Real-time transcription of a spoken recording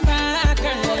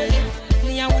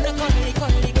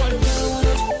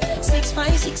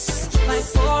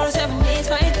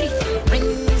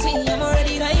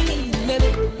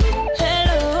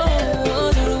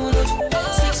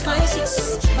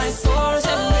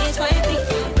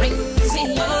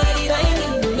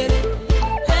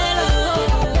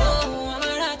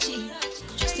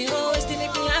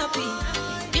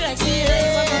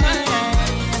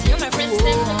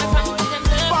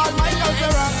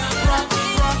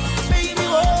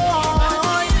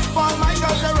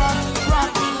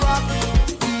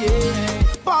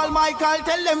I'll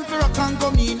tell them to rock and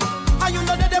come in. And you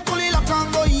know that they pull it lock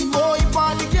and go in. Boy,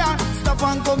 party can't stop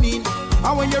and come in.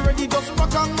 And when you're ready, just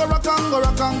rock and go, rock and go,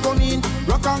 rock and come in.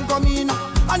 Rock and come in.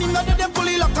 And you know that they pull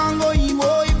it lock and go in.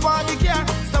 Boy, party can't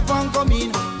stop and come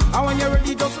in. And when you're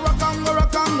ready, just rock and go,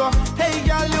 rock and go. Hey,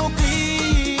 girl, you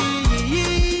clean.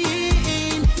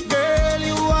 Girl,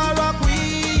 you are a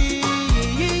queen.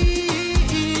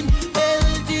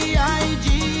 LTIG.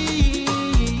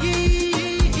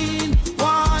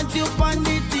 Want you on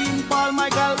the team, Paul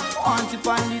Michael. Want you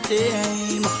on the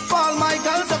team. Paul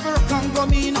Michael, so for rock and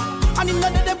come in. And him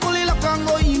that they pull it lock and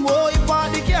go in. Boy,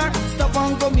 party can't stop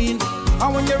and come in.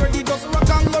 And when you're ready, just rock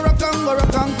and go, rock and go,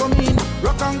 rock and come in.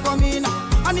 Rock and come in.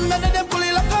 And him that they pull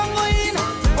it lock and go in.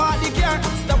 Party can't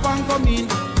stop and come in.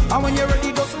 And when you're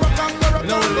ready, just rock and go, rock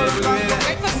and go, rock and go.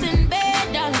 Breakfast in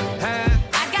bed, darling.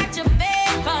 I got your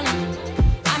bed falling.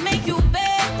 I make you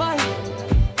bed falling.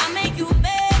 I make you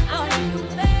bed falling.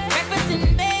 Breakfast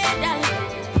in bed, darling.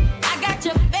 I got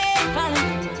your bed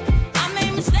falling. I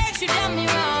made mistakes, you done me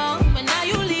wrong, but now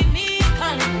you leave me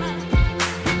calling.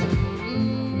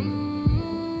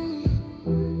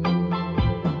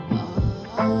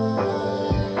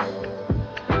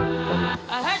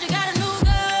 I heard you got a new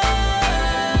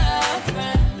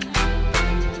girlfriend,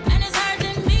 and it's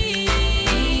hurting me.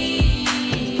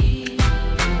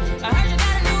 I heard you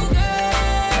got a new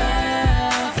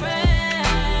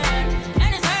girlfriend,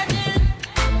 and it's hurting.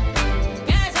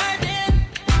 Yeah, it's hurting.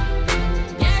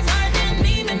 Yeah, it's hurting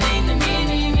me, me.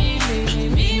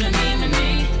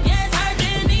 Yeah, it's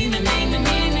hurting me,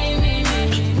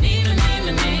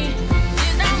 me.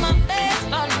 She's not my best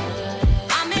ballin'.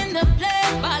 I'm in the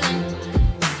place ballin'.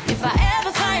 If I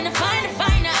ever find her,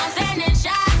 I'm sending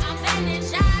shots.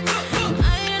 You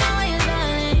know you're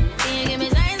darling. Can you give me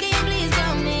signs? Can you please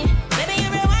come me? Baby,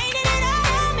 you're rewinding it all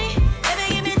on me. Baby,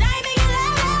 give me time, make you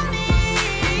love me.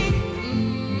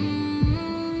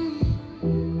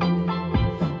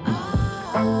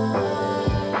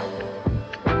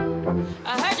 I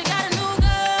heard you got a new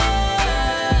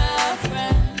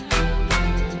girlfriend,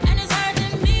 and it's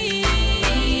hurting me.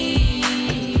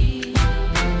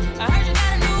 I heard you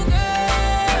got a new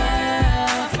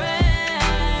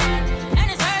girlfriend, and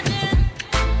it's hurting.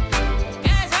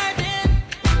 Yeah, it's hurting.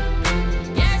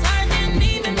 Yeah, it's hurting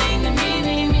me, me.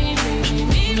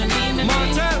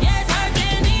 Yeah, it's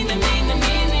hurting me, me.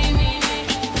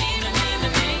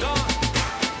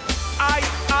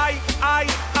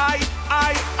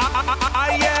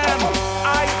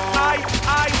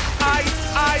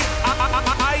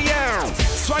 I am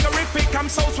swaggerific, I'm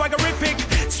so swaggerific.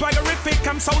 Swaggerific,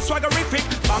 I'm so swaggerific.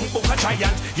 Bang book a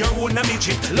giant, your own a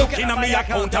midget. Looking at me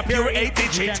account a pure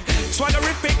 8-digit.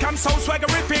 Swaggerific, I'm so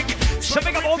swaggerific. So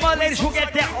pick up all my ladies who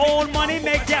get their own money,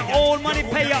 make their own money,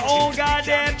 pay your own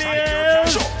goddamn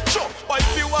bills. Sure. But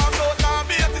if you walk out now,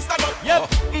 be at the stand up. Yep.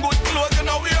 Good clothes, you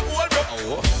know we're all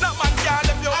broke. That man can't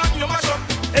let you hang your mash up.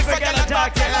 If I get a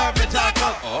talk, tell her to talk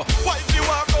up. Why if you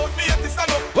walk out, be at the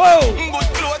stand up. Whoa! Good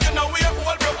clothes, you know we're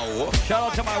all broke. Shout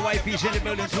out to my wife, he's in the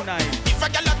building tonight. If I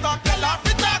get a talk, tell her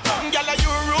to talk up. Girl,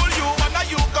 you rule you, and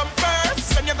you come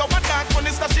first. When you go and dance,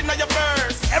 money stash in your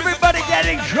purse. Everybody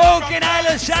getting drunk in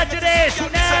Island Saturday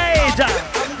tonight.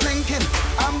 I'm drinking.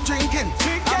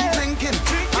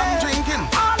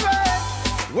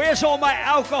 Where's all my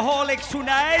alcoholics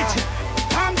tonight?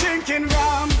 I'm drinking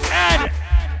rum.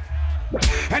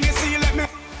 And you see, let me.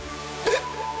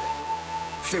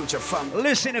 Future fun.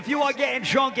 Listen, if you are getting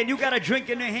drunk and you got a drink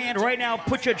in your hand right now,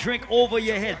 put your drink over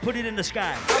your head. Put it in the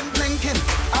sky. I'm drinking.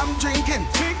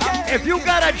 If you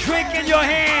got a drink in your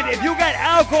hand, if you got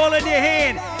alcohol in your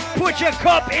hand, put your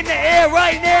cup in the air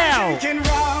right now. Drinking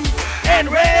rum And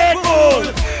Red Bull.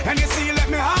 And you see, let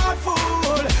me heart full.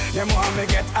 Them want me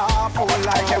get awful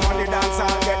like them only dance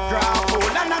and get crowd full.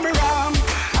 And I'm rum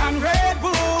and Red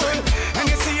Bull. And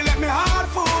you see, let me heart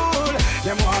full.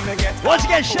 Them want me get Once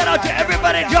again, shout out to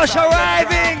everybody just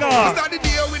arriving. Start the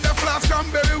day with a flask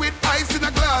cranberry with ice in a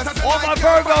glass. All my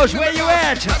Virgos, where you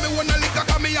at? I me wanna liquor,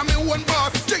 come me and me one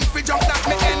boss. Drink for jump that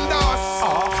me endorse.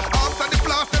 After the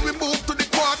flask, then we move to the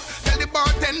quad. Tell the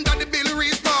bartender the bill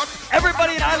restart.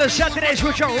 Everybody in Island Saturdays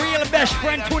with your real best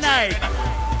friend tonight.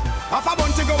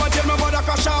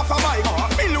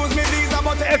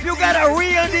 If you got a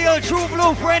real deal, true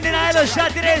blue friend in Island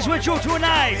Saturdays with you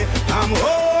tonight. I'm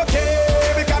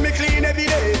okay, because me clean every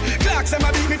day. Clocks and my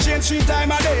beat me change 3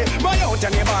 times a day. Buy out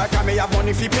any bar, cause me have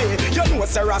money fi pay. You know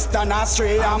it's a rasta not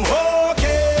stray. I'm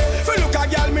okay. If you look a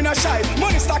girl, me no shy.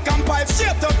 Money stack and pipe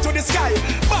straight up to the sky.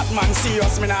 Batman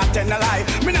serious, me not tell a lie.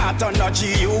 Me not turn no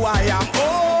GUI. I'm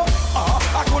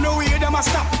I couldn't wait them a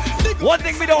stop. The One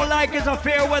thing we don't like is a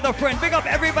fair weather friend. Big up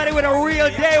everybody with a real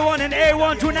day one and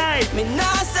A1 tonight. Me nah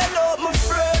sell out my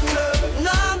friend,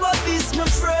 nah got this my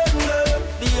friend.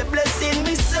 Be a blessing,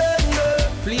 me son.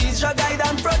 Please your guide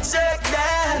and protect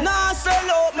them. Nah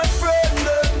sell out my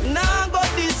friend, nah got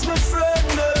this my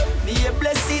friend. Be a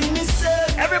blessing, me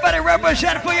son. Everybody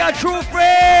represent for your true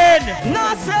friend.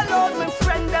 Nah sell out my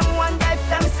friend, them one life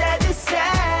them say the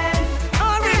same.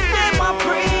 Or if them a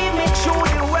pray, make sure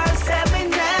the world say me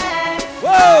name.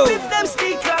 Whoa! Or if them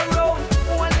stick around,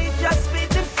 only just be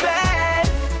the fan.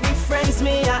 Me friends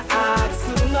me I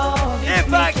ask to know.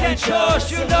 If I can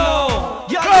trust you know.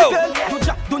 Go!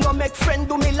 Do not make friend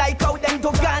do me like how them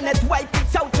do garnet. Wipe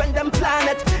it out when them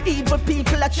planet. Evil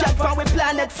people a chat for we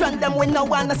planet. Friend them when no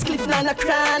one a spliff none a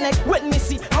chronic. When me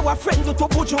see our friend do to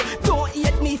buju, don't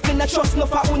hate me finna trust no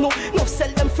for uno. No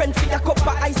sell them friend for a cup of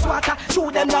ice water.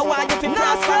 Show them now why you fi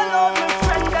now sell out me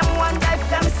friend them one life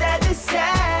them say the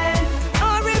same.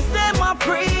 Or if them a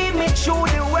pray, make sure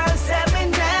the world say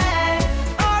me name.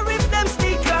 Or if them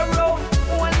stick around,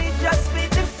 only just be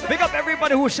the friend. Big up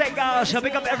everybody who say Gaza.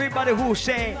 Big up everybody who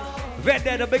say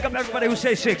Vendetta. Big up everybody who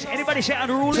say 6. Anybody say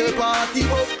unruly? Say party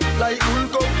up like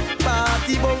Ulco.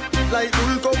 Party up like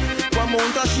Ulco. One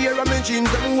mount a share of my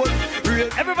jeans them hold real.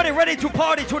 Everybody ready to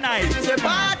party tonight? Say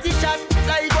party shot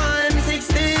like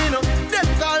 116. Them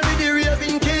call me the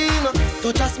raving king.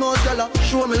 Touch a small girl,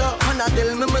 show me love. And I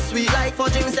tell me my sweet like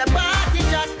fudging. Say party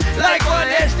shot like one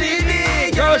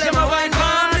STD. Girls in my wine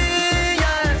party.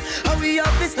 How we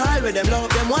have this style with them love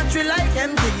them watch we like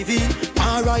MTV.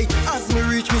 Alright, as me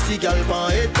reach me see gal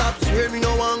pan head tops where me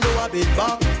no want go a bit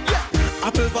back. Yeah,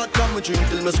 apple vodka me drink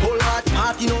till me skull hot.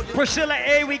 Party no. Priscilla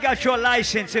A, we got your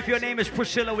license. If your name is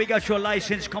Priscilla, we got your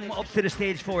license. Come up to the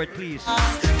stage for it, please. Do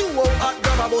out hot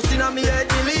grab a bus inna me head.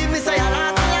 Believe me say a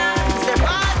last line. Say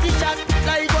party shot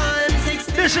like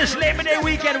 116. This is Labor Day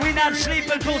weekend. We not sleep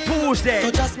until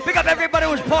Tuesday. Pick up everybody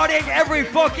who's partying every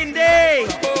fucking day.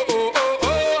 Oh, oh,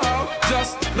 oh, oh,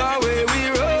 just the way we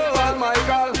roll, Paul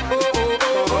Michael. Oh, oh,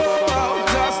 oh, oh,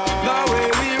 just the way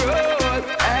we roll.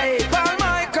 Hey, Paul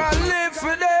Michael, live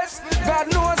for this. God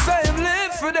knows I him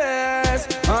live for this.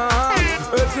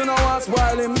 If you know what's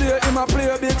while him there, him a play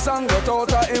a big song, but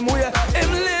out of him way,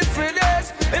 him live for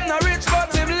this. Him not rich,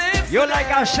 but him live. Yo, like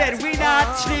I said, we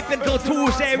not sleeping till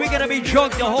Tuesday. We're gonna be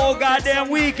drunk the whole goddamn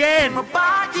weekend.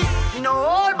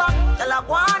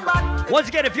 Once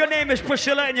again, if your name is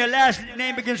Priscilla and your last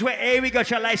name begins with A, we got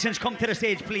your license. Come to the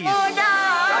stage, please. Right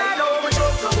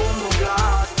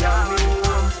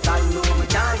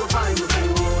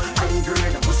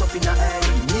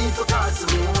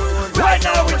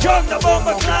now, we drunk the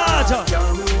bomber clouds.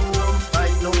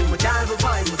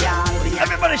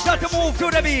 Everybody start to move to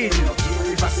the beat.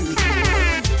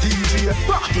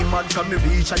 Party man from me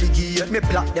reach at the gate. Me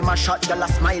block them a shot, y'all a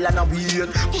smile and a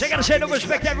wait. They gotta say no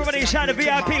respect to everybody inside the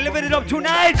VIP living it up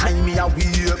tonight. Time me a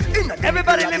wait.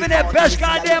 Everybody living their best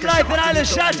goddamn life in Island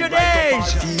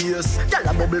Saturdays. Y'all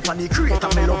a bubble pan the crate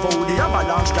and me love how the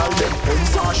avalanche. Y'all them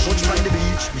guns are shots from the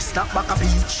beach. Me snap back a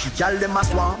beach. Y'all them a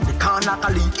swarm, they can't knock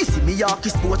a leak. You see me Yorkie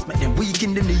sports, make them weak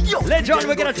in the knee. Yo, later on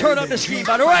we're gonna turn up the screen,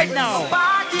 but right now.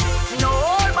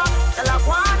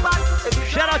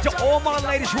 Shout out to all my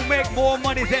ladies who make more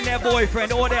money than their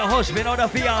boyfriend or their husband or their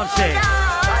fiance.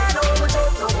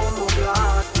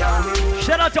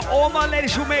 Shout out to all my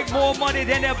ladies who make more money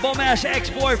than their bum-ass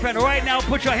ex-boyfriend. Right now,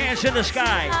 put your hands in the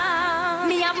sky.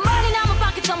 Me have money in my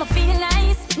pocket, so me feel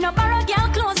nice. No borrow girl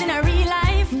clothes in a real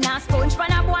life. Nah sponge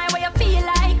pan a boy where you feel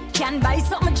like. Can buy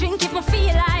something drink if me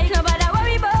feel like. Nobody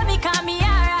worry about me, cause me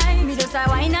alright. Me just a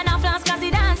wine and a flask cause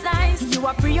it dance nice. You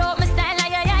a pre-up my style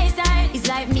like your eyesight. It's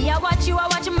like me, I watch you, I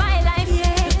watch my life.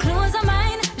 Yeah. The clothes are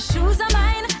mine, the shoes are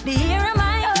mine, the hair are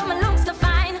mine. Oh, my looks are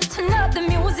fine. Turn up the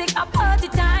music, a party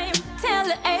time. Tell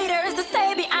the haters to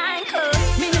stay behind. Cause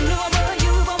me no know about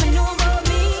you, but me know about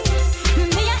me.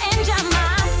 Me I enjoy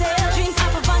myself. Drink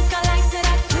up a vodka like say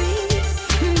that free.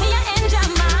 Me I enjoy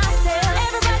myself.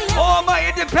 Everybody else. All my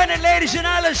independent ladies in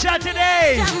Island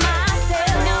Saturdays.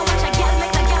 Now watch a girl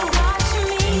make a girl watch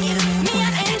me. Me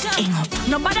I enjoy.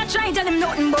 Nobody try tell him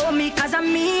nothing about me, cause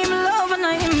I'm me, him love and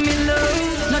I him me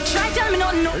love. No try tell me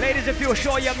nothing, no. Ladies, if you're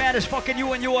sure your man is fucking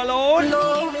you and you alone.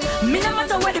 No. Me no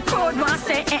matter what the crowd want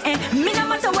say, Me no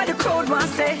matter what the crowd want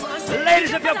say.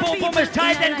 Ladies, if your boom boom is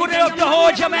tight, then good enough to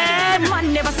hold your man.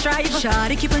 Man never strive.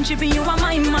 Shawty keep on tripping, you are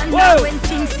my man. Whoa. When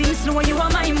things seem slow, you are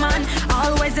my man.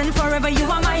 Always and forever, you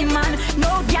are my man.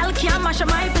 No gal can mash up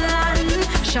my plan.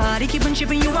 shawty, keep on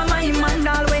chipping, you are my man.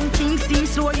 All when things seem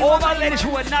slow, you all are my ladies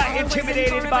who are not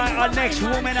intimidated by our next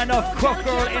woman and our cook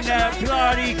girl in the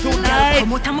party tonight.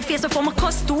 Come out of my face before my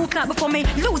cuss too, clap before me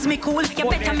lose me cool. You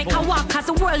better make a walk, cause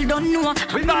the world don't know.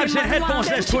 We vibes and headphones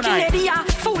this tonight.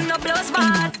 Fool no blows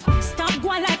bad. Stop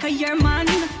going like a year man.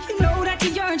 You know that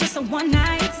you're just a one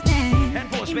night stand.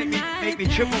 Headphones make me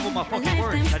trip over my fucking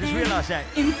words. I just realized that.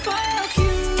 Him fuck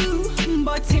you,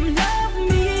 but him love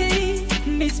me.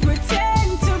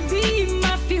 Mispretend to be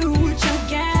my future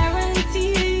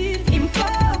guaranteed. Him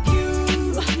fuck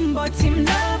you, but him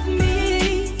love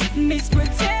me.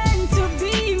 Mispretend to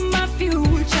be my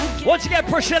future. Once again,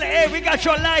 Priscilla A, we got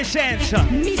your license.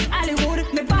 Miss Hollywood,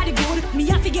 my body good. Me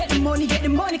have to get the money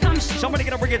come. Somebody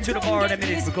gonna bring it to the bar in a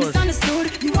minute because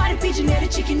misunderstood. You are the pigeon head,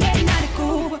 the chicken head, not the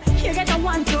coop. You get the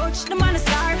one touch, the man a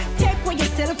star. Take what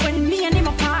yourself when me and him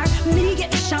apart. Me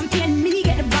get the champagne, me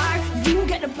get the bar. You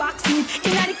get the boxing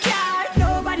in the car.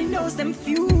 Nobody knows them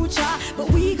future, but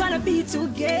we gonna be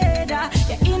together.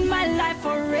 You're in my life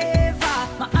forever.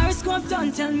 My horoscope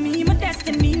don't tell me my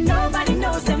destiny. Nobody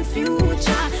knows them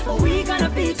future, but we gonna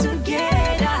be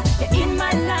together. You're in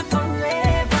my life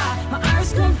forever. My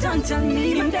horoscope don't tell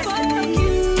me my destiny.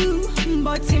 You,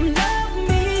 but him love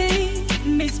me.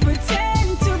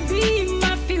 Mispretend to be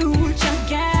my future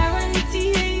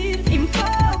guaranteed. Him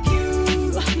fuck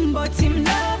you, but him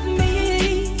love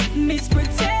me.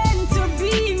 Mispretend to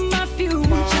be my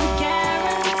future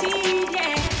guaranteed.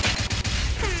 Yeah.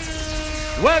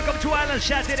 welcome to Island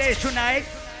Saturdays tonight.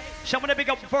 So I'm gonna pick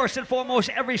up first and foremost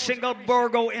every single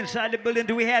Virgo inside the building.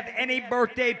 Do we have any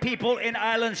birthday people in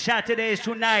Island Saturdays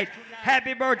tonight?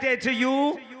 Happy birthday to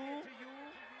you.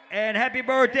 And happy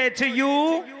birthday to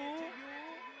you.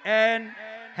 And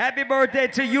happy birthday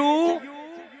to you.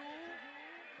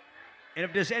 And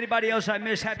if there's anybody else I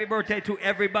miss, happy birthday to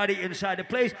everybody inside the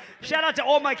place. Shout out to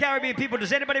all my Caribbean people.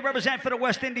 Does anybody represent for the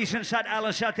West Indies inside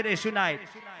Island Saturdays tonight?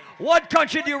 What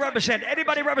country do you represent?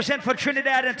 Anybody represent for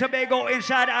Trinidad and Tobago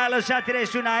inside Island Saturdays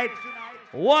tonight?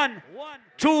 1,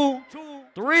 2,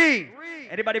 3.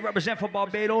 Anybody represent for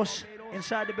Barbados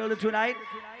inside the building tonight?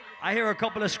 I hear a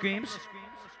couple of screams.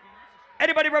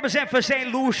 Anybody represent for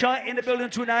St. Lucia in the building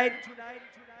tonight?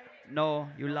 No,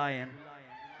 you lying.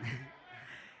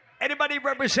 Anybody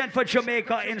represent for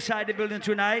Jamaica inside the building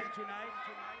tonight?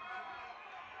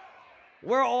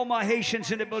 Where are all my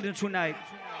Haitians in the building tonight?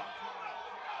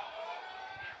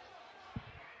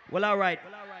 Well, all right.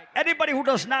 Anybody who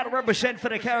does not represent for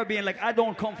the Caribbean, like I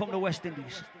don't come from the West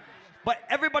Indies. But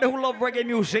everybody who loves reggae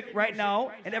music right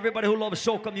now, and everybody who loves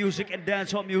soca music and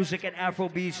dancehall music and Afro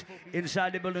beats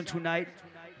inside the building tonight,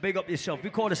 big up yourself. We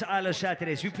call this Island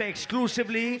Saturdays. We play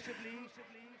exclusively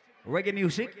reggae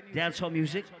music, dancehall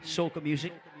music, soca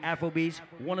music, Afro beats,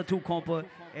 1 or 2 compa,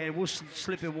 and we'll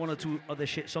slip in 1 or 2 other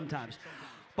shit sometimes.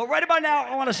 But right about now,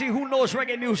 I want to see who knows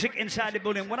reggae music inside the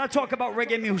building. When I talk about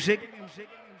reggae music,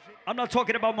 I'm not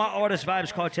talking about my artist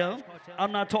Vibes Cartel.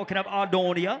 I'm not talking about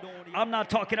Ardonia. I'm not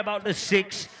talking about the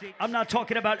Six. I'm not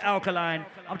talking about Alkaline.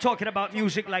 I'm talking about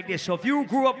music like this. So if you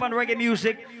grew up on reggae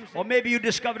music, or maybe you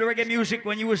discovered reggae music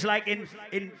when you was like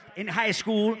in high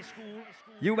school,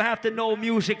 you have to know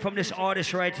music from this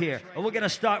artist right here. And we're going to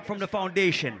start from the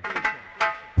foundation.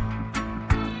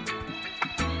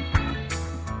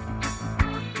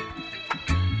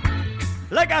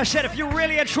 Like I said, if you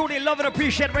really and truly love and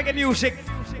appreciate reggae music,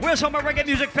 where's all my reggae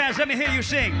music fans? Let me hear you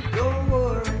sing.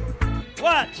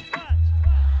 What?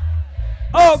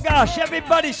 Oh gosh,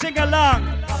 everybody sing along.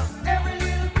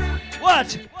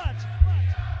 What?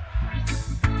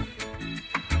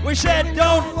 We said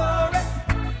don't worry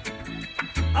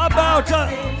about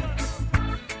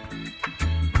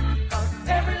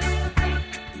every little thing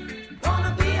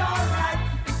gonna be alright.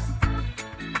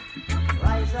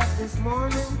 Rise up this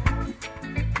morning,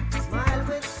 smile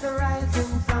with the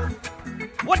rising sun.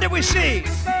 What did we see?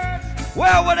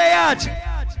 Where were they at?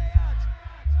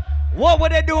 What were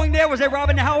they doing there? Was they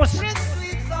robbing the house?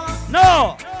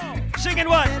 No. Singing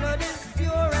what?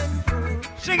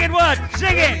 Singing what?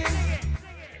 Singing.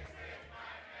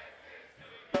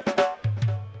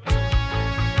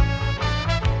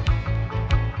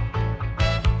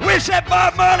 We said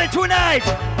Bob Marley tonight.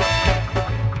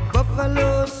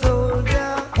 Buffalo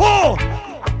soldier. Who?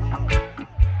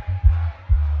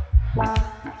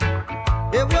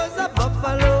 It was a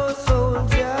buffalo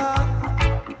soldier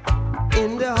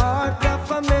in the heart of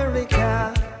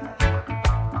America,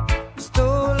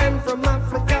 stolen from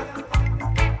Africa,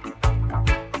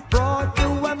 brought to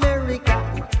America,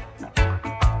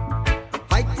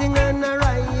 fighting an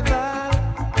arrival.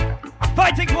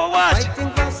 Fighting for what?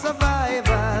 Fighting for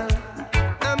survival.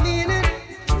 I mean it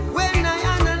when I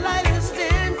analyze the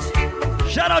stand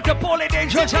Shout out to Paulie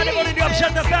Dangerous, everybody in the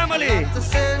Upset the family. The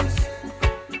sense of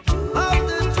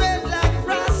the dreadlock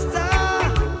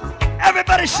Rasta.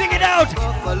 Everybody sing it out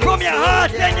from your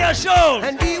heart and your soul.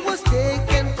 And he was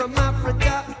taken from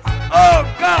Africa, Oh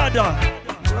God.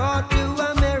 brought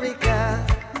to America,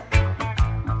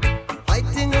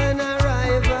 fighting an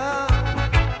arrival.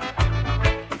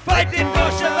 Fighting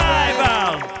for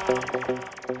survival.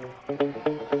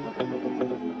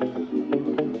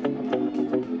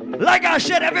 Like I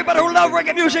said, everybody who love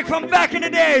reggae music from back in the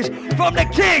days, from the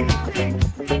king.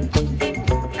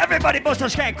 Everybody bust a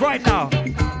skank right now.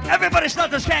 Everybody start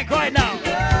the skank right now.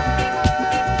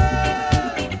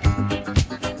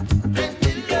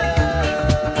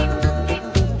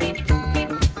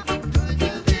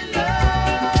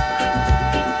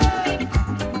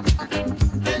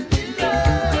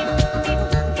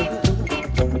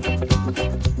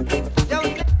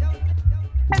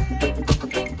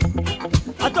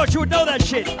 I thought you would know that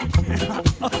shit.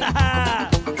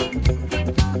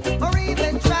 Or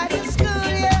even try to school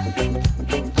you.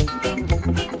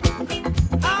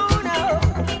 Oh no.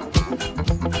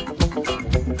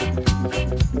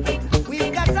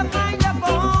 We've got a mind of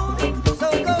our own,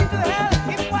 so go to hell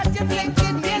if what you're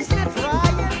thinking is not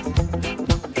right.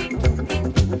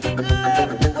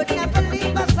 Love would never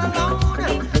leave us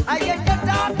alone. I get the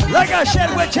darkness. Like I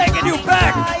said, we're taking you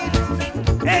back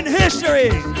in history.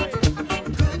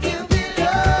 Could you be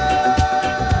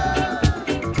loved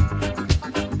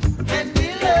and be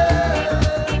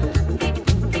loved?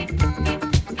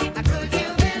 Could you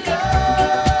be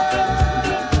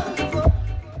loved?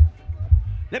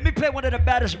 Let me play one of the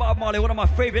baddest Bob Marley, one of my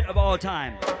favorite of all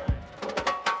time.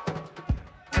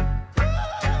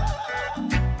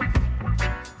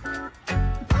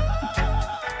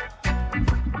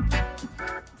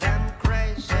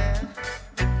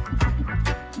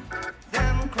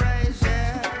 Them crazy.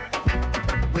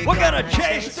 We're gonna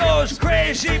chase those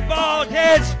crazy bald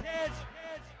heads.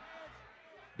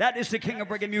 That is the king of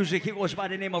reggae music. He goes by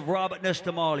the name of Robert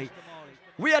Nesta Marley.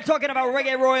 We are talking about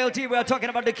reggae royalty. We are talking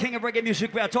about the king of reggae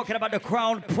music. We are talking about the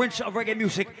crown prince of reggae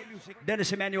music,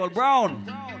 Dennis Emmanuel Brown.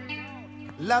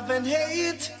 Love and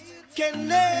hate can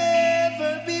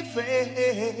never be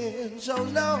friends. Oh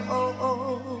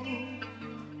no.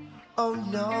 Oh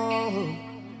no.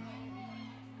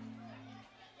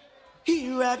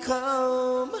 Here I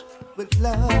come with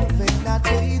love and not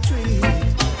hatred.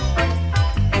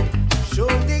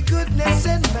 Surely goodness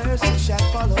and mercy shall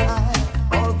follow I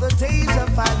all the days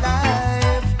of my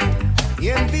life.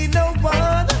 Envy no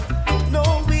one,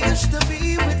 no wish to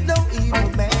be with no evil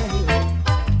man.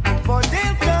 For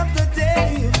there'll come the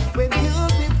day when you'll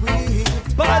be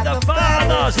with By the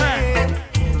Father's hand.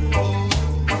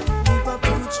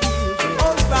 Liverpool children,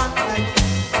 alright.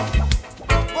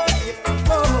 Oh, yeah.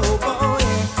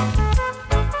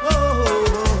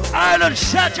 Oh. Island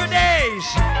Saturdays.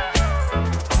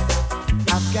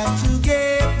 I've got to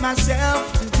get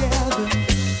myself together.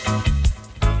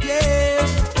 Yes,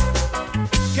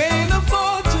 can't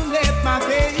afford to let my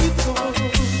faith go.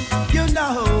 You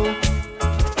know,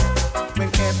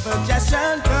 whenever the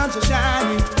sun comes a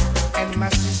shining and my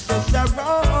sisters are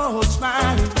all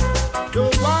smiling, the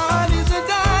one is a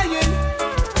dying.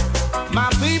 My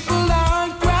people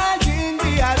aren't crying.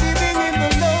 We are living in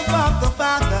the love of the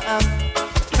Father,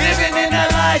 Living in the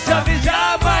light of his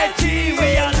almighty.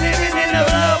 We are living in the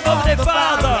love of the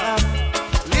Father.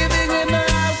 living in the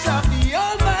house of the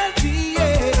Almighty.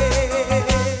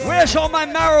 Yeah. Where's all my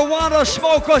marijuana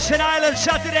smokers in Island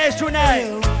Saturdays tonight?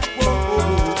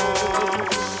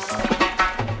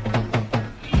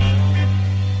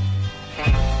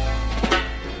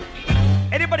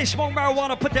 Anybody smoke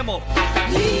marijuana? Put them up.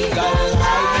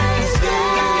 Legalize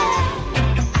it.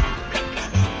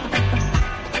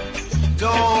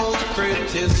 Don't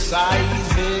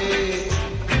criticize it.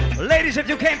 Ladies, if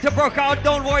you came to Brookout,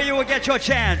 don't worry, you will get your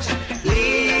chance.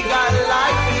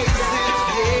 Legalize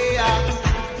it, yeah.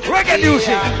 Reggae music,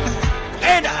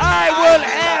 and I will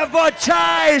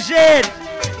advertise it.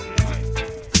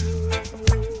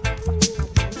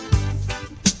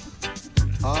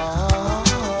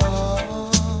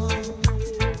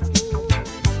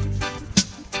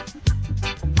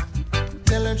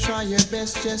 Tell her try your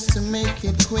best just to make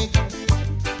it quick.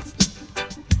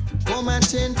 Come and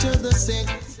tend to the sick.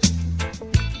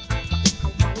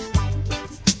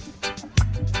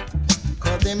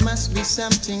 Cause there must be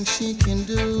something she can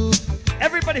do.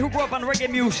 Everybody who grew up on reggae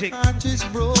music, Heart is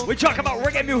broke. we talk about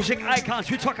reggae music icons,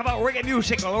 we talk about reggae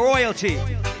music royalty.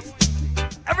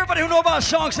 Everybody who know about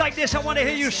songs like this, I want to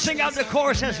hear you sing out the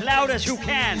chorus as loud as you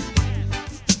can.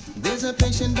 There's a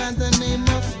patient by the name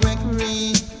of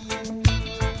Gregory.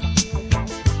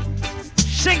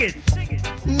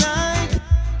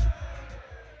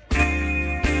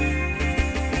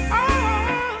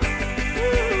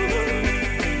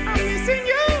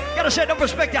 say don't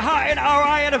respect the heart and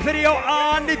RI in the video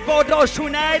on the photos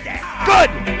tonight. Good.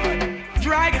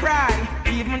 Dry cry,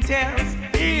 even tears,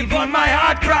 even my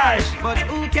heart cries. But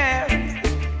who cares?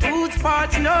 Whose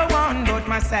fault's no one but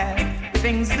myself.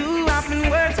 Things do happen,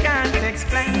 words can't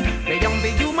explain. Beyond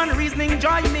the human reasoning,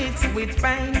 joy mixed with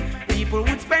pain. People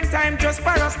would spend time just for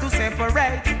us to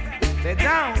separate. They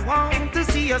don't want to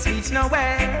see us reach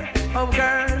nowhere. Oh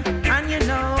girl, and you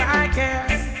know I care.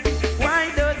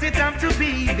 Why does it have to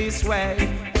be this way?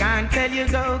 Can't tell you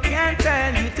go, can't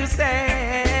tell you to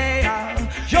stay. Oh,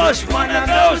 just one of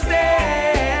those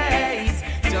days.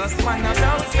 Just one of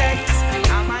those days.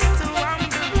 Am I too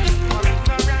hungry or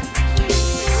ignorant?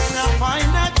 When I find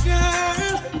that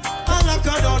girl, I like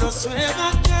her down, I swear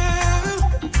that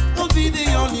girl will be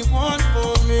the only one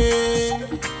for me.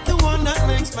 The one that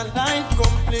makes my life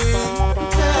complete.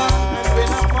 Yeah. And when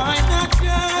I find that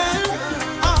girl,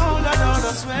 I hold her down,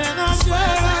 I swear that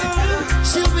girl,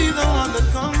 she'll be the one that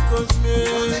conquers me.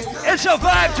 It's a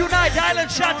vibe tonight, Island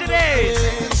Saturdays.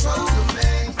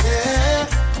 Yeah.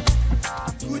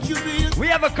 We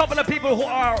have a couple of people who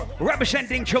are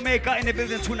representing Jamaica in the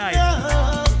building tonight.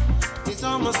 Yeah. It's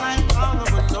almost like all of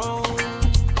it, no.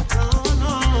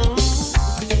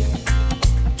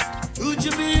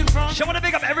 So I want to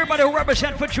pick up everybody who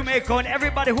represents for Jamaica and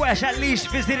everybody who has at least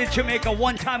visited Jamaica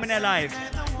one time in their life.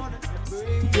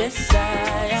 Yes, ooh,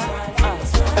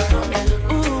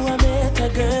 I met a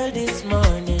girl this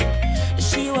morning.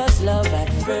 She was love at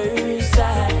first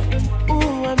sight.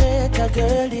 Ooh, I met a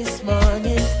girl this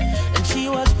morning, and she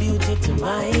was beauty to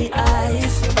my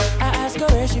eyes. I asked her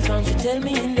where she from, she tell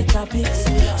me in the topics.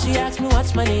 She asked me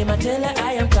what's my name, I tell her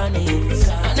I am Connie.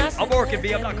 I'm working,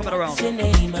 B, I'm not coming around. Her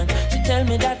name, and she tell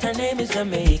me that her name is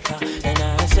Jamaica. And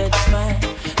I said, smile,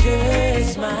 girl,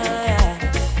 smile.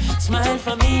 Smile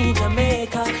for me,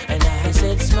 Jamaica. And I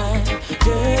said, smile,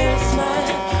 girl,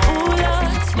 smile. Ooh,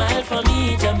 Lord, smile for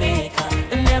me, Jamaica.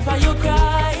 And never you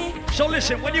cry. So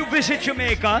listen, when you visit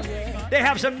Jamaica, they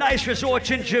have some nice resorts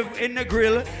in the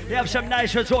Grill. They have some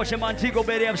nice resorts in Montego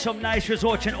Bay. They have some nice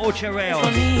resorts in Ocho Rios.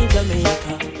 For me,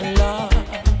 Jamaica, Lord.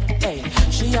 Hey,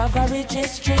 she have a rich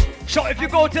history. So if you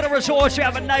go to the resorts, you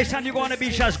have a nice time, you go on the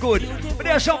beach, that's good. But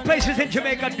there are some places in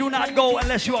Jamaica, do not go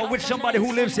unless you are with somebody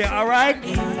who lives there, all right?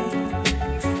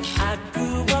 I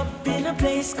grew up in a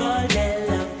place called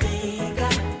La Vega.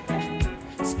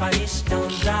 Spanish Town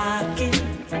rocking,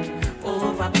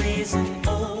 over blazing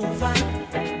over.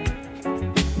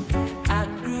 I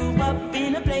grew up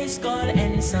in a place called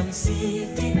Ensom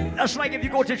City. That's like if you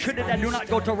go to Trinidad, do not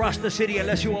go to Rasta City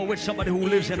unless you are with somebody who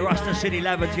lives in Rasta City,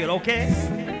 Laventille, okay?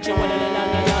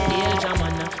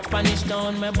 Spanish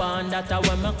Town, me born, that's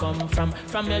where me come from.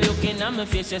 From me looking at my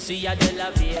face, you see a De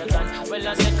La Vegan. Well,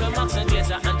 I say come Max and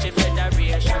Glazer,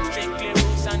 anti-federation. Strictly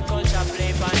roots and culture,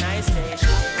 play for nice nation.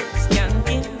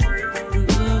 Skanking,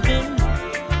 grooving,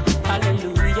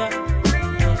 hallelujah.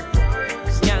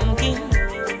 Skanking,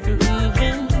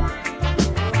 grooving,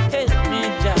 help me,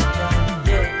 Jaja.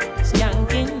 Yeah,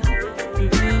 skanking,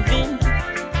 grooving,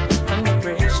 under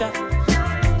pressure.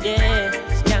 Yeah,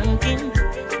 skanking,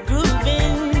 grooving.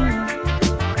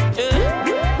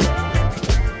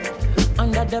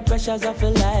 Under the pressures of a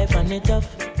life and it tough.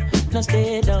 Now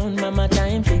stay down, mama,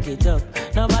 time pick it up.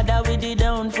 No matter with the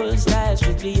down, full style,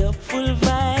 strictly up, full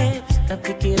vibes. Now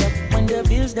pick it up when the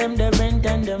bills, them, the rent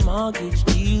and the mortgage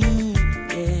due.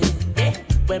 Yeah, yeah.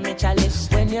 When me chalice,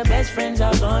 when your best friends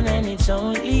are gone and it's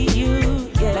only you.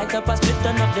 Yeah, like a split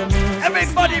turn up the music.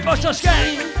 Everybody must have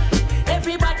scan.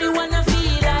 Everybody wanna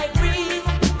feel like free.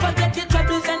 Forget your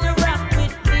troubles and you rock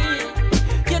with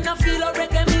me. You know feel a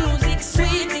reggae music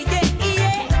sweet, yeah,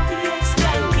 yeah.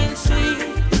 Skanking sweet.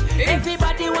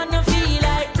 Everybody wanna feel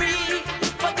like free.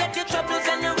 Forget your troubles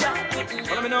and you rock with me.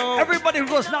 Everybody who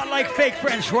does not like fake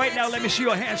friends right now, let me see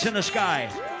your hands in the sky.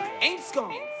 Ain't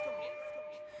gone.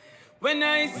 When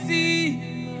I see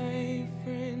my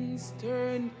friends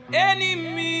turn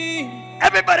enemy.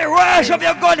 Everybody rise up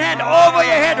your gun hand over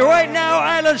your head right now,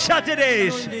 Island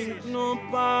Saturdays. No link, no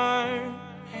bar.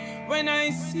 When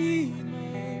I see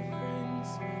my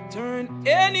friends turn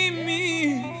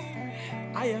enemy,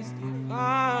 I am still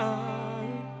far.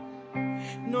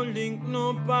 No link,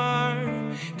 no bar.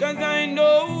 Cause I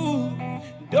know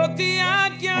dirty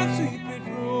heart can't sweep it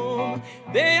room.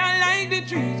 They are like the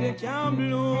trees that can't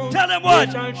bloom. Tell them what?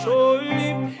 They shall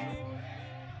surely.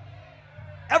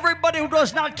 Everybody who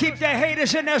does not keep their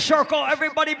haters in their circle,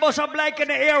 everybody bust a blank in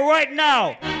the air right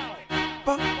now.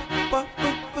 Paul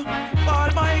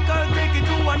Michael, take it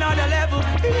to another level.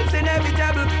 It's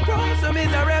inevitable, cross a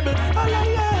miserable. All I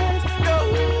ask, no.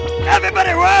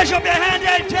 Everybody rise up your hand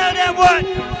and tell them what?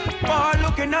 Paul,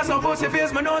 look looking at some pussy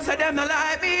face, my nose, say them not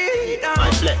like me. My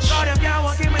flesh. God, them can't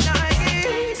walk in my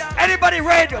Nike. Anybody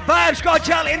ready? Vibes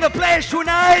Cartel in the place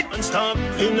tonight. And stop,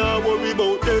 you know worry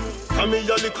about them. Come here,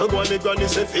 little one, the granny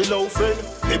say fellow friend.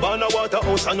 Me born a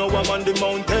waterhouse and now I'm on the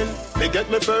mountain. They get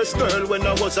me first girl when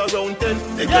I was around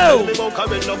 10. They tell me about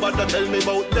Karen, nobody tell me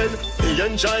about then. Me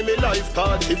enjoy me life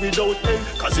party without end.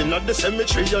 Cause in the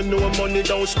cemetery you know money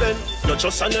don't spend. Not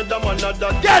just another man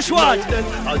that. Guess what?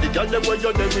 All the girls them where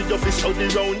you're there with your fist out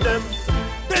around them.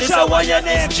 This is why your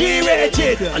name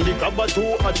G-rated. And the grabber too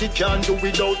and the can do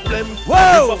without blem.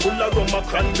 Whoa! River full of rum a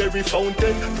cranberry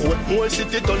fountain. Portmore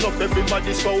city turn up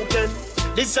everybody's fountain.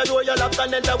 This a door you lock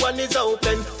and then the one is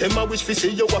open. Them a wish fi see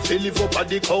you a fi live up at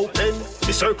the cow pen.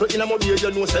 The circle in a my beer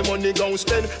you know say money gon'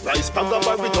 spend. Rice bag a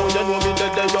bar with you know me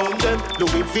dead around them.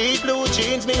 Louis V blue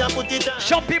jeans me a put it on.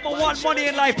 Some people want money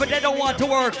in life but they don't want to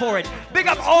work for it. Big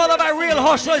up all of my real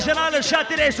hustlers and all the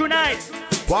Saturdays tonight.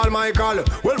 Paul Michael,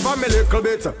 well from a little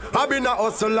bit, I been a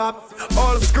hustler,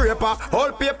 all scraper,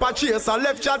 all paper chaser,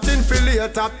 left chatting for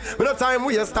later. With no time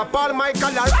waster, Paul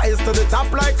Michael I rise to the top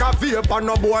like a vapor.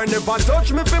 No boy never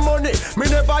touch me for money, me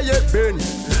never yet been.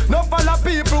 No follow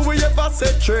people we ever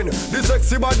set trend. The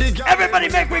sexy body girl. Everybody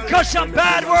make me cut some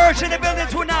bad words in the building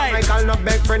tonight. Michael no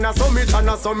beg friend, a summit and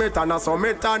a summit and a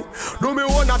summit and do me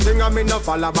one a thing and me no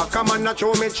follow back. Come on, not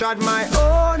show me chad my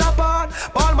own apart.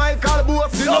 Paul Michael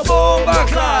both in a bomber.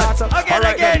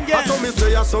 Again. I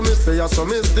saw me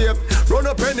stay. Run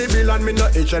a penny bill and me no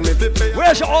itch and me pay.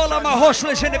 Where's all of my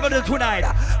hustlers in the building tonight?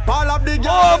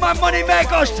 All my money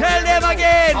makers, tell them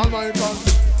again. Oh my God.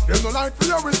 There's no life for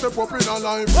you with the pop in a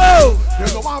life. Whoa!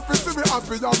 There's no one to see me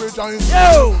happy and rejoice.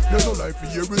 Yo! There's no life for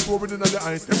you with moving in the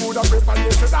ice. They would have paper and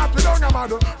they said that we don't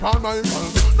have a Paul Michael.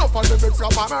 No for the big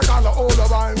scrap, I call all the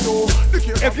time.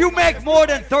 If you make more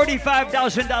than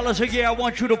 $35,000 a year, I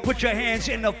want you to put your hands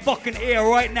in the fucking air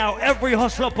right now. Every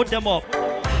hustler, put them up.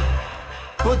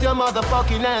 Put your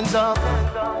motherfucking hands up.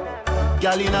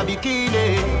 Girl in a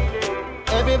bikini.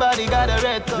 Everybody got a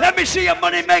red cup. Let me see your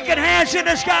money making hands in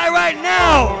the sky right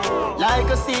now. Like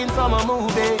a scene from a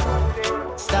movie,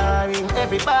 starring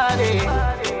everybody.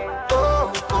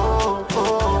 Oh, oh,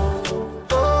 oh,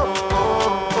 oh,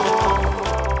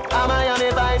 oh, oh. A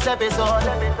Miami Vice episode.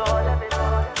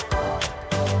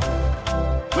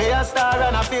 We a star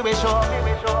and a feel we show.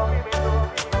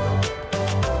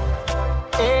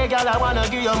 Hey, girl, I wanna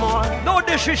give you more. No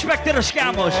disrespect to the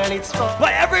scammers,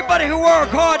 but everybody who work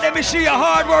hard, let me see your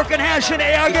hard working hands in the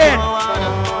air again.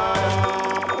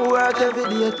 Work every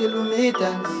day till we meet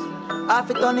ends. I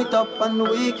fit turn it up on the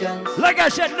weekends. Like I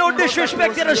said, no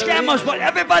disrespect to the scammers, but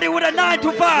everybody with a 9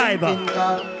 to 5.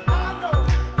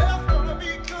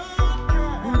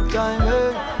 Good time,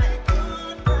 eh?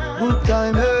 Good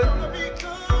time, eh?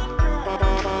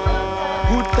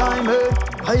 Good time, eh?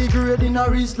 High grade in a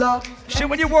Rizla. See,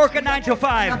 when you work a 9 to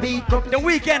 5, the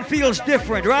weekend feels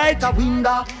different, right?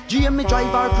 GM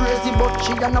drive her crazy, but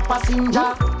she ain't a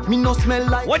passenger. Me no smell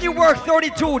like. When you work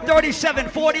 32, 37,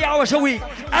 40 hours a week,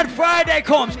 and Friday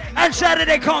comes, and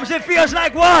Saturday comes, it feels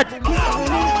like what? It's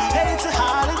a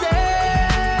holiday.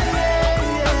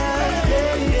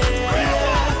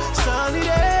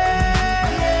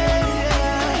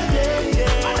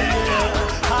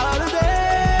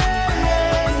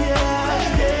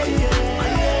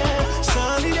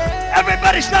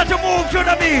 Everybody start to move to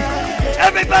the beat.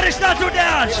 Everybody start to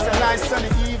dance. It's a nice sunny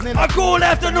evening. A cool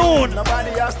afternoon.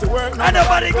 Nobody has to work. And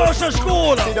nobody goes to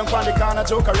school. Sit down on the corner,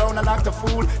 joke around and act a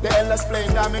fool. The elders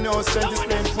playing dominoes, strength is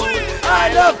playing fool.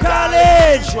 I love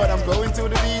college. But I'm going to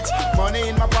the beach. Money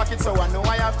in my pocket, so I know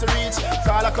I have to reach.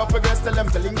 Call a couple girls, tell them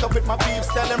to link up with my peeps.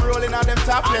 Tell them rolling on them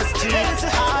topless jeans. It's a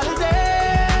holiday.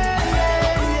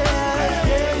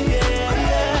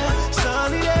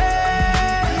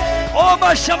 All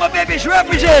my summer babies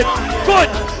represent. Good.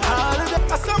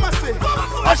 A summer swing.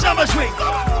 A summer swing.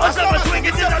 A summer swing.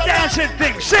 It is a dancing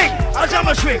thing. Sing. A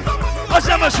summer swing. A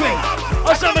summer swing.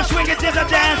 A summer swing. It is a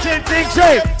dancing thing.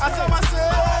 Say. A summer swing.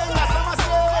 A summer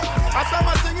swing. A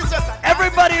summer swing is just.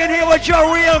 Everybody in here with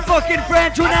your real fucking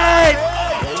friend tonight.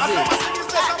 A summer swing is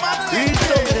just a man. Real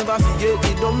thugs never forget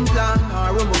the dumb plan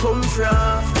or where we come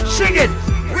from. Sing it.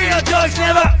 Real thugs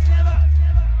never.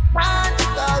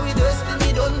 Cause we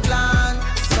destiny don't plan.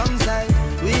 Some say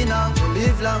we now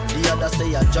live long. The other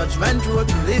say a judgment road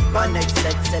to live by. Next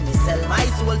set say me sell my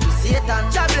soul to Satan.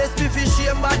 God bless me for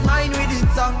shame bad mind with it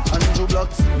song. Andrew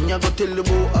Blocks, me go tell the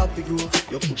boy happy grow.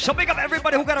 So big up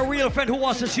everybody who got a real friend who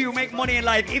wants to see you make money in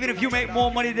life, even if you make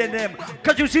more money than them.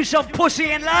 Cause you see some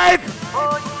pussy in life.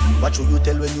 What should you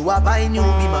tell when you are buying you?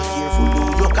 Be my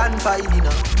careful, do you can find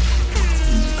enough.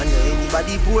 And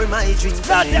anybody pour my drink.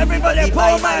 Not everybody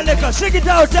pour my liquor. Sing it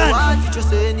out, Dan. Heart for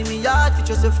just a enemy, heart for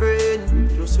just a friend.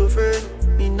 Just a friend.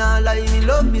 Me nah lie, me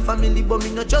love me family, but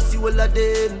me not just you all of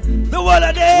them. The all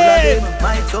of them.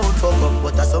 My town fuck up,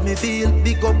 but that's how me feel.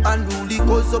 Big up and rule,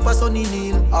 cause up a sunny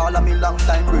kneel. All of me long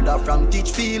time brother from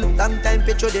Teachfield. Long time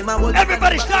picture them a hold.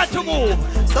 Everybody start to move.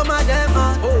 Some of them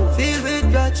are filled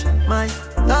with grudge. My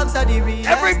dogs are the real.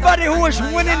 Everybody who is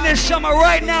winning this summer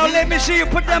right now, let me see you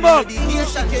put them up.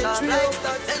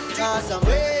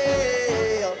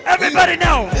 Everybody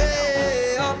know.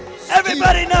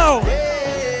 Everybody know.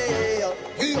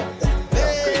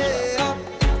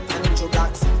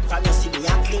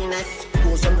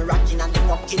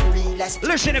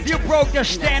 Listen, if you broke,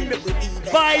 just stand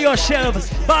by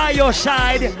yourself, by your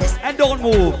side, and don't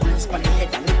move.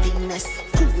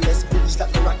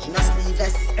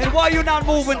 And while you're not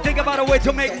moving, think about a way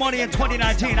to make money in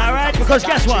 2019, alright? Because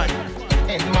guess what?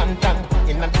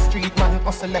 In the street, man,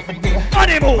 hustle every day.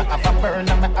 Money move. I have a burn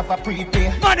and I have a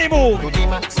prepay. Money move. Do the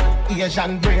max,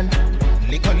 Asian brain.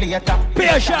 Little later.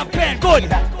 Beer champagne, good.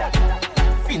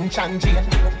 Finch and Jane.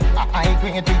 I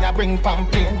grade we a bring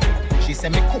pamphlet. She say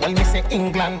me call me say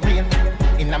England rain.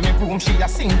 Inna me room she a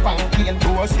sing pamphlet. Do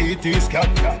a CT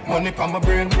scan. Money pa my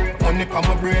brain. Money pa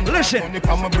my brain. Listen, money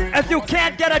pa my brain. If you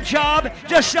can't get a job,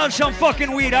 just sell some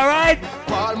fucking weed, alright?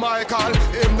 Paul Michael,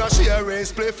 him no share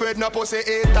race, play Fred no pussy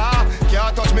eater.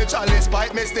 Can't touch me chalice,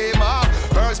 pipe me steamer.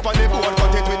 First pon the board,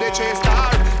 cut it with the chase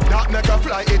star. That make a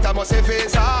fly, it a must a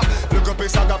phaser. Look up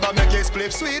his saga, but make it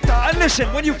split sweeter. And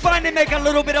listen, when you finally make a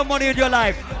little bit of money in your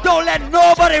life, don't let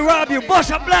nobody rob you.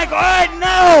 Bust a blank right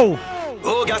now.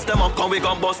 Oh, gas them up, come we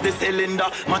gon' bust the cylinder.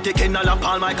 Matic in a la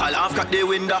Paul Michael, half cut the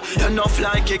window. You no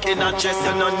fly kick in a chest,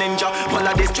 you no ninja. All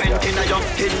of this strength in a your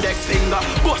index finger.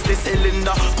 Bust the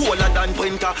cylinder, cooler than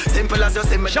printer. Simple as you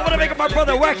see me. So I wanna make up my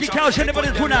brother Wacky Cows in the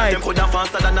middle tonight. Them coulda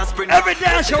faster than a sprinter. Every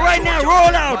dancer right now,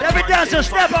 roll out. Every dancer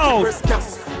step out. Press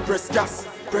gas, press gas.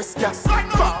 Press gas,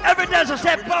 every dancer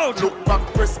step out. Look back,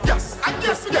 press gas,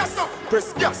 press gas,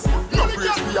 press gas. No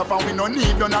brakes we have and we no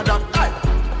need none of that.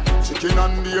 Chicken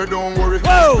and beer, don't worry.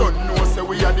 Whoa. Don't know say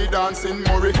we are the dancing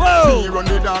Murray. Whoa. We run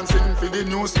the dancing for the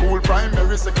new school,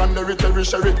 primary, secondary,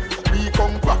 tertiary. We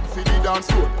come back for the dance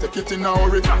floor, take it in a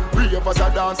hurry. Three of us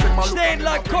are dancing, man. Stain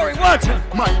like Curry, what?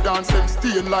 My dance them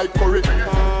stain like Curry.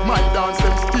 My dance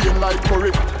them stain like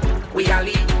Curry. We are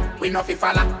lead, we no fi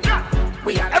follow.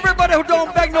 Everybody who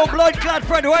don't beg no blood clot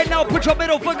friend right now, put your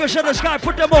middle fingers in the sky,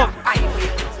 put them up.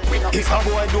 If a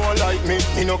boy don't like me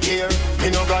no care. Me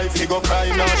no guy fi go cry,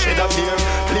 nah shed a tear.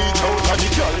 Bleach out of the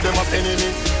girl, them a enemy.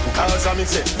 Cause I me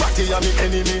say, Batty a me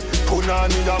enemy.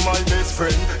 Punani a my best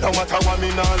friend. No matter what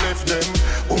me nah left them.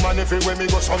 Woman everywhere me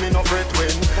go, so me no fret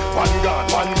when. One God,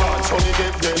 one man, so me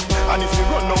get them. And if you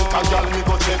run out a girl, me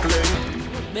go check them.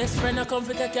 Best friend I come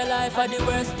to take your life are the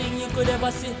worst thing you could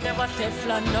ever see. Never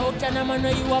Teflon, no can a man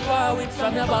you a power with.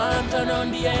 From your bomb turn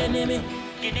on the enemy.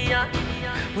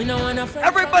 We know one of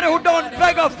everybody who don't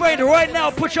beg or afraid right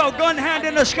now, put your gun hand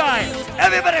in the sky.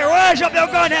 Everybody raise up your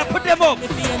gun hand, put them up.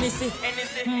 But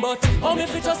only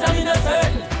if it just I'm in a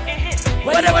certain.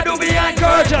 Whatever do behind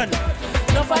curtain.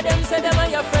 No for them say them are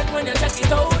your friend when you check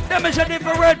it out. Them is a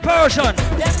different person.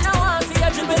 Them no want see you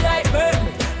dribble like burden.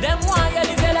 Them want you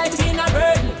live your life in a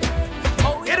burden.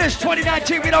 It is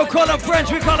 2019, we don't call them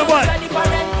friends, we call them what?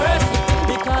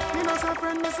 Because me no say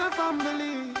friend, me say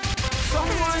family.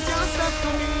 Someone can step to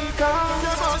me, cause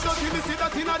them all don't give me see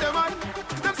that in a them eye.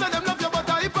 Them say them love you, but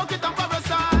I hypocrite and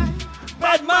parasite.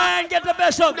 Bad man, get the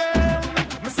best of them.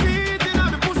 Me see it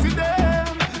in the pussy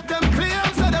them. Them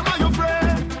claims say them are your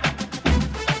friend.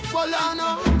 Well, I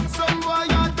know some boy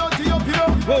are dirty up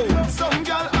here. Some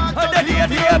girl are dirty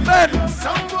up here.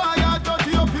 Some boy are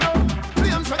dirty up here.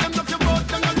 Claims say them love you, but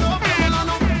them don't love you. Well, I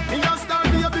know me just start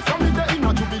here before me there,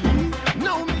 not to believe.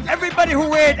 No, me. Everybody who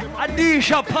read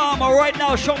Anisha Palmer right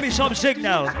now, show me some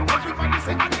signal.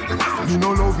 Me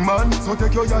no love man, so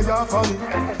take your yaya for me.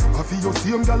 I feel your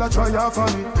same gal a try for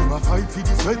me. Them a fight for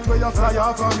the sweat where you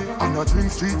fly for me. And a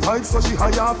drink street vibes so she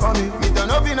higher for me. Me turn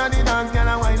up inna the dance, gal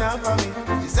a wine up for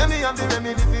me. She say me have the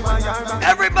remedy for my yard.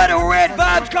 Everybody who read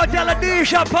Vibes Cartel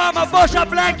Anisha Palmer, bust a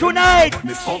blank tonight.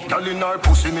 Me fuck gal in her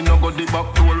pussy, me no go the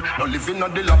back door. No live inna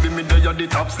the lobby, me dey at the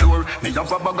top floor. Me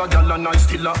have a bag of gal and I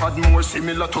still a add more.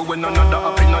 Similar to when another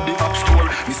up inna the app store.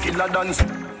 Me still a dance.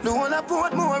 the one I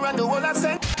put more and the one I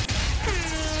sent.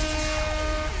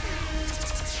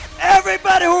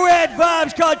 Everybody who read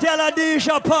Vibes Cartel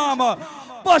Anisha Palmer,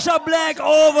 bust a blank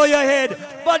over your head.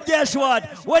 But guess what?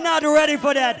 We're not ready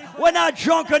for that. We're not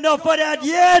drunk enough for that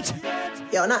yet.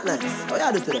 Yo, not nice.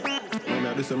 What you do today?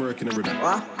 I do some working every day.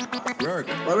 What? Work.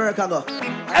 Where work I go?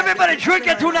 Everybody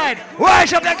drinking tonight.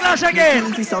 Rise up that glass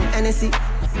again. For some NSC.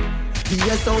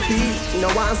 PSOP, no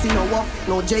one see no walk,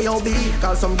 no J.O.B.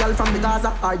 Call some girl from the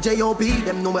Gaza or J.O.B.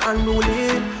 Them know me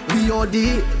unruly,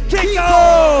 V.O.D. Kick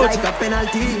out! Like a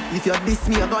penalty, if you diss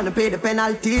me, you're gonna pay the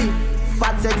penalty.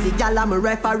 Fat sexy gal, I'm a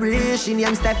referee, she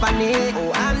named Stephanie.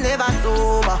 Oh, I'm never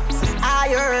sober,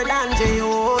 higher than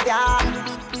J.O.B.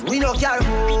 We no care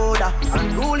for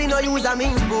unruly no use a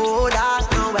means border.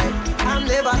 No way, I'm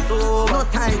never sober, no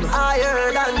time,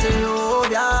 higher than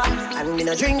J.O.B. And me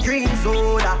no drink green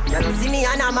soda. You don't see me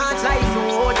and I'm a like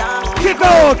soda. Kick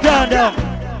out, down.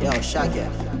 Yo, Shaggy.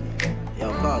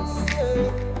 Yo, cuz.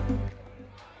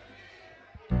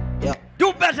 Yo.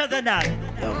 Do better than that.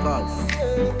 Yo, cuz.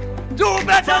 Do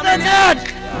better than that.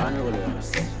 Yeah, unruly.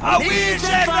 How we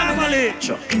say family.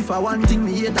 Sure. If I want thing,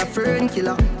 me hate a fern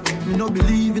killer. Me no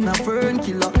believe in a fern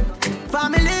killer.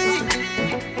 Family.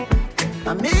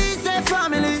 And me say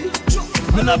family.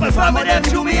 Me love my family, them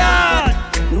to me hard.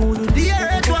 No, you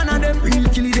dear one of them. Real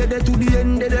kill it dead to the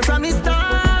end, dead from the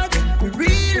start. We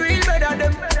real better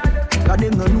them. Cause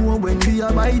them no know when we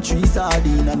a buy 3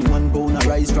 sardines and 1 pound of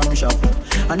rice from shop.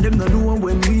 And them no know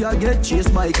when we a get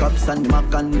chased by cops and them a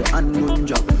can the handgun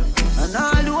job. And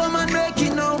all the woman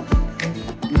making now.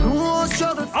 No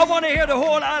struggle. I want to hear the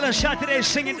whole island Saturday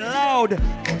singing loud.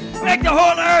 Make the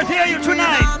whole earth hear you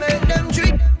tonight. Make them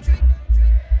drink.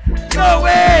 No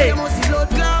way. They must see blood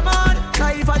glamour.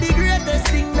 Life are the greatest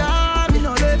thing that me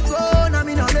no left go, and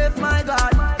me no left my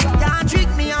God. Can't trick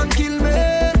me and kill me.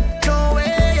 No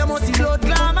way, you must see blood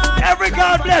glamour. Every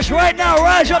God bless right now.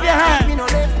 Rise up your hand. Me no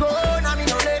left go, and me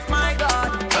no left my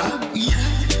God.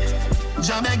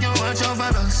 Jah beg you watch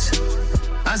over us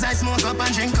as I smoke up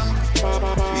and drink up.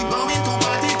 We going to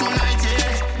party tonight,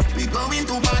 yeah. We going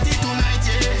to party tonight,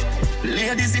 yeah.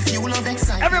 Ladies, if you love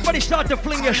excitement, everybody start to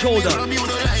fling your shoulder. We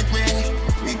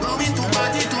going to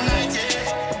party tonight,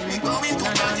 yeah. We going to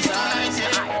party tonight,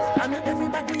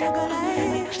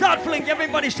 yeah. Start fling,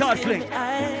 everybody start fling.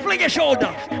 Fling your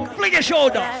shoulder, fling your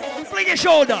shoulder, fling your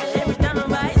shoulder.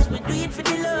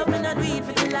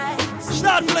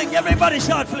 Start fling, everybody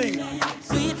start fling.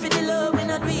 Do it for the love, we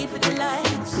not do it for the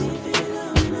lights.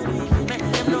 Make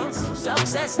them know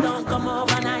success don't come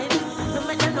overnight. No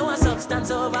make them know a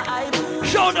substance over hype.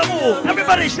 Shoulder move,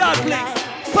 everybody start fling.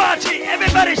 Party,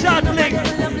 everybody start fling.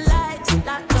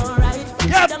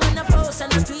 Yep.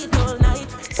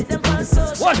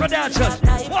 Watch my dancers,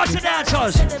 watch the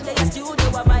dancers.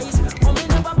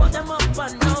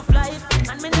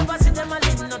 And me never see them a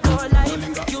live no tour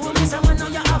life. You and me someone know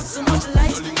you have so much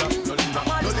life.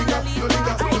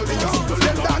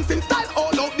 Dancing style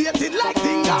all outdated like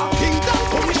Tinga. Kingdom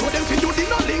come we show them fi do the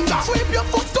no linger. Sweep your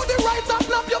foot to the right and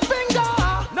snap your finger.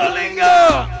 No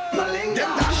linger. No linger.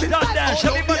 Start dance,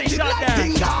 everybody start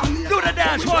dance. Do the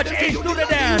dance, watch Ace do the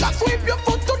dance. Sweep your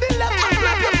foot to the left and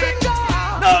snap your finger.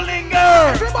 No linger.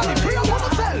 Everybody free up on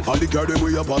yourself. All the girl them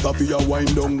way up out of your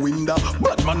wind down window.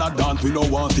 But man a dance we no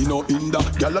want in no hinder.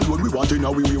 Girl alone we want in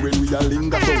a we when we a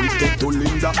linger. So we step to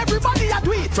Linda. Everybody a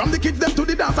do it. From the kids them to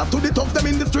the dancers to the thugs them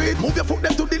in the street. Move your foot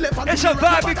them to the left. And it's a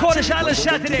vibe we call this Island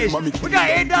Saturdays. We got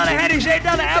 $8 Hennies, $8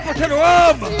 Appleton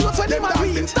rum. So them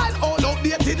dancing style all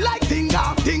outdated like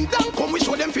Tinga. Ting dong come we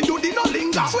show them fi do the no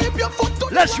linger. Sweep your foot to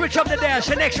let's switch up the dance,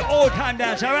 the next old time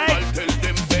dance, alright? I'll tell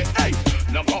them say, hey,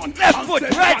 lock on. Left foot,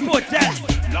 right foot, dance.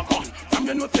 Lock on. From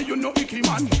you know say you know icky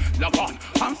man. Lock on.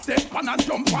 And step on and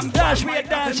jump on. Dance we a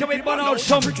dance, so we burn out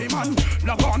some. Freaky man.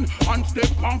 Lock on. And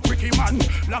step on freaky man.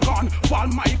 Lock on. Paul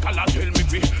Michael a tell me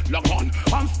free. Lock on.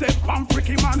 And step on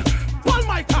freaky man. Paul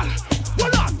Michael.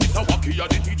 Hold on. Mr. Wacky, you're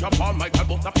the teacher. Paul Michael.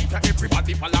 Buster Peter.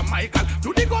 Everybody follow Michael.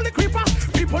 Do the gully creeper.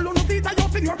 People who know Peter, you're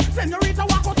senior. Senorita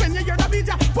walk out when you hear the beat.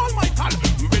 Paul Michael.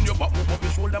 When you back, move up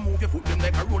your shoulder, move your foot them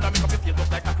like a roller, make up your face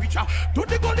up like a creature. Do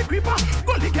the gully creeper,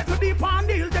 gully get the deeper, and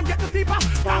the hill them get the steeper.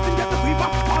 Dancing get the creeper,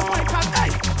 Paul Michael, hey!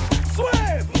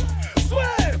 Swerve!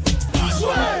 Swerve!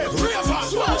 Swerve! River!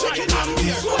 Swerve! Chicken and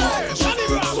beer! Swerve! Johnny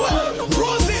Brown! Swerve!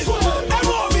 Roses!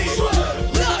 Emobi!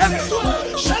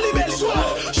 Swerve! Shelly Belly!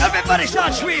 Swerve! Everybody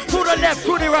start sweep to the left,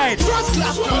 to the right. First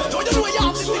class, don't you know you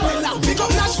have to stick with that? Pick up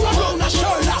that swerve round the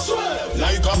shoulder.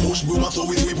 Like a push boomer, so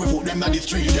we sweep, we put them on the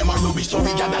street. Them are rubbish, so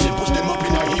we gather them, push them up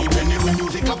in a heap. Anyway,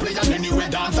 music a play and anyway,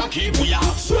 dance a keep. We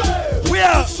are swerve, we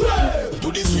are swerve.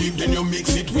 Do the sweep, then you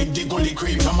mix it with the gully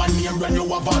creep. From a name when you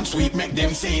have on sweep, make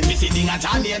them say, we sitting at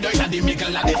a near, down at the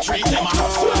middle of the street. Them are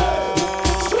swerve,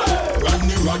 swerve. Run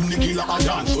them Rodney killer a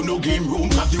dance, so no game room.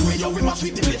 Cause the way you with my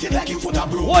sweet place, like you foot a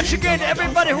broom. Once again,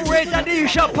 everybody who rate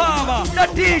Nadisha Palmer,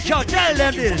 Nadisha, tell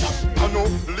them this. I know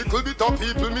little bit of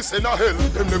people miss in a hell.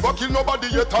 Them never kill nobody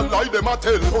yet a lie them a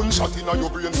tell. Gunshot in a your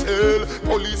brain cell.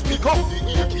 Police pick up the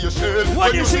AK shell.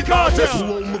 What you see, Carter?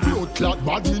 My blood clot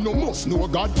bad, me no must know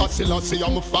God. I say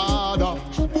I'm a father.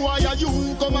 Why are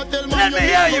you come and tell me? Let me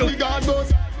hear you.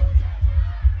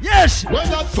 Yes. Where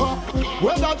that for?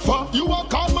 Where that for? You a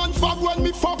call man fuck when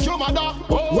me fuck your mother.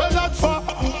 Where that for?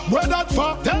 Where that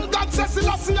for? Tell God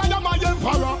Selassie I am my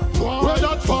emperor. Where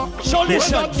that for? So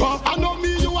listen. Where that for? I know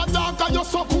me you a dark and you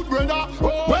so good brother.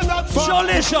 Where that for? So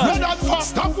listen. Where that for?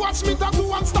 Stop watch me talk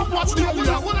and stop watch the hold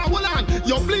on.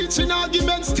 Your bleaching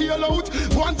arguments still out.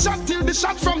 One chat till the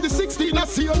shot from the 16 a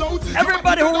seal out.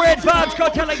 Everybody who read Vibes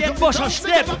Cartel again bust a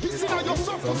step. From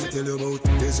tell you about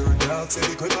desert dogs, say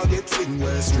they could not get thin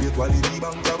where straight while the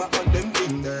bank cover and them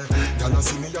in there. Gonna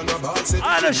see me on a bar, say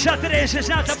all the Saturdays is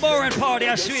not a boring party,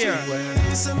 I swear.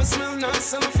 Some smell nice,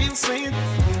 some feel sweet.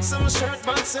 Some shirt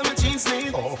box, some jeans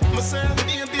neat. Myself,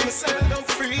 baby, myself, don't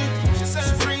free. She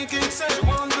said freaking, said she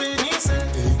want to he said.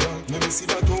 Hey girl, let me see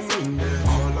that tongue in there.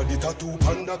 All of the tattoo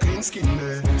panda clean skin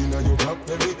there. Inna your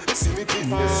blackberry, see me pin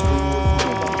there.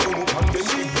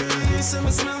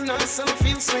 Some smell nice, some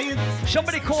feel sweet.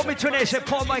 Somebody called me today, said,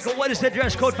 Paul Michael, what is the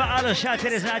dress code for all the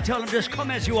Saturdays? And I tell them, just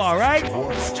come as you are, right?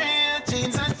 Straight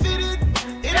jeans and fitted.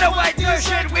 In a white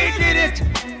shirt, we did it.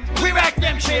 We rack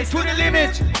them shades to the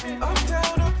limit.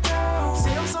 Uptown. See,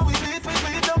 I'm so we lit the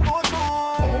boat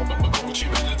more.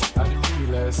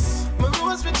 My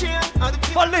rules for chain.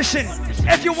 But listen,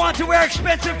 if you want to wear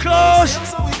expensive clothes,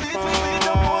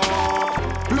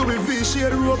 Louis V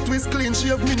shade rope twist clean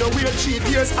shave. Me no wear cheap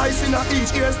ears. Ice in a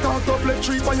each ear. Start up left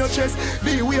tree on your chest.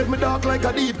 Be weird me dark like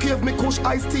a deep cave. Me kush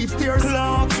ice steep stairs.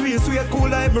 Clock sweet cool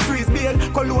like me freeze beard.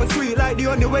 Cologne sweet like the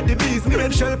only way the bees. Me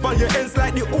them shelf on your ends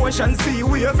like the ocean sea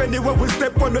wave. Anywhere we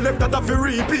step on the left that have to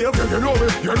repave. You know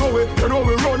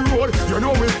we run road. You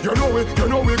know we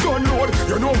gun load.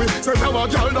 You know me say I'm a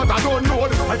girl that I don't know.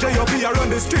 I tell you be around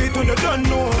the street when you don't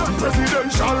know.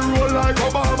 Presidential roll like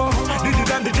Obama.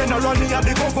 Did and the general me and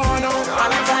the governor. I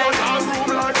live in your room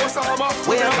like Osama.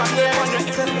 We are here.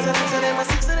 Tell them a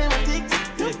six, tell them a ticks.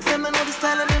 Them know the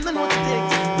style and them know the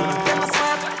ticks. Them a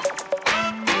smart.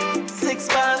 6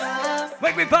 bars.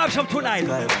 make me vibe some tonight.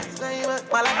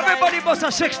 Everybody bust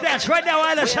a 6 dance right now,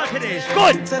 Island Saturdays.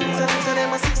 Good. Tell them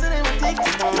a six, tell them a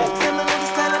ticks. Them know the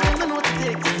style and them know the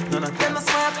ticks. Them a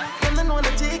smart, them know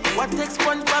the ticks. What takes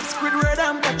SpongeBob, Squidward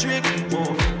and Patrick?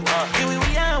 Here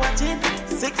we are watching.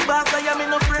 6 bars, I am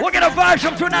in a friend. We're gonna vibe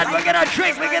some tonight. We're gonna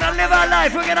drink. We're gonna live our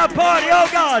life. We're gonna party. Oh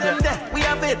God. We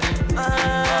have it.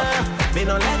 Me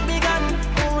don't let me gun.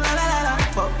 Ooh la la la la.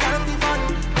 Fuck gotta be fun.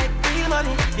 Make real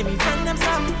money. Give me friend them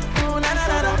some. Ooh la la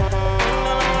la la.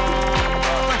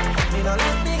 Me don't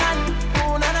let me gun.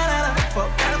 Ooh la la la la. Fuck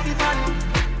gotta be fun.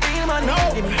 Real money.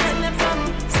 Give me friend them some.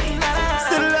 See la la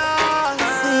la.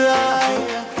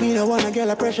 Me no wanna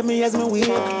girl a pressure me as me weak.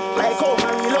 Like how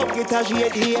man you love guitar she a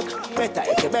dick. Better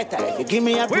if you give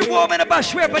me a break. We warming up, I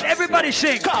swear, but everybody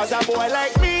sing. Cause a boy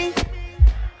like me.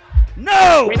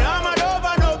 No! We know my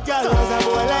over no girl. Cause a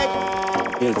boy like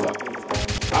Hilltop.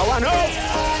 I wanna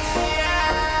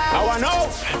know.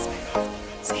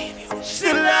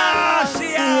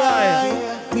 Selassie.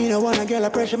 Me no wanna girl a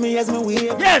pressure me as me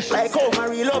weak. Yes. Like how my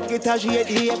real love guitar she a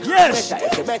dick. Yes.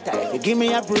 Better if you give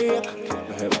me a break.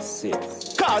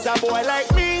 Cause a boy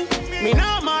like me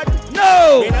not mad.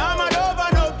 No. We not mad over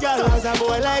no girl. Cause a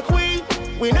boy like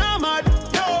we not mad.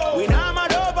 No. We not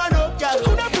mad over no girl.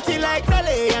 Coulda pretty like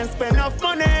Dolly and spend enough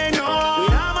money. No. We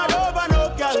not mad over no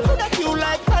girl. Coulda cute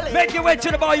like Dolly. Make your way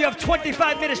to the bar. You have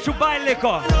 25 minutes to buy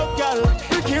liquor. No girl.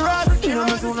 Ricky Ross. You know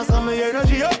me soon as I'm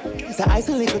energy up. It's a ice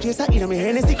and liquor chaser. You know me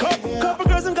Hennessy cup. Couple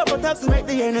girls and couple taps to make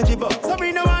the energy bub. So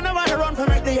me no wanna run for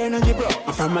make the energy bro.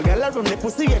 If I'm a girl from the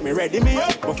pussy get me ready me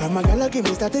up. But from a girl give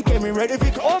me start to get me ready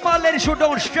for all my ladies who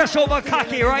don't stress over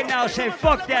cocky right now say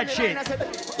fuck that shit.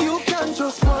 You can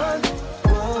just one.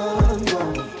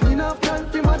 Enough time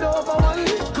for my dog over one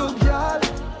little girl.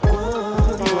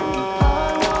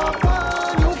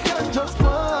 You can just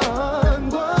one.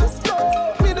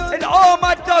 And all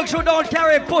my dogs who don't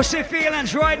carry pussy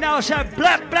feelings right now say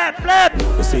blap blap blap.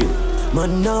 You see,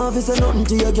 man, now if you say nothing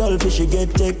to your girl, fish she get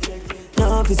thick.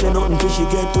 Now if you say nothing, fish she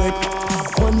get wet.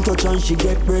 One touch and she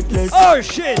get breathless. Oh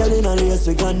shit! Girl in a lace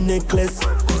with a necklace.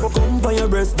 Come by your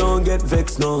breast, don't get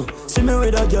vexed now. See me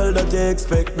with a girl that they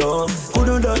expect now.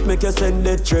 Couldn't that make you send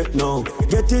that threat now?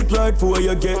 Get it right before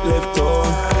you get left out.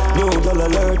 No girl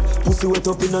alert, pussy wet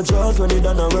up in a jaws when it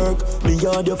done a work. Me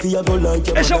yard you feel go like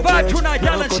your it's a vibe tonight,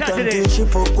 y'all, and Saturday. She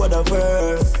fuck with a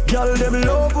verse. Girl them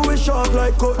love we sharp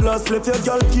like cutlass. Left your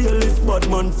girl kill this bad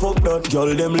man, fuck that.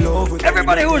 Girl them love with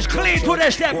everybody who's clean to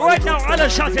their step right now on the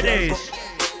Saturdays.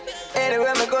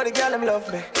 Anywhere me go, the girl them love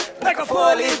me. Like a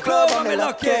 4-leaf clover, I'm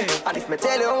lucky. And if me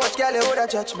tell you how much girl you woulda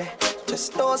judge me,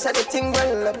 just know say the thing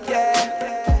well up,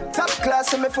 yeah. Top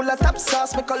class, and me full of top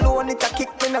sauce. Me cologne it a kick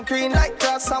me no green like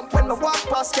grass. And when me walk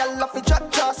past, girl love it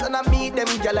drop trust. And I meet them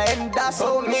girl I end us.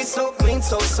 Oh me so clean,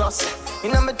 so saucy.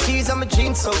 You know my tees and my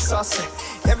jeans so saucy.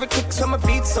 Every kick so my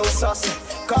beat so saucy.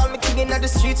 Call me king in the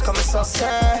streets, come saucy.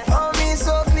 Oh me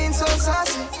so clean, so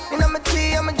saucy. You know my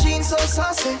tee and my jeans so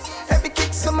saucy. Every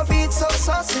kick so my beat so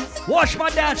saucy. Watch my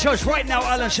dancers right now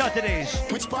on the Saturdays.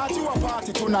 Which party you a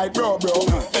party tonight, bro?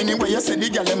 Anyway, you say the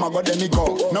girl them a go, then me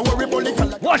go. No worry about the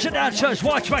color. Watch the dancers,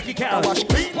 watch Wacky Cows.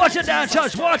 Watch the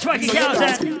dancers, watch Wacky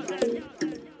Cows.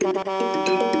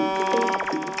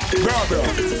 Bro.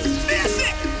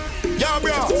 Yo,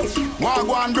 bro.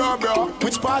 Wagwan, bro.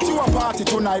 Which party you a party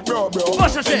tonight, bro?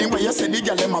 Anyway, you say the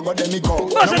girl them a go, then me go.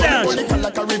 What's the dance?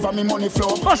 Like a river, me money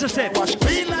flow. What's the step? Watch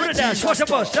clean like dance. Watch the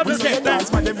bus. Double step, man.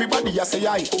 Man, everybody a say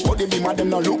aye. But the beam of them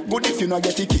no look good if you no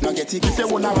get it, no get it. If you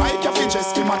wanna ride, you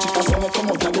just keep match it. Cause when you come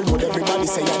out of the road, everybody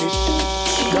say ya this.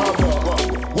 Yo, bro.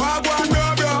 Wagwan, bro.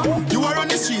 You are on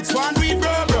the streets, one weed, bro.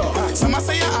 Some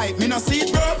say you hype, me no see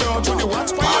it, bro. To the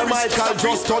watch Paul Michael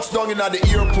just touched down in at the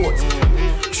airport.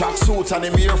 Track suit and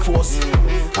him Air Force.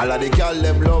 All of the girl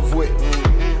them love with.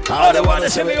 All the wanna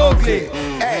say me ugly.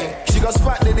 Hey, she go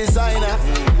spot the designer.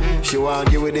 She want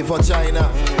give it for China.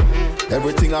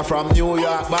 Everything are from New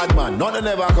York, bad man. None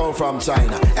never come from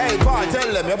China. Hey, Paul,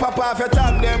 tell them your papa if you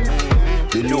tag them.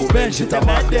 The new bench it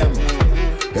about them.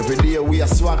 Every day we a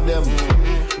swag them.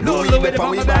 Louis Pepper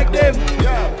we back them.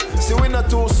 Yeah, see we not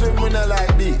too swim, we not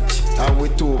like beach. And we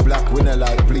too black, we not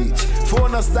like bleach.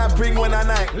 Phone us stop ring when I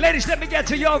night. Ladies, let me get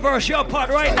to your verse, your part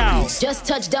right now. Just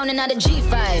touched down and out of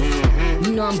G5.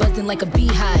 You know I'm buzzing like a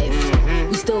beehive.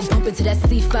 We still bumping to that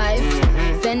C5.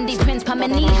 Fendi prints pa my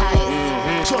knee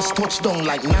highs. Just touched down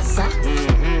like NASA.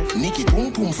 Nikki boom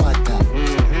boom fatta.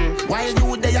 While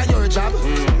you there at your job,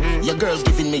 your girl's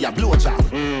giving me a blowjob.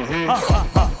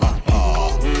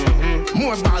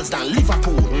 More balls than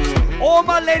Liverpool. All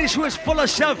my ladies who is full of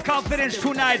self-confidence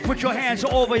tonight, put your hands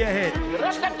over your head.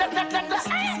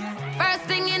 First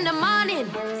thing in the morning,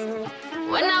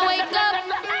 when I wake up,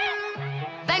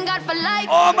 thank God for life.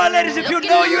 All my ladies, if you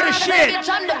know you're the shit.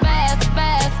 I'm the best.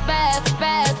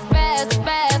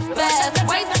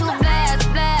 Way too blast.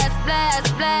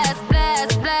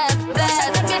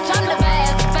 Bitch, I'm the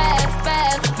best.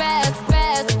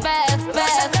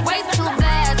 Way too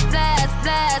blast.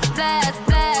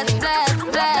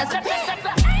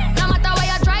 No matter where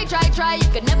you try, you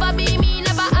could never be me,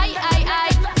 never I.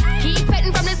 Keep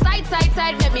petting from the side.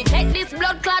 Let me take this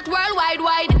blood clot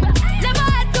worldwide. Never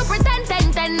had to pretend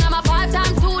 10. I'm a 5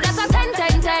 times 2, that's a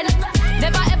 10.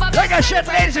 Never ever. Like I said,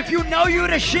 ladies, if you know you're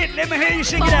the shit, let me hear you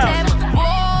sing it out.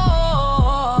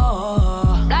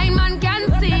 Blind man can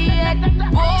see it.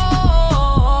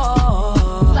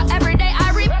 So every day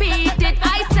I repeat it.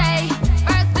 I say,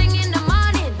 first thing in the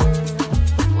morning,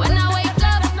 when I wake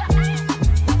up,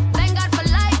 thank God for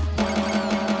life.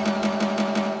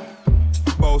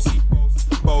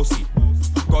 Bossy,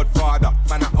 Godfather,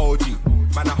 man a OG,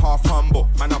 man a half humble,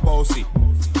 man a bossy.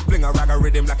 Fling a rag a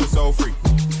rhythm like it's all free.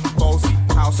 Bossy,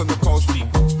 house on the coast G.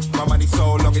 My money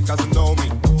so long it doesn't know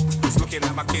me. It's looking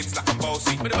at my kids like I'm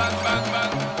bossy. Bang,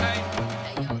 hey.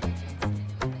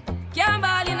 Can't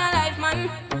ball in a life, man.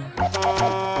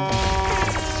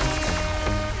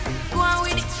 Go on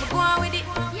with it.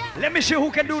 Let me see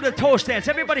who can do the toast dance.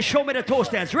 Everybody show me the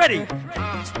toast dance. Ready?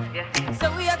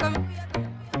 So we are coming.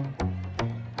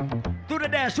 Do the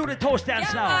dance, do the toast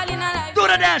dance now. Do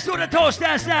the dance, do the toast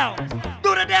dance now.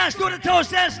 Do the dance, do the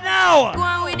toast dance now. Go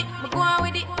on with it.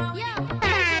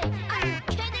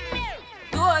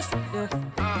 Toast.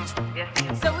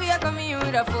 So we are coming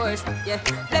with a force. Yeah.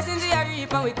 Blessings we are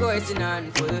reap and we coursing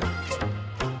on full.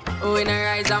 Oh, we not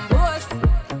rise and boast.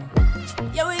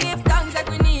 Yeah, we give thanks like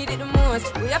we need it the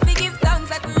most. We have to give thanks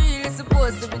like we really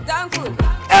supposed to be thankful.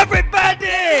 Everybody!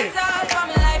 It's all for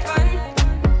my life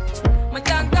and my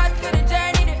thank God for the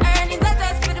journey, the earnings are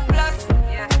just for the plus.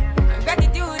 Yeah. And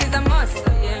gratitude is a must.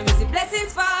 Yeah, we see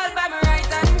blessings fall by my right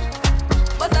hand.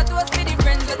 But that was for the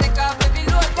friends we take off every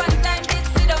load. One time did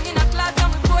sit down in a class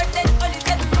and we board then only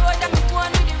said the road and we go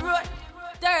on with the road.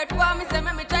 Third form, me say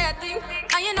me try a thing.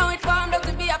 And you know it formed up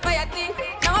to be a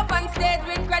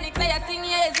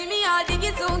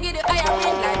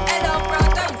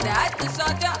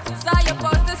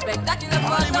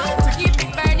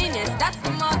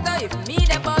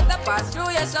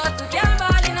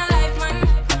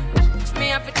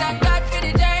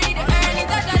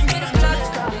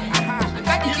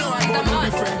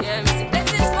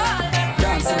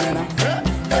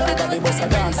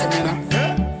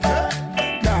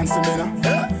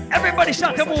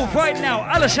Everybody start to move right now.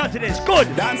 I'll shout to this.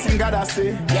 Good. Dancing God I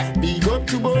say, yeah. Big up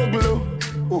to Boglo.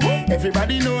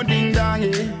 Everybody know ding dong,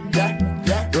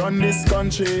 yeah. Run this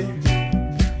country.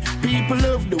 People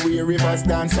love the way rivers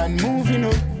dance and move, you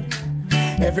know.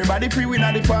 Everybody pre-win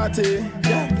at the party,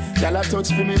 yeah. Y'all a touch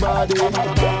for me body.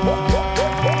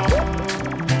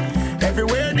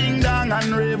 Everywhere ding dong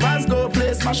and rivers go,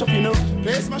 play smash up, you know.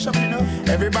 Play smash up, you know.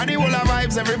 Everybody will have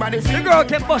vibes, everybody feel. The girl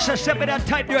can bust a step in that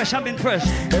tight dress, I'm impressed.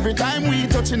 Every time we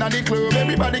touching at the club,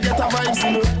 everybody get a vibes,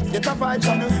 you know. Get a vibes,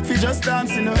 you know. Fi just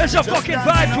dance, you know. It's a fucking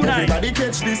vibe tonight. Everybody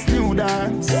catch this new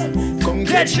dance. Come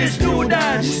catch this new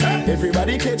dance.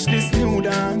 Everybody catch this new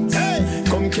dance.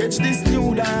 Come catch this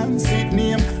new dance. It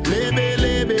name Lebe,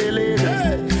 Lebe,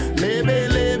 Lebe. Lebe,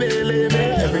 Lebe, Lebe.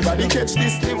 Everybody catch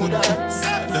this new dance.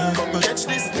 Come catch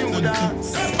this new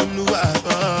dance.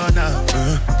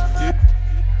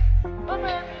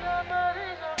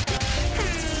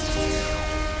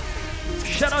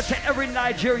 Shout out to every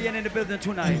Nigerian in the building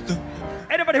tonight.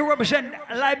 Anybody who represent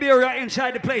Liberia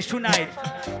inside the place tonight.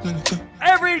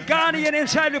 Every Ghanaian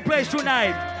inside the place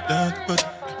tonight.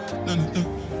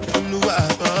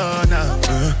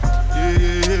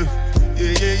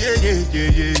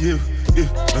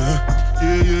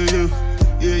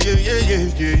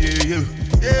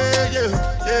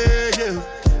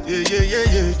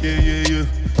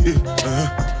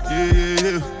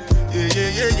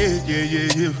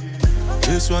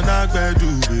 This one I gotta do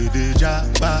with the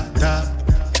jabata.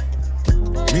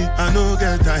 Me, I no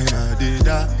get time, I did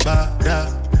da.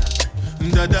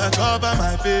 Dada cover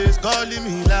my face, calling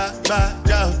me la ba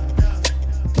da.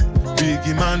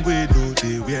 Biggie man, we know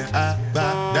they wear a ba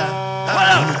da.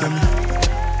 Tell me,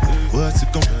 what's it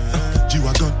come?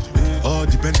 G-Wagon, all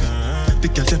depend. They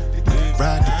can them,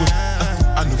 ride the boat.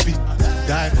 I no fit,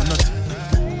 die for nothing.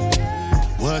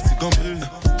 What's it come?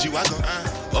 G-Wagon,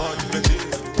 all depend.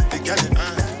 They can them,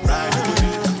 ride the boat.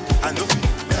 I no fit,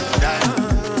 die.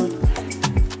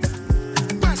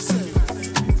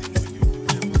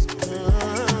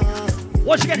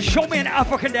 Once again, show me an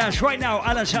African dance right now,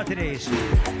 Alan Saturdays.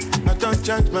 I don't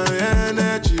charge my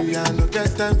energy, I don't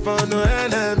get time for no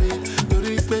enemy. To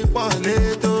repay one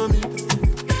to me.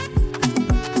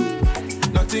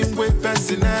 Nothing with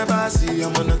person never see,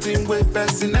 I'm on nothing with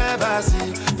person never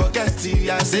see. Forget it,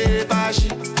 I say bashi.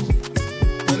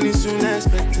 Money soon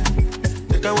expected.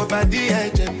 Take a walk by the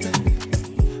edge,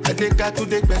 I take her to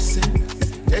the person.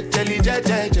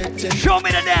 Show me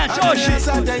the dance, oh shit.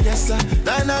 Yes, sir.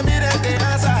 Then I mean the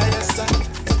answer, yes, sir.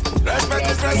 Respect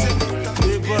is president.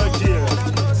 Big boy, dear.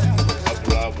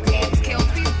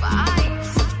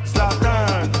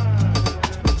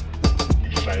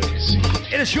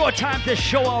 It is your time to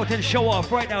show out and show off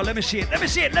right now. Let me see it. Let me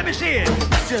see it. Let me see it.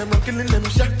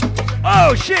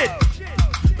 Oh shit.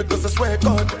 Because I swear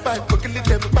God, if I we're killing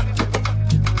them back.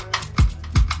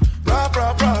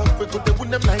 Rah, we could win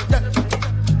them like that.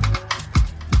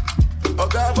 Oh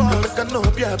God, I can know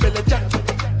be a belly jack.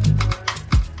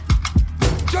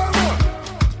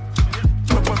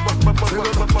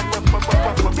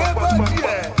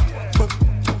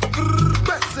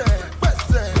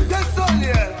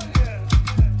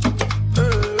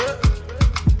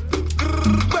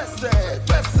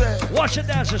 Watch the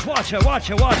dancers, watch her.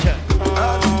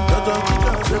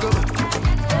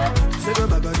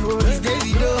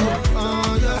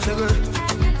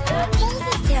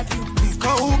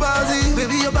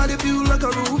 Baby, your body feel like a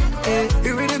roof. It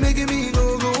really making me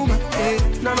go room.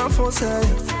 Nana for say,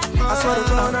 I swear to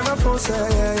God, Nana for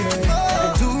say,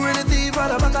 do anything for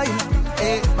the back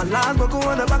of my land will go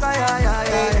on the back of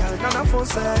Nana for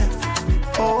say,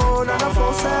 oh, Nana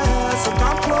for say, so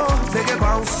come close, make it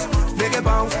bounce.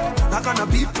 That kind of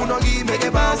people no give, make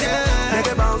it bounce. That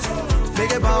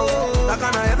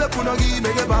kind of every people no give,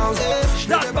 make it bounce.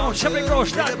 Start bounce, every girl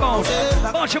start bounce.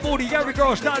 Bounce your booty, every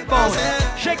girl start bounce.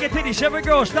 Shake your titties, every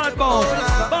girl start bounce.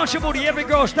 Bounce your booty, every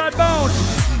girl start bounce.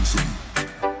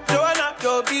 Joanna,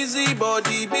 your busy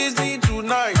body, busy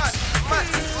tonight.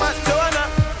 Joanna,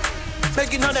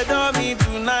 making all the dummy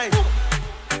tonight.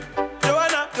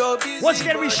 Once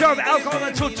again, we serve alcohol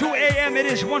until 2 a.m. It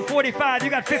is 1:45. You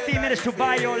got 15 minutes to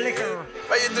buy your liquor.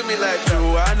 Why you do me like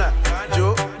Joanna?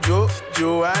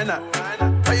 Joanna.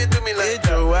 Why you do me like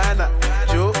Joanna?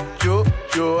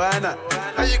 Joanna.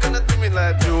 How you gonna do me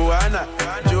like Joanna?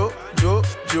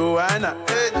 Joanna.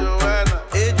 Hey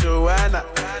Joanna.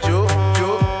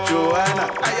 Joanna.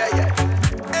 Ay.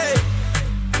 Hey,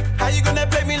 how you gonna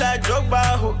play me like Drogba?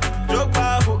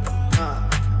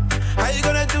 How you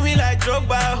gonna do me like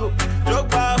Drogba?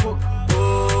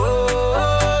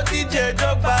 Oh, DJ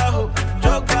Drogba.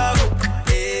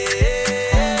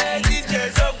 Hey,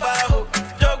 DJ Drogba.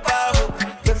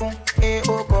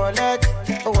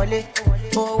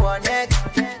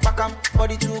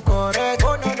 body too correct.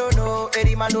 Oh no no no,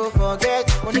 any man don't forget.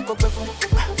 Money go pay for,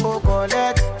 oh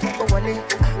collect, oh wallet,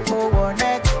 oh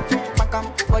wallet. Makam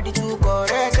body too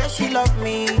correct. Say she love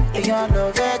me, and you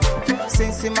love it.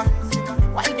 Sensima,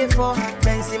 why they for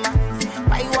Benzema?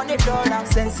 Why you want $1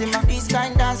 Sensima? This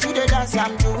kind dance you the dance,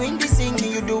 I'm doing the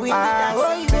singing, you doing the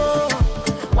dance.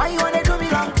 Oh, why you wanna do me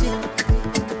wrong thing?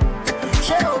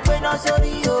 She open up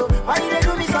sorry, oh. Why you they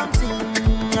do me something?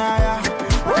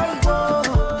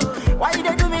 Why you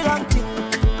they do me wrong thing?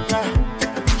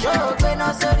 She open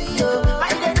up sorry, oh. Why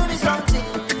you they do me something?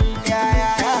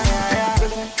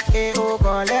 Hey, oh,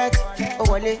 collect, oh,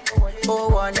 wallet, oh,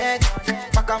 wallet.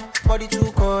 Makam, body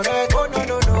too correct. Oh, no,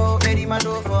 no, no, any man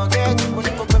don't forget. Money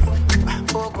go pay for,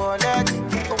 oh, collect,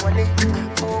 oh, wallet,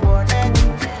 oh, wallet.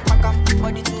 Makam,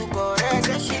 body too correct.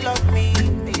 Say she love me.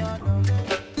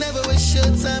 Never waste your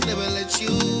time, never let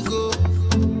you go.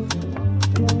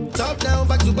 Top down,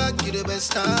 back to back, you the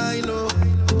best I know.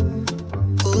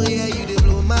 Oh yeah, you dey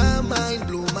blow my mind,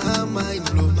 blow my mind,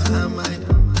 blow my mind.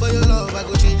 For your love, I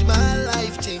go change my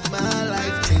life, change my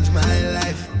life, change my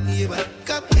life. Yeah, but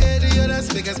come here to your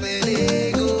dance, make us spend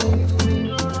ego.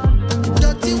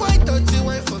 Dirty wine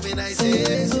for me, I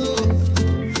say so.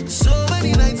 So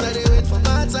many nights I dey wait for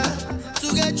matter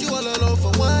to get you all alone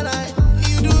for one night.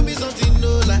 You do me something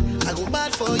no lie, I go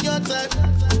mad for your time.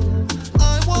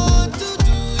 I want to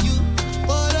do you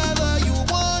whatever you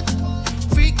want,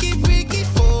 freaky freaky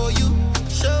for you.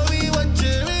 Show me what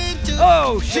you're into.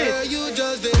 Oh shit! Girl, you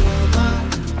just dey blow my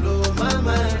mind, blow my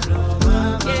mind.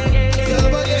 Your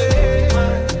body dey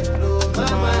blow my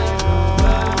mind, blow my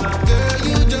mind. Girl,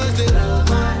 you just dey blow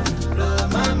my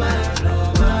mind,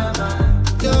 blow my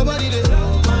mind. Your body dey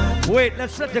blow my mind. Wait,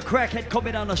 let's let the crackhead come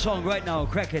in on the song right now.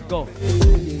 Crackhead, go.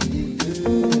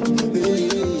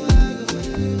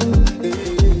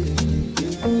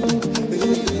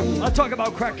 I talk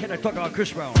about crackhead, I talk about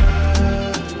Chris Brown.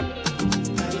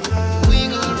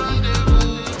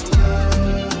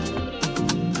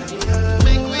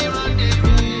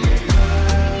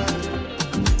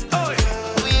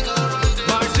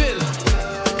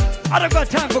 I don't got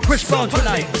time for Chris Brown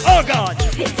tonight. Oh God.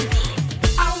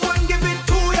 I want give it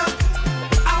to ya.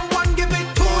 I want give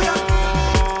it to ya.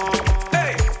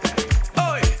 Hey,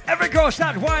 oi. Every girl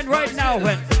start wine right now,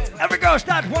 when every girl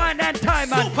start wine and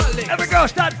time and every girl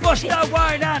start bust that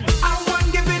wine and I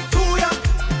want give it to ya.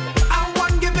 I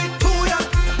want give it to ya.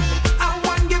 I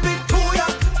want give it to ya.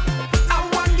 I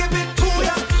want give it to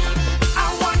ya.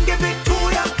 I want give it to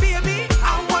ya, baby.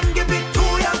 I want give it to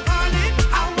ya, honey.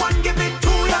 I want give it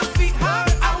to ya, sweetheart.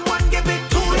 I want give it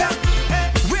to ya.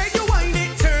 Where you whine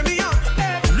it, turn me on.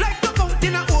 Like the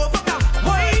fountain I overcome.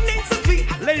 Whine it so sweet.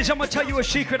 ladies, I'm gonna tell you a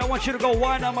secret. I want you to go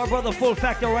wine on my brother Full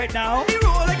Factor right now.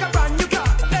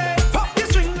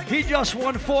 He just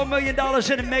won $4 million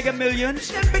in the Mega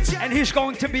Millions, and he's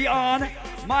going to be on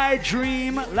My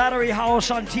Dream Lottery House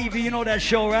on TV. You know that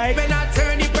show, right?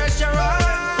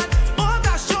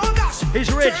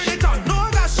 He's rich.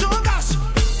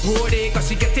 Cause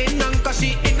she getting on, cause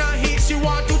she in a heat, she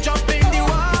want to jump in the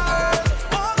water.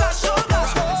 Oh gosh,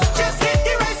 just hit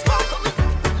the right spot.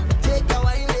 Take a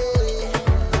wine,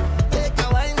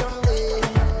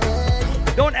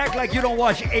 Don't act like you don't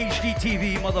watch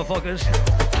HDTV, motherfuckers.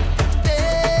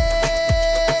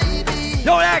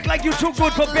 Don't act like you're too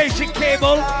good for basic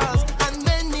cable. and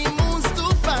many moons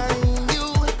to find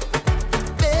you,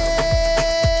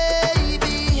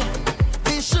 baby.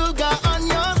 The sugar on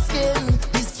your skin,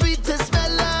 the sweetest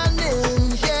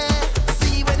melanin, yeah.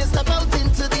 See when you step out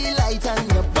into the light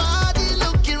and your body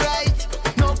looking right.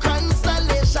 No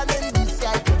constellation in the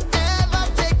sky could ever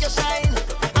take your shine.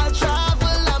 I'll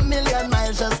travel a million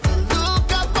miles just to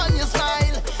look up on your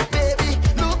smile, baby.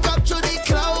 Look up to the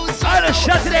clouds. All the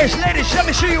Saturdays, ladies, let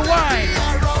me see you wine.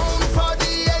 Around for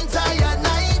the entire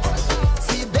night.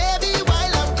 See, baby,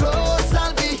 while I'm close,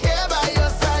 I'll be here by your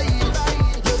side.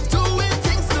 You're doing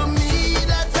things to me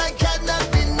that I cannot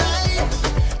deny.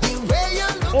 The way you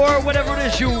look, Or whatever it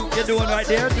is you're doing right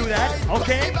there, do that,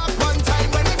 okay? one time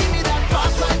when you give me that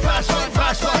fast one, fast one,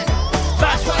 fast one,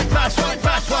 fast one, fast one,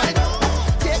 fast one.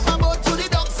 Take my boat to the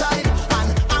dockside and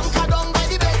anchor down by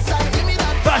the bedside. Give me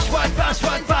that Fast one, fast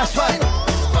one, fast one.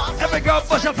 Every girl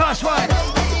bust a fast one.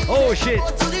 Oh shit.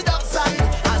 boat to the dockside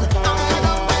and anchor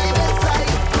down by the bedside.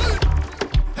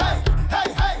 Hey, hey,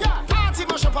 hey, party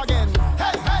mash up again.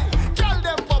 Hey, hey, girl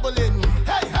them bubbling.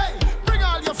 Hey, hey, bring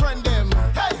all your friend them.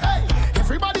 Hey, hey,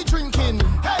 everybody drinking.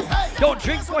 Hey, hey, Don't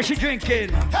drink what you drinking.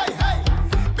 hey, hey,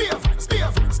 beer, spear,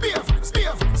 spear,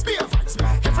 spear, spear.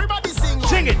 Everybody sing.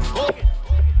 Sing it.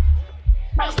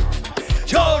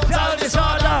 Total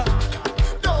disorder.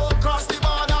 Don't cross the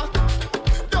border.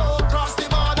 Don't cross the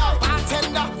border. I tell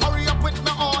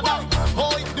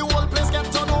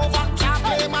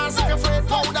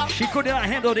couldn't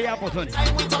handle the opportunity.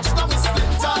 We touch down with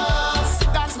splinters.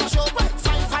 Dance my show,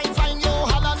 fine, yo,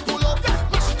 Holland pull up.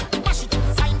 Mash it,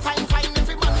 fine,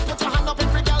 every man put your hand up,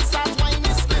 every girl start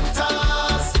whining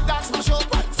splinters. Dance my show,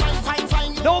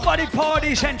 fine, yo. Nobody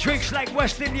parties and drinks like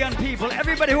West Indian people.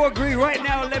 Everybody who agree right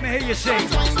now, let me hear you sing.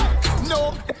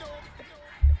 No.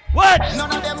 What?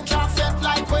 None of them can fit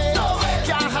like we.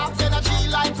 Can't have energy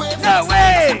like we. No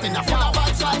way.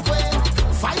 Vibes like we.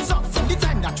 Vibes up from the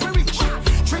time that we reach.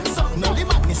 Drinks up, now the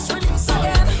madness release.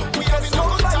 We having a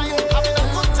good time,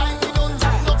 we don't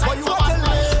have no time for bad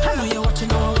life. I know you're watching,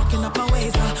 you're walking up a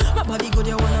ways. My body good,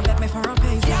 you wanna bet me for a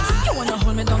pace. You wanna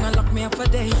hold me down and lock me up for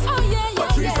days. Oh yeah, but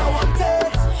Chris, I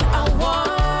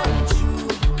want you,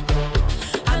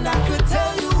 and I could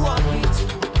tell you want me to.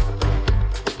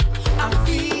 I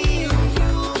feel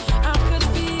you, I could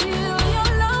feel your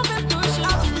love and push it.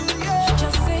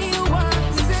 Just say you want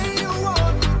me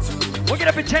to. We're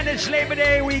gonna pretend it's Labor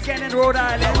Day weekend in Rhode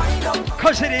Island,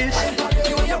 cause it is.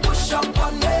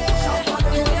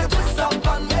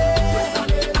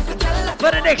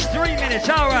 For the next 3 minutes,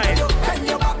 alright.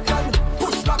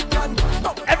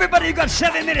 Everybody, you got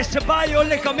 7 minutes to buy your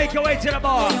liquor, make your way to the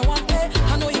bar.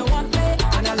 I know you want me,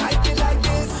 and I like it like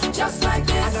this, just like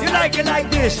this. You like it like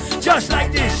this, just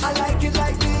like this. I like it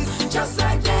like this, just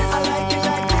like this. I like it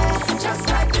like this, just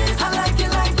like this. I like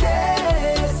it like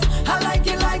this, I like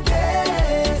it like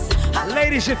this.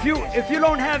 Ladies, if you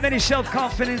don't have any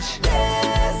self-confidence,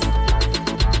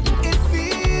 It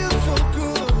feels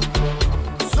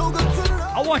so good to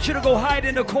love. I want you to go hide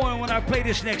in the corner when I play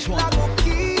this next one.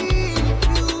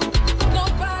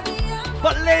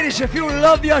 But ladies, if you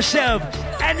love yourself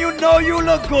and you know you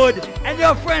look good and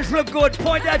your friends look good,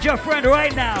 point at your friend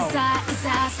right now. It's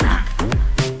a snack.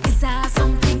 It's a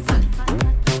something fun.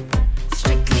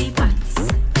 Strictly facts.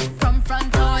 From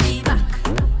front or the back.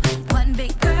 One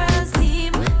big girl's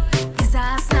team. It's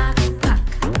a snack pack.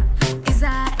 It's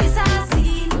a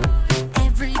scene.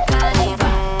 Everybody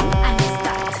vibe. And it's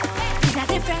that. It's a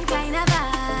different kind of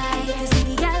vibe. You see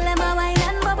the girl them a wine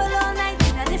and bubble all night.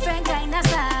 It's a different kind of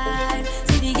style.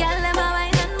 See the girl them a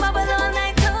wine and bubble all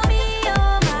night. To me,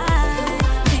 oh my.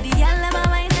 See the girl them a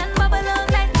wine and bubble all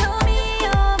night. To me,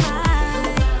 oh my.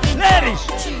 Ladies.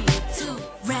 3, 2,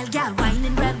 real girl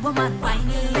whining, real woman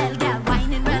whining, real girl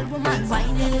whining, real woman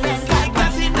whining, real girl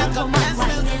whining, real woman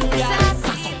whining.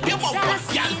 You won't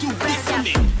want y'all do this to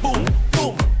me. Boom,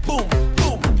 boom, boom,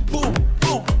 boom, boom,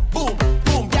 boom, boom,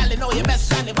 boom. Y'all know your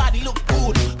best and your body look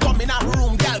good. Come in our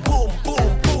room, y'all. Boom,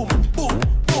 boom, boom, boom,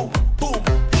 boom, boom, boom,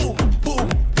 boom,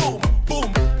 boom,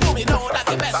 boom, boom. You know that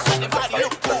your best and your body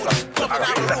look good. Come in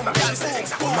our room, y'all.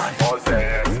 Boom, boom. More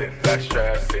dancing, less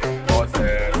stressing. More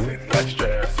dancing, less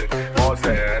stressing. More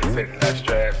dancing, less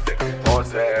stressing. More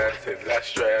dancing, less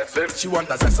stressing. She want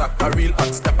a zessa, a real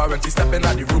hot stepper. When she step in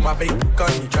the room, a big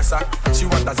gunny dresser. She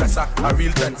want a zessa, a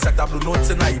real trendsetter. Blue notes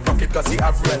in her pocket cause he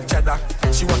have real cheddar.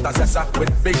 She want a zessa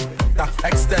with big,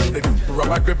 extended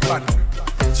rubber grip band.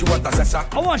 She want a zessa.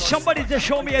 I want somebody to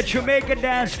show me a Jamaican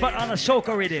dance but on a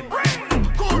soca rhythm.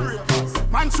 Cool ravers,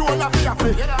 man show love for your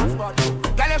face.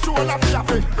 Girl, you show love for your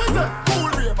face. Cool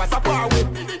ravers, a power with.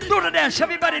 Do the dance,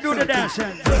 everybody do the dance.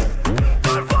 Man,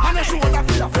 you show love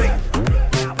for your face.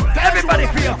 Everybody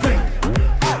for your fling.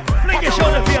 Fling your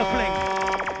shoulder for your fling.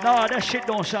 No, that shit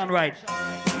don't sound right.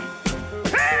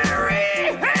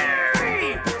 Harry,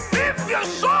 if your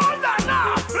shoulder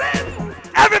not fling.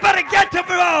 Everybody get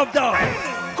involved though.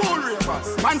 Cool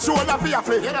ravers, man show love for your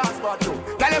face.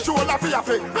 Girl, you show love for your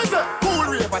face. Cool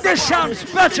ravers. This sounds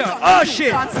better. Oh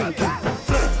shit. Man,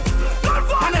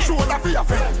 you show love for your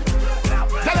face.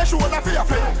 Girl, you show love for your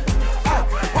face.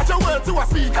 Watch your words to a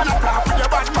speak and a talk with your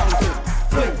bad mouth.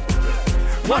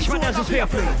 Watch my dances for your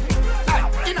fling.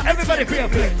 Everybody for your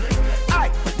fling.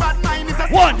 Bad mind is a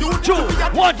 1, 2,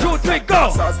 1, 2, 3,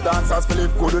 go! Dancers feel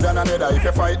it good than another. If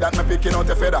you fight that, me picking out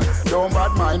a feather. Don't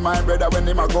bad mind my brother when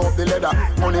him a go up the ladder.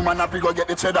 Money man up, he go get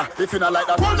the cheddar. If you not like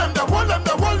that, hold them there, hold them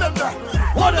there, hold them there.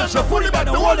 Hold them so fully back,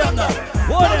 hold them there.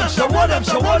 Hold them, so hold them,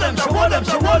 so hold them, so hold them,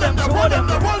 so hold them, so hold them,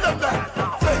 hold them there.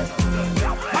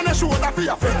 And I show that for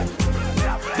your friend.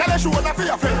 Tell a show that for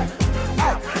your friend.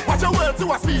 Watch your words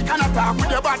to a speak and a talk with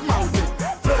your bad mouth.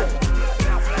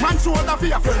 Man show that for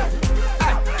your friend.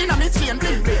 Inna me chain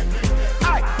bling bling.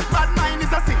 Bad mind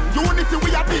is a sin. Unity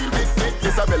we a deal with.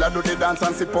 Isabella do the dance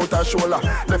and sip out her shoulder.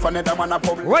 Left another man a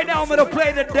public. Right now I'm gonna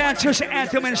play the dancers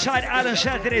anthem inside Island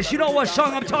Saturdays. You know what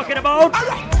song I'm talking about?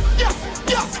 Yes,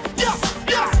 yes, yes,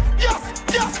 yes, yes,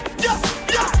 yes, yes, yes,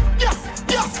 yes, yes,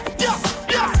 yes,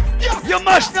 yes, yes. You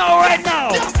must know right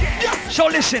now. Yes, yes, So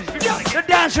listen, the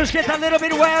dancers get a little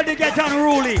bit wild, they get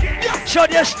unruly. So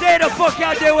just stay the fuck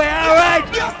out their way, alright?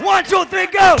 1, 2, 3,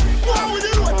 go!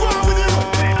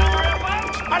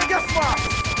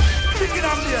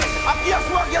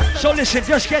 So listen,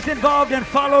 just get involved and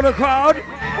follow the crowd.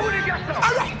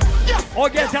 Or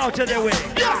get out of their way.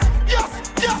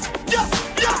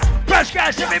 Press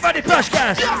gas, everybody press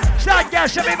gas. Start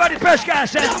gas, everybody press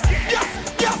gas.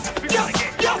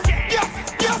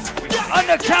 On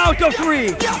the count of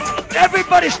 3,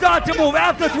 everybody start to move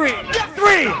after 3.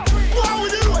 3.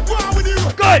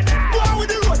 Good.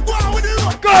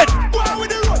 Good.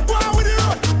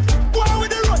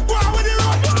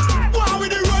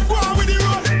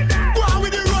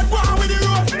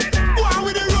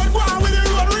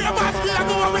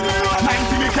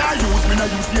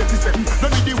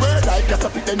 Just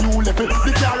up with the new level.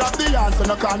 The car of the answer,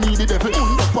 no can need the devil.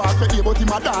 No pass the day, but him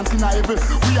a dancing a evil.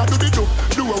 We a do the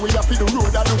do what we a fi the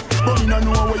road a do. But me no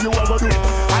know what you ever do.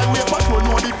 I wait patrol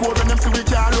know the code when them see we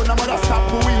can't run. I'm gonna stop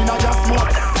for we not just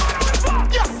smoke.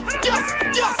 Yes.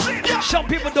 Some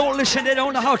people don't listen, they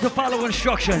don't know how to follow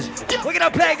instructions. We're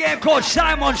gonna play a game called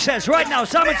Simon Says. Right now,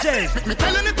 Simon Says. Me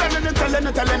telling it, me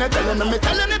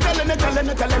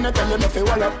telling if you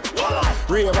wall up.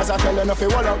 Ravers are telling if you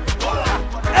wall up.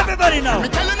 Everybody know. Me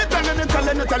telling it if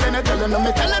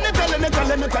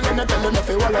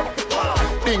you wall up.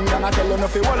 Ding dong, I telling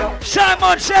if you wall up.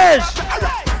 Simon Says.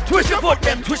 Twist your foot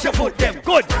them, twist your foot them,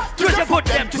 good. Twist your foot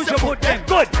them, twist your foot them,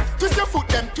 good. Twist your foot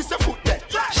them, twist your foot them.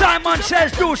 Simon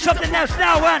Says do something else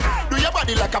now, man. Do your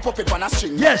body like a puppet on a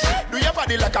string. Yes. Do your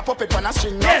body like a puppet on a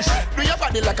string. No. Yes. Do your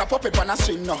body like a puppet on a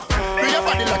string. No. Do your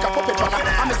body like a puppet on a.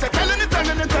 I'm say telling it.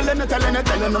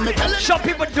 Some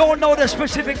people don't know the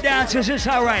specific dances. It's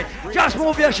alright. Just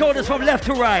move your shoulders from left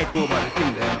to right. You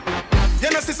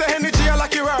know, sister energy a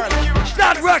lucky world.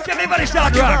 Start rock, everybody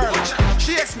start rock.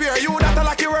 Shakespeare, you that a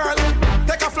lucky world.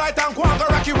 Take a flight and go on the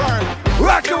rocky world.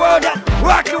 Rock the world now,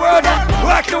 rock the world now,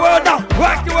 rock the world now,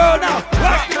 rock the world now,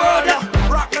 rock the world now.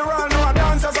 Rock the world now,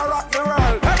 dancers are rock the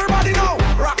world. Everybody know,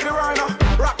 rock the world now,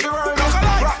 rock the world now,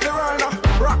 rock the world now,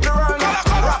 rock the world now,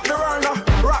 rock the world now,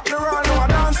 rock the world now,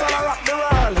 dancers are rock the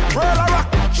world. World a rock,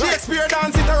 Shakespeare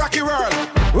dance it a rocky world.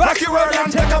 Rocky world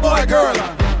and take a boy girl.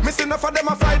 Missing enough of them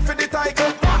a fight for the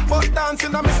title, but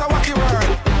dancing a miss a wacky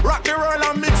world. Rock the world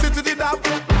and mix it to the dab.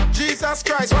 Jesus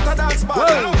Christ, what a dance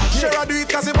bad. Sure I do it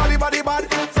cause your body bad.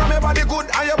 From your body good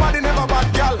and your body never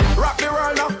bad, girl. Rock the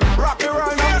world now, rock the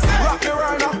world now, rock the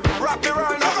world now, rock the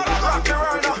world now, rock the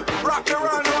world now, rock the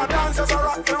world now. Dancers are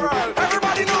rock the world.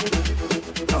 Everybody know.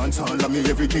 Dance all of me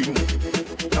everything.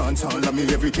 Dance all of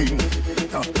me everything.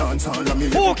 Dance all of me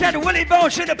everything. Who can Willie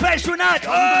bounce in the place tonight?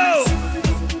 Oh!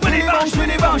 Willie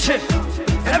bounce it.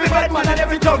 Every bad man and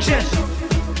every dog says.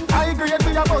 I agree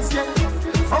with your boss, yeah.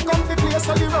 Fuck up the place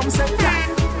so the rum say.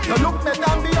 You look better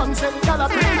than Beyonce. Y'all a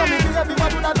bring on me, baby,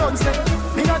 what would I done say?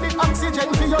 Me got the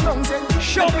oxygen for your lungs, eh?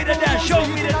 Show me the dance, show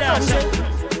me the dance.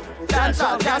 Dance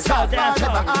all, can't start,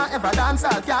 forever, ever dance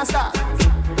all, can't start.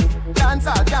 Dance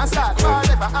all, can't start,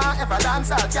 forever, ever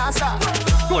dance all, can't start.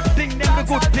 Good thing them, the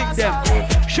good thing them.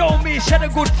 Show me, say the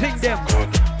good thing them.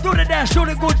 Do the dance, do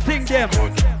the good thing them.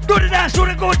 Do the dance, do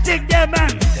the good thing them,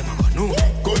 man.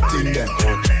 Good thing them.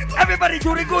 Everybody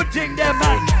do the good thing them,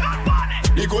 man.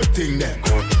 The good thing them.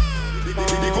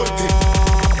 The good thing.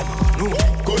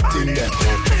 Good thing them.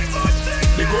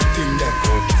 The good thing them.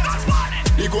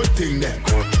 The good thing them.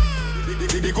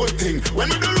 The good thing. When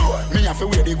we do road, me have to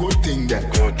wear the good thing them.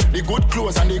 The good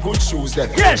clothes and the good shoes them.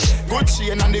 Yes. Good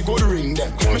chain and the good ring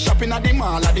them. Me shopping at the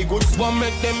mall at the good. One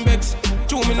make them begs.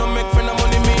 Two me no make friend of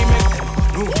money me make.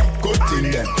 Good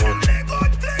thing them.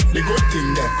 The good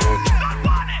thing them.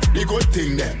 The good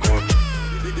thing them.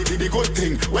 The good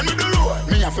thing. When we do road,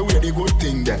 me have to wear the good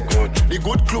thing them. The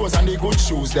good clothes and the good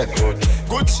shoes them.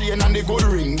 Good chain and the good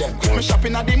ring them. Me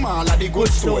shopping at the mall at the good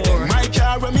store them. My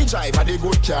car when me drive at the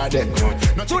good car them.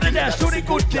 Do the dance, do the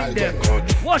good thing them.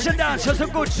 Watch the dance, that's a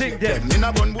good thing them.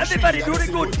 Everybody do the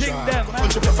good thing them.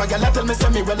 Don't you prefer girl tell me say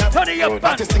me well up. Turn it up, man.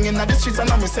 Artisting in the streets and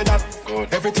now me say that.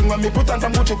 Everything when me put on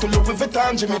from Gucci to Louis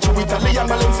Vuitton, Jimmy Choo, Italian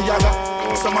Balenciaga.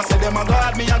 Some a say them a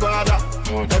god, me a god.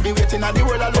 Every waiting at the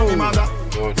world I love me mother.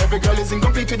 Every girl is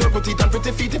incomplete with her good teeth and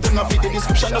pretty feet. If you not fit the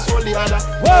description, that's all the other.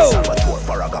 Whoa! Salvatore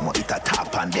Ferragamo, it a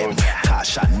tap on them.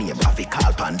 Tasha name, have a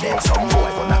call on them. Some boy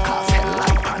gonna cough hell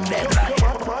like on them.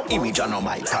 Image on no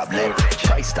my problem.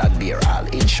 Price tag there, I'll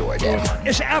insure them.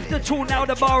 It's after 2 now,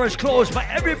 the bar is closed. But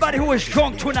everybody who is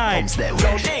drunk tonight. Them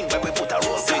ding when we put a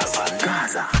roll call on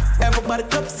Gaza. Everybody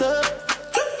cups up.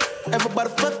 Everybody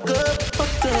fuck up.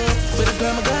 For the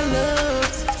girl my girl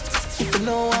loves. If you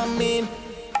know what I mean.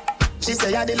 She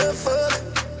say I did love fuck.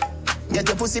 Get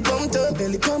your pussy pumped up,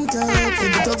 belly pumped up. See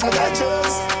the thugs my got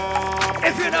yours.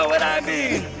 If you know what I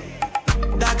mean.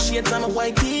 Dark shades on my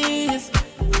white tees.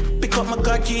 Pick up my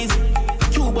car keys.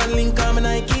 Cuban link on my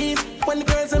Nikes. When the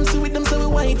girls I'm with them, so we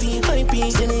whitey, high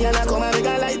peas. Jenny and I come and make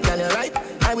a light, girl, you right.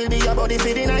 I will be your body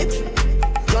for the night.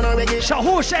 So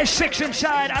who says 6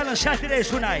 inside on Saturday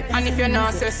tonight? And if you're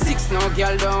not say 6, no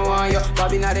girl don't want you.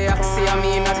 Bobby not the oxy, I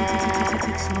mean not.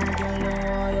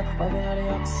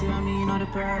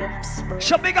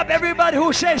 So big up everybody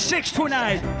who says 6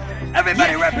 tonight.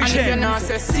 Everybody represent. And if you're not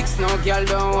say 6, no girl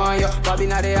don't want you. Bobby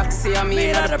not the oxy, I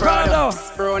mean not the Prado.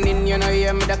 Running, you know,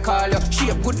 hear me the call you. She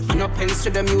a good and no pens to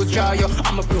the muse draw you.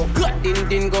 I'm a bro, good,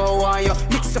 didn't go on you.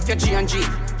 Mix up your G and G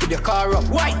with the car up.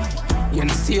 Why? You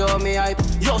know, see how me hype.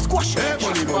 Yo, squash it.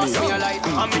 Money, money, me a light.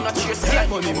 I'm in a chase. Hey,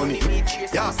 money, money.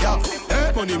 Yeah, yeah.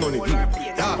 Hey, money, money. Yeah,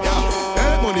 yeah.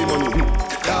 Hey, money, money.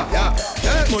 Yeah, yeah.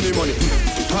 Hey, money, money.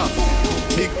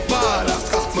 Big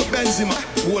baller, got my Benzema.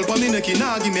 Whole for me neck,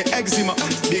 nah give me eczema.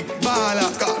 Big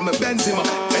baller, got my Benzema.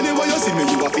 Anyway you see me,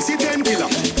 you have to see 10 killer.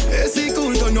 AC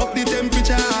cool, turn up the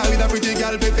temperature. With a pretty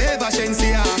girl, prefer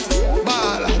Shensia.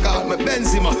 Baller, got my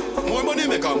Benzema. More money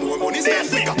make her, more money spend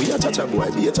quicker. We a chacha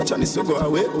boy, be a chacha needs to go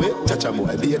away. Chacha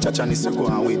boy, be a chacha needs to go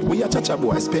away. We a chacha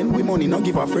boy, spend we money, not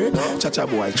give a free. Chacha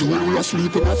boy, jewelry a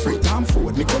sleep in a free. Time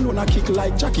forward, me cologne a kick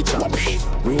like Jackie Chan.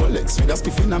 Rolex with a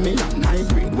spiff in a million. High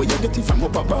grade, where you get it from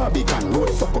up a Barbican. Road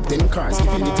fuck up 10 cars,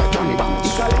 giving it a gun bang.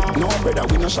 Italy, no brother,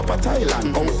 we no shop at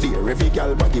Thailand. Out there, every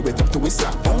girl baggy wet up to his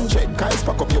sack. 100 guys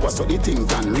pack up, you a so the thing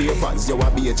can. Ravers, you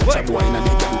a be a chacha boy in a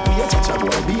the gang. Be a chacha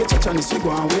boy, be a chacha needs to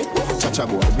go away. Chacha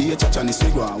boy, be a chacha needs to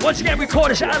go away. Once again, we call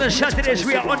this out on Saturdays,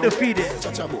 we are undefeated.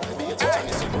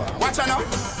 Watch out now.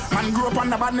 Man grew up on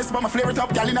the badness, but my flare it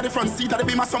up. Girl in the front seat of the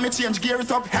beamer, so me change gear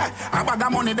it up. Ha, I bag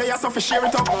of money, they are so for share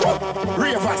it up.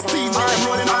 Ravers, TJ,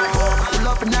 rolling on. Pull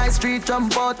up in nice street,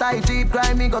 jump out, tight jeep,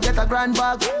 grind me, go get a grand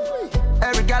bag.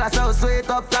 Every gal I so sweet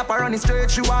up, tap her on the straight,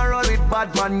 she want roll with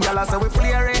bad man. Gal I say we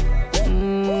flare it.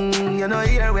 You know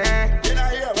here we.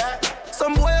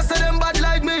 Some boys say them bad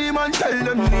like me, man, tell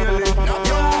them nearly.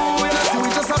 Yo, you see we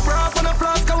just a prop and a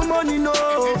flask of money, no.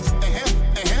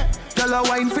 Girl a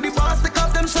wine for the boss, take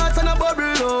off them shots and a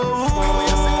bubble,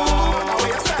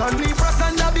 Don't leave frost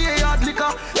and a be a hard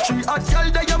liquor. 3 hot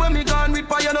girl there when me gone with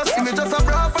fire, no see me just a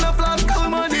prop and a flask of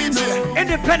money, no.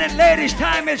 Independent ladies,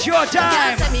 time is your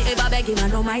time. Can't tell me ever beg him, I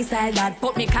know my style that.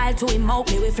 Put me call to him out,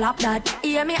 me we flop that.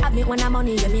 Hear me have me when I'm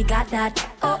money, yeah me got that.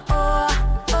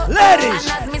 Ladies.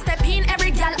 And as me step in,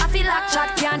 every girl I feel like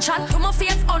chat. Can't chat to my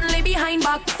face, only behind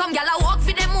back. Some girl I walk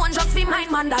for them one, just for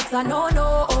mine, man, that's a no.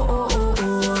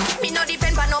 Me no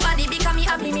depend on nobody because me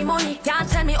have me money. Can't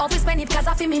tell me how to spend it cause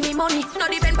I feel me money. No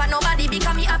depend on nobody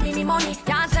because me have me money.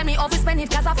 Can't tell me how to spend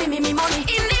it cause I feel me money.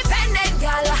 Independent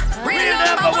girl, real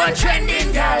number one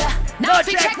trending girl. Now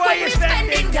fi check what you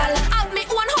spending girl. Have me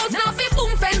one house, now fi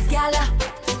boom fence girl.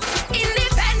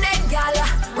 Independent girl,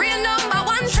 real number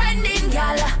one trending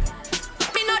girl.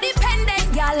 Me no dependent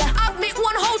girl. Have me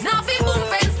one house, now fi boom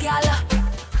fence girl.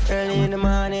 Early in the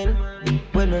morning,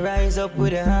 when we rise up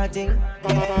with a hard thing,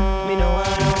 me no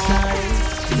want no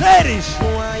sign. Ladies,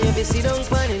 why you be sit down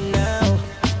on it now?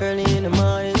 Early in the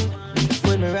morning,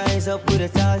 when we rise up with a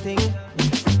tall thing,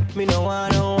 me no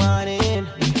want no warning.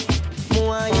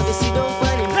 Why you be sit down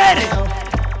on it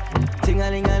now?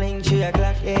 Ting-a-ling-a-ling, 3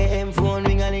 o'clock a.m. phone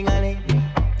ring-a-ling-a-ling.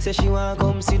 Say she want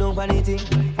come sit down on it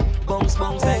thing. Bounce,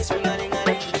 bounce like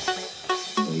swing-a-ling-a-ling.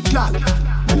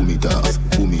 Boom it off,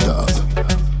 boom it off.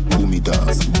 Boom it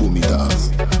off, boom it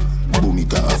off. Boom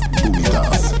it off, boom it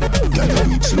off. Can you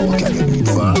beat slow, can you beat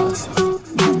fast?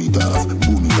 Boom it off,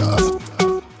 boom it off.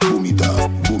 Boom it off,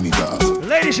 boom it off.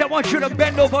 Ladies, I want you to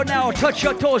bend over now, touch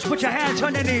your toes, put your hands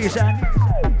on your knees.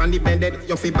 On the bed,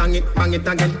 you fi bang it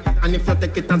again. And if you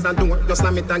take it as a door, you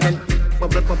slam it again.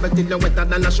 Bubble, bubble till you wetter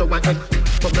than a shower head.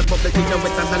 Bubble, bubble till you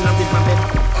wetter than a river bed.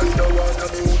 Underwater,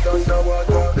 me hood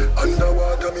underwater.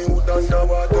 Underwater, me hood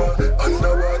underwater.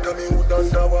 Underwater, me hood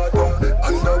underwater.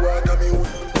 Underwater, me hood.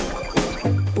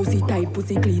 Pussy tight,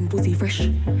 pussy clean, pussy fresh.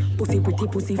 Pussy pretty,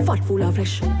 pussy fat, full of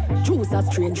flesh. Juice a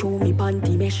strain through me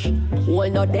panty mesh. All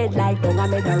not dead like don't I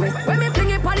make a rest. When me fling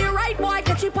it on the right, boy,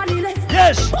 catch it on the left.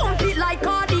 Yes. Pump it like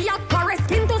cardiac arrest.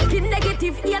 Skin to skin,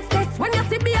 negative 8 tests. When you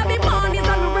see baby man, it's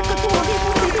a miracle to me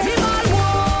pussy. Me ball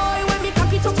boy, when me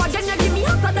cock it up again, you give me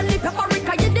hotter than the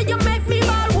paprika. You make me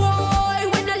ball boy.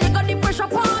 When you leg on the pressure,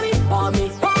 palm me, palm me,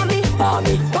 palm me, palm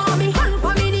me, palm me. Hand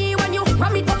palm me knee when you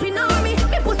ram it up in army.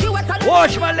 Me pussy wet and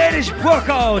watch my ladies work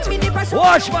out.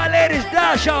 Watch my ladies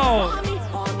dash out.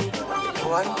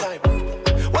 One time.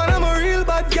 When I'm a real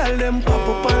bad girl, them pop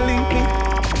up and link me.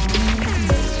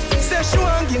 Say she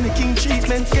want give me king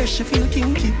treatment, yes she feel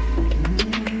kinky.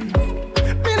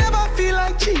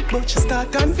 cheap, but she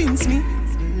start convince me.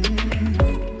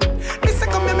 Me say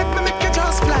come here, make you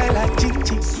just fly like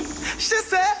Gigi. She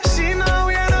say she know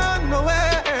we ain't on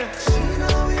nowhere. She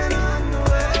know we ain't on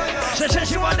nowhere. She said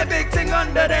she want the big thing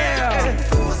under there.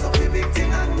 Force up the big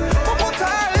thing under there. Put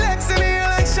her legs in the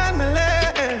election, me leg.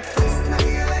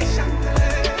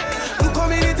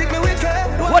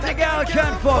 What the girl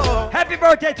can for? Happy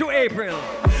birthday to April.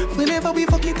 Whenever we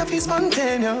fuck it up, it's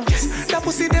spontaneous. That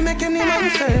pussy they make any man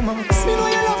famous. Me know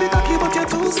you love it, cocky, but you're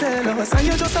too zealous. And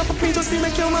you just have fuck me just to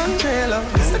make your man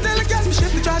jealous. I tell the girl me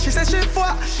shift the trash, she says she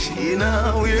for. She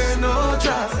now wear no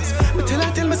dress. But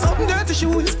tell me something dirty, she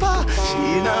whisper.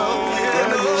 She now wear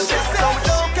no dress. She say we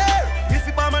don't care. If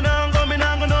you buy me now, go me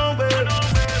now go nowhere.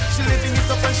 She living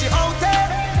it up and she out there,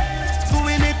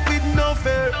 doing it with no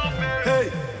fear.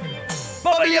 Hey.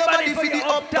 Bubble your body for the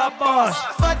up top boss.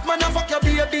 Fat man, I fuck your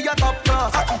baby, your top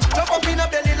class. Jump up in her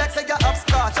belly like say you're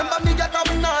upstart. Remember me, you're top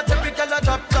notch, every girl a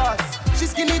drop class. She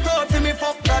skinny tall for me,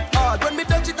 fuck that hard. When me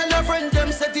touch it, tell her friend,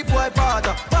 them say the boy bad.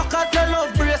 Back at your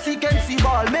love brace, he can see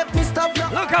ball. Make me stop now.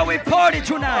 Look how we party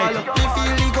tonight. Me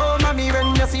feel the go, mommy,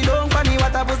 when you see don't funny.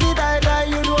 What a pussy die,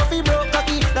 you know if he broke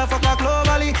cocky. The fuck a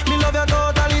globally, me love you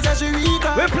totally, say she weak.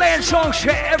 We're playing songs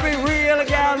for every real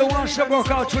gal who wants to work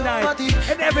out tonight.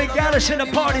 And every gal is in the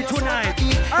party tonight.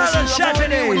 On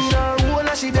Saturdays.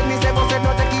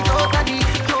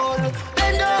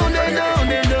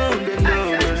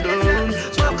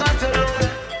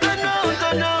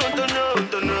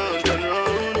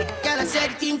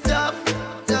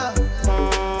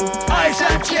 Ice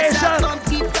and chaser.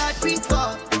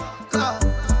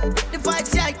 The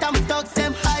vibes right, I'm thugs,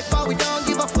 them hyper, we don't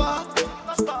give a fuck.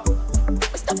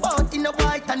 In the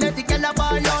white and every girl a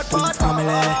ball out for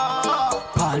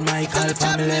Paul Michael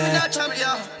family.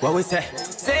 What we say?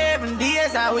 7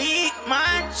 days a week,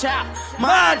 man shot.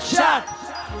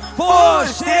 4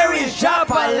 series job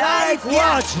a life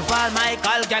watch. Paul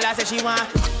Michael, girl I say she want.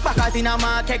 Backers in a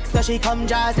market, so she come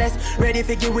jazzless. Ready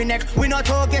for give we neck. We not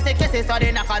talk, yes, so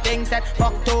they knock a thing set.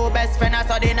 Fuck 2 best friends,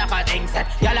 so they knock a thing set.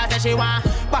 Girl I say she want.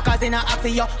 Backers in a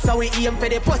axio, so we aim for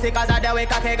the pussy, cause of the way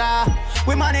kakega.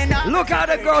 We money now. Look how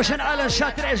the girls in Island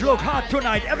Saturdays look hot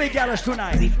tonight. Every girl is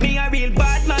tonight. Me a real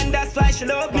bad man, that's why she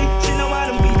love me. She know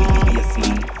want to be yes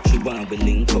man. She want to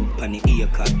link up on the ear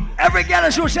cut. Every girl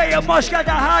is who say you must get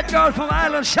a hot girl from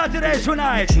Island Saturdays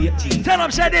tonight. Tell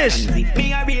them say this.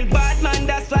 Me a real bad man,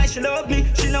 that's why she love me.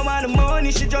 She no want the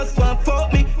money, she just want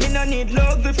fuck me. Me no need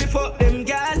love if we fuck them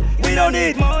gal. We don't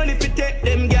need money if we take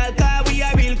them gal. Cause we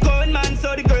a real con man,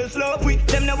 so the girls love we.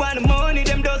 Them no want the money,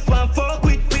 them just want fuck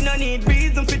we. We no need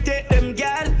reason if we take them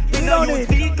gal. We no use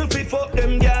vehicle if we fuck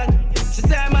them gal. She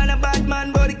say I'm a bad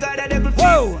man, but the God a devil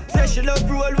free. Say she love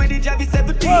roll with the Javi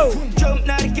 17. Jump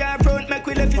now the car front, make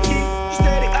we left 15. She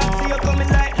say the axe, you coming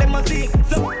like limousine.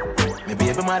 So my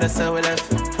baby mother so we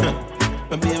left.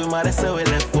 My baby mother so we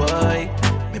left, boy.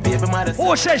 My baby mother.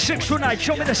 Who says 6 tonight?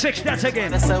 Show me the 6 dance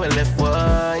again. That's how we left,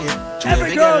 boy.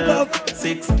 Every girl love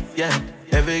 6, yeah.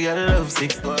 Every girl love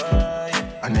 6, boy.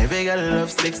 And every girl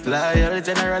love 6. Loyal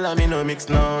general, I mean no mix,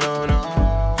 no.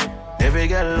 Every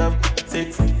girl love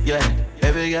 6, yeah.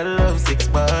 Every girl love 6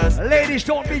 bars. Ladies,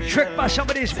 don't be tricked by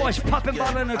somebody's voice popping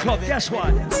bottle in the club. Guess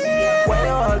what? Why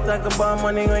you all talk about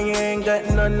money when you ain't got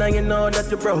none? Now you know that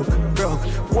you broke.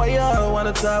 Why you all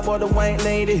wanna talk about the white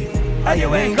lady and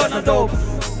you ain't got no dope?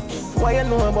 Why you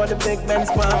know about the big Benz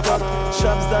spark up?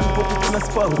 Shops done put it in a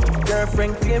spot.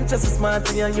 Girlfriend claim just as smart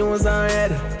to you use her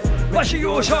head. But she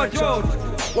use her throat.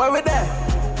 Why we there?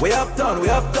 We uptown.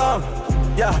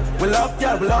 Yeah, we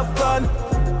love fun.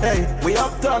 Hey, we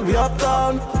uptown. We love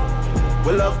gun.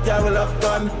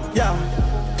 Yeah.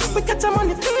 We catch 'em on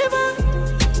the fever.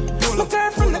 My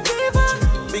girl from the fever.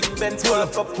 Big Benz pull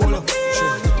up.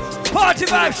 Party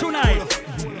vibes tonight.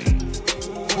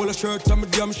 Pull a shirt and my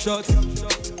damn shorts.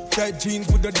 Tight jeans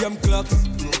with the damn clocks.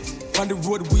 On the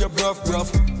road we are rough.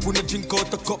 When I drink out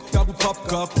the cup, that we pop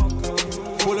cup.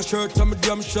 Pull a shirt and my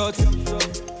damn shorts.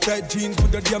 Tight jeans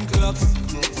with the damn clocks.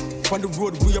 On the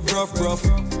road we are rough.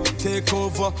 Take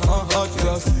over, hot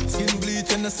glass. Skin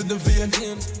bleach and I see the vein.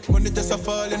 When it just a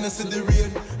fall and I see the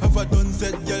rain. Have I done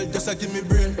said, girl, just a give me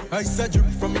brain. I said drip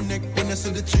from my neck when I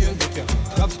see the chain.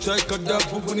 Top strike a dog,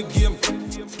 who win the game.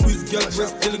 Squeeze girl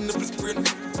breast, killing the sprint.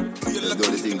 Feel like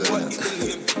the thing what is the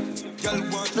lane.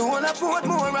 The one I put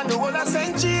more and the one I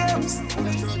St. James.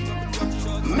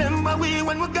 Remember we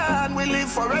when we're gone, we live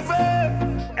forever.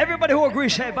 Everybody who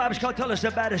agrees, say vibes can't tell us the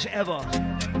baddest ever.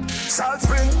 Salt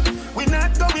Spring, we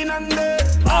not going under.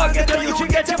 I'll get the you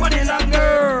get your money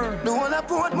longer. The one I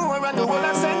put more and the one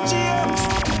I St. James.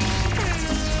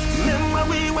 Remember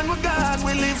we when we're gone,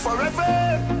 we live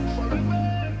forever.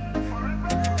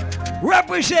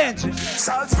 Represent.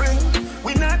 Salt Spring,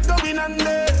 we not going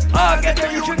under. Get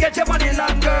the you should get your money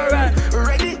longer. And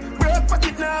ready, break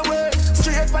pocket now way.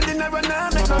 Straight for the never now,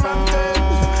 make no wrong turn.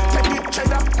 Take the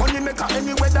cheddar, money maker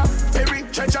any weather. Perry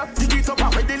treasure, dig it up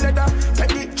and with the leather. Take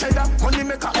the cheddar, money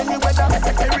maker any weather.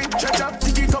 Perry treasure,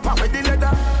 dig it up and with the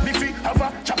leather. Biffy, have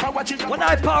a chopper, watch it. When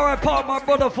I power my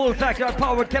brother Full Factor, I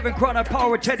power Kevin Crown, I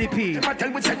power Teddy P. I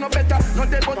tell we say no better, no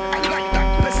dead, but I like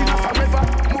that. Blessing forever.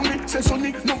 Mummy say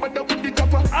sunny, no better with the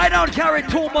copper. I don't carry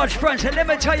too much friends, and let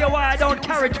me tell you why I don't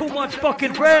carry too much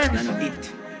fucking friends.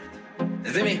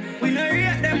 See me? We no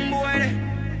rate them boy.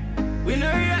 We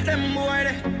no rate them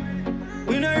boy.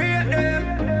 We no rate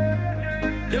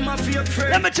them. Them a fake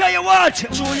friend. Let me tell you what.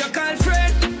 True you call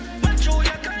friend.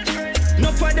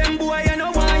 No for them boy, you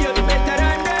know why you better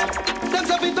than them. Them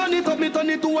say me turn it up, me turn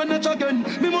it to one notch again.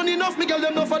 Me money enough, me girl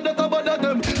them no for that about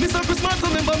them. Me say Christmas, so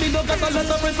remember me no got a lot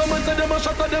of friends. Someone say them a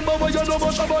shot at them, but you know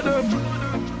about shabba them.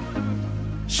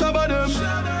 Shabba them,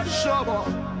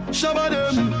 shabba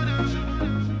them.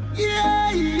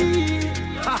 Yeah.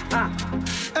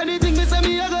 Anything me say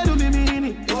me, I gotta do me mean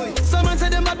it. Someone say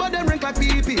them bad, but them rank like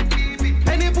pee-pee.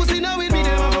 Any pussy now with me,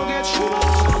 them a go get shoot.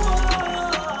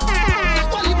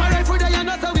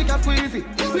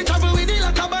 We travel with it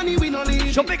like a bunny, we no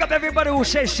leave. So pick up everybody who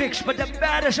says 6, but the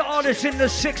baddest artist in the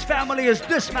 6 family is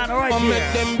this man right here.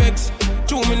 Make them vex.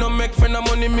 Chew me no make friend of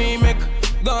money me make.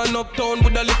 Gone uptown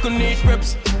with a little neat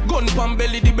reps. Gun pan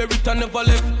belly, the berita never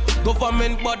left.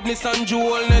 Government badness and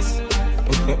jewelness.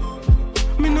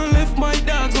 Me no left my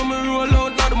dogs when me roll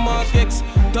out now the Mark X.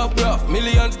 Top rough,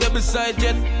 millions they beside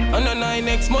jet. And the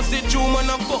 9X must see true man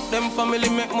and fuck them family.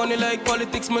 Make money like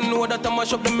politics, me know that I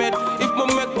mash up the med. If me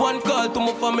make one call to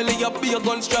my family, I be a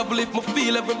guns travel. If me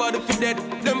feel everybody fi dead.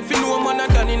 Them fi know man a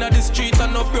done in the street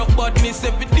and no broke badness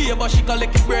every day, but she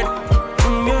collect bread.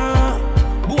 Yeah,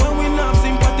 boy we not have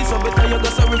sympathy, so better you go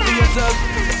sorry for yourself.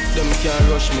 Them can't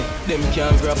rush me, them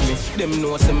can't grab me. Them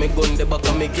know say me gun the back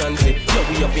of me can see. Yeah,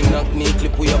 we have a knock knee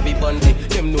clip, we have a bandy.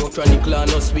 Them know chronic law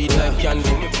no sweet like candy.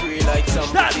 Me pray like some.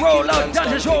 Start roll out,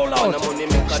 that is roll out.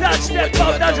 Start step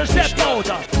out, that is step out.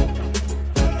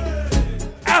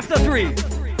 After 3.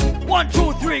 1,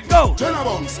 2, 3, go! Jenna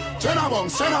Bungs, Jenna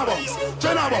Bungs, Jenna Bungs,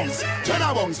 Jenna Bungs,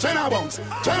 Jenna Bungs, Jenna Bungs,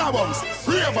 Jenna Bungs,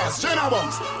 Ravers, Jenna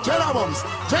Bungs, Jenna Bungs,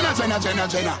 Jenna Bungs,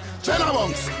 Jenna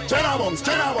Bungs, Jenna Bungs,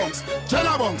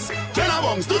 Jenna Bungs, Jenna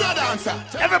Bungs, do the dancer.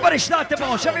 Everybody start to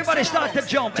bounce, everybody start to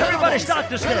jump, everybody start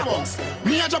to step.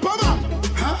 Me a jump over,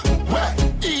 huh? Where?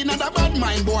 In a bad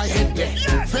mind boy head there.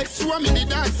 Vex you and me the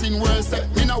dancing world set.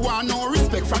 Me no want no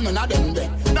respect from none of them there.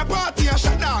 The party a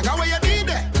shot dog, how you did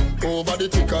there? Over the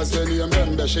tickers when you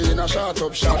remember she in a shot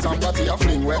up shots and party a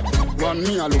fling wet. One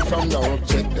me a look from the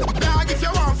object there. Dog if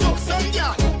you want fuck some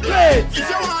girl, great. If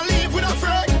you want live with a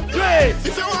friend, great.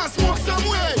 If you want smoke some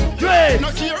way, great. No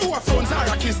care who a phones or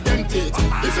a kiss them teeth.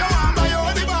 If you want buy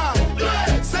your the bar,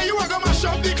 great. Say you a go mash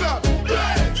up the club,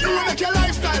 great. You will make your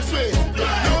lifestyle sweet,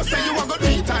 great. No say you a go do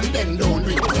it and then don't do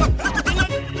it.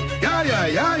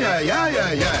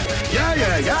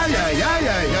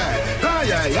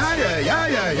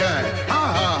 Yeah.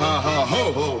 Ha ho.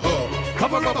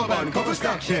 Cover rubber band, cover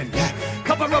staction. Yeah.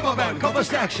 Cover rubber band, cover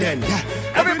staction. Yeah.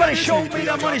 Everybody show me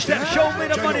the money step, show me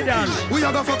the money dance. We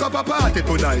are gonna fuck up a party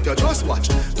tonight, you just watch.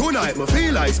 Tonight me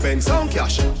feel I spend some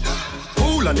cash.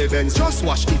 Cool on the Benz, just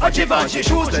watch. If a Givenchy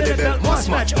shoes, then the belt must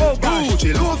match.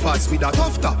 Gucci loafers with a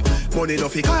tough top. Money no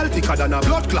fi call thicker than a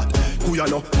blood clot. Who you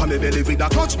know, on me belly with a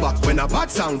clutch back. When a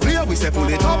bad sound clear, we say pull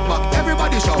it up back.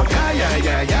 Everybody shout, yeah.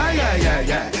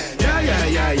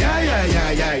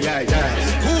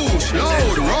 Push,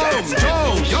 load, rum,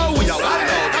 Joe, yo, we are wild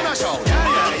out, and a shout,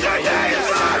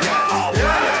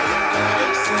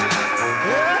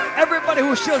 Everybody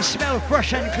who still smell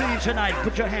fresh and clean tonight,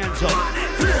 put your hands up.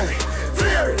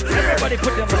 Everybody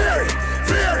put them up.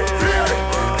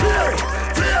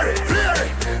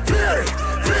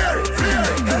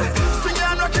 Swing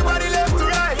and rock your body left to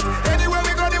right. Anywhere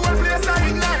we go, the one place I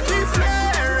ignite. We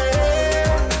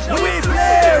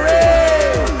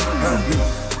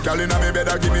flaring. Girl inna me bed,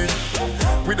 give me.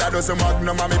 With a dozen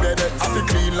magnum on me bed. I feel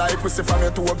clean like pussy from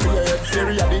your toe up to your head.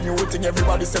 Fury a the new thing,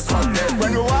 everybody says swag neck.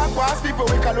 When we walk past people,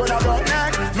 we call on a rock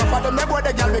neck. No for them, they boy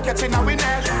the girl we catching a we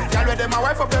neck. Girl with them, my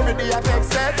wife up every day, I take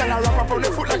set. And I wrap up on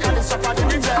the foot like a little shop at the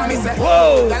event. Me say,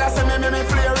 whoa. Girl I say me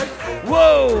flare it.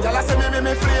 Whoa. Girl I say me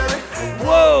flare it.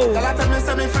 Whoa. Girl I tell me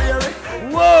say me flare it.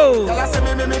 Whoa. Girl I say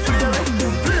me flare it.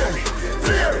 Flare it.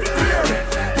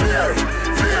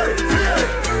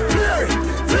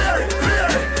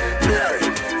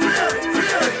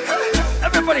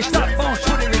 Everybody stop, bounce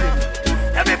to the rhythm.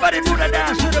 Everybody do the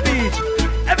dance to the beat.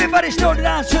 Everybody still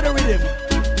dance to the rhythm.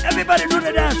 Everybody do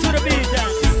the dance to the beat.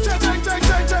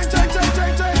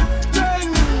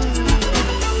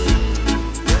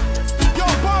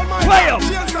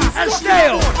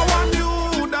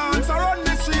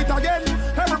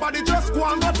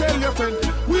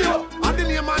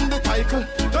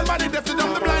 fickle. Don't body deaf to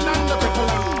them, the blind and the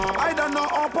cripple. I don't know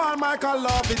how Paul Michael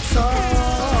love it so.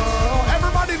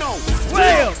 Everybody know.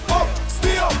 Way up,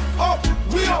 stay up,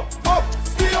 we up,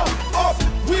 stay up,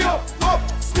 we up,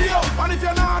 stay up. And if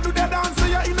you're not do the dance,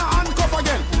 you're in a handcuff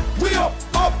again. We up,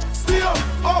 stay up,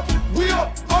 we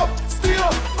up, stay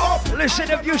up.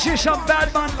 Listen, if you see some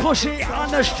bad man pussy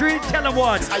on the street, tell him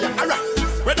what.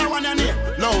 Where the one and here,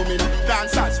 low me no.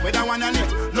 Dancers, where the one and here,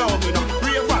 low me no.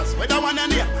 Ravers, where the one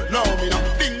and here, low me no.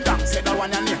 Ding dong, say the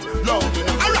one and here, low me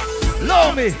no. Alright,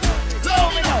 low me no,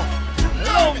 low me no.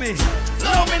 Apart from me,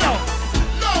 low me no.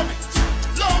 Low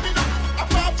me no.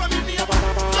 Apart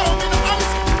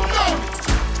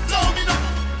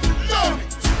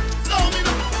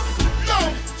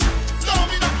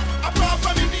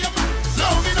from me,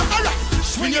 low me no. Alright.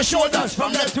 Swing your shoulders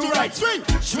from left to right.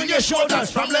 Swing your shoulders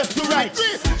from left to right.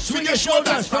 Swing your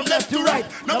shoulders from left to right.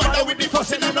 No matter with the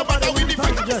fussing and no matter with the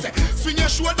fight. Swing your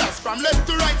shoulders from left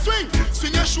to right.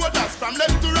 Swing your shoulders from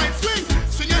left to right.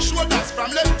 Swing your shoulders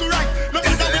from left to right. No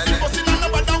matter with the fussing and no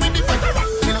matter with the fight.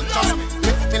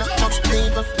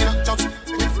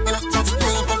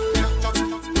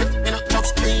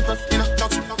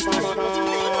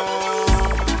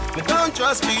 Me don't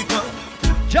trust people.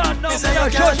 John, no, me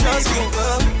don't trust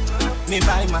people. Me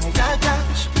buy my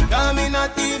cash, cause me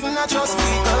not even a trust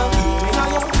people. Me know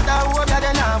you, that word that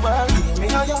they not work. Me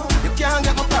know you can't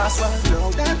get my password.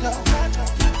 No, that no.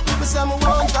 Me say me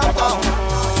won't drop down.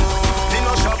 Me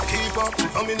no shopkeeper,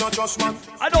 and me no trust man.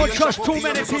 I don't trust too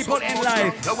many people in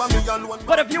life.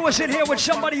 But if you was in here with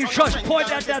somebody you trust,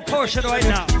 point at that person right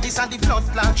now. This and the blood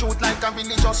clot truth like a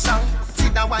religious song. See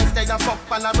the wife they a fuck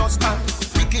and a husband.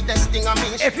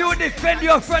 If you defend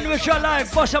your friend with your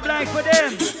life, bust a blank for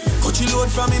them. Coachy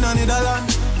load from in a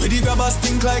Netherlands. Where the grabbers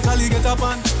stink like alligator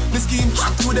pan. The scheme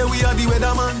hot today we are the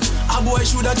weatherman. A boy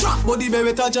shoulda drop but the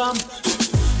beretta jam.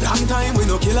 Long time we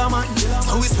no kill a man.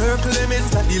 So we circle them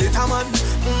ends like the little man.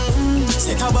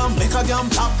 Set a bomb, make a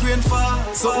damn black rain fall.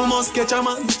 So we must catch a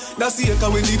man. That's the echo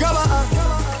when the grabber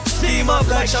steam up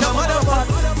like Shabba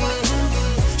motherfucker.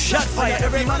 Shot fire,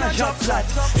 every man a shot flat.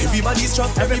 Everybody's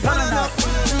trapped, every banana.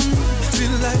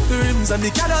 Feel like the rims and the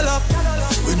Cadillac.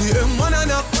 When the M1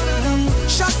 and up.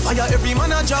 Shot fire, every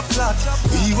man a drop flat.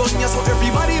 We run here so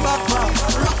everybody back.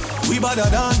 We badder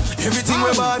than everything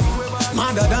we bad.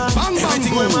 Madder than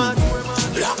everything we mad.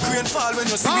 Black rain fall when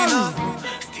you see me now.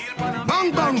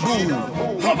 Bang bang boom.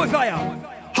 What we fire?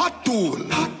 Hot tool.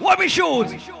 What we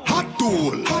shoot? Hot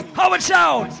tool. How it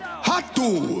sound? Hot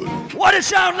tool. What it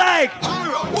sound like?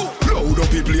 Load up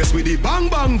the place with the bang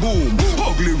bang boom.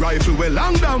 Ugly rifle with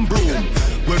long damn broom.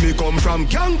 When we come from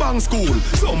gangbang school,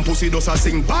 some pussy does a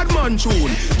sing bad man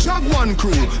tune. Jaguan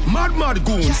crew, mad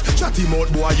goons. Chatty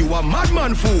mouth boy, you a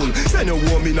madman fool. Send a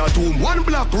woman in a tomb, one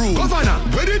black room. Governor,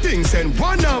 where the thing send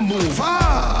one a move.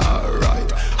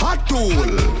 Alright, hot tool,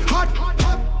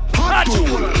 hot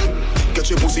tool. Get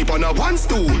your pussy on a one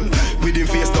stool. With him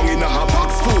face down in a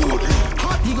box food.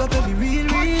 Big up every real.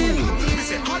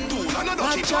 Say hot tool, another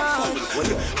cheap hot fool.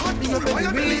 Hot tool, why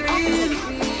you belly apple?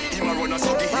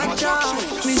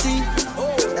 Me see,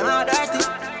 them are dirty.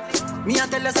 Me a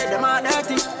tell you say them are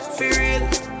dirty. For real,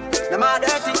 them are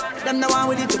dirty. Them the one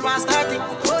with it to pass 30.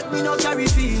 But me no carry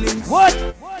feelings. What?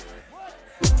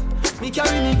 Me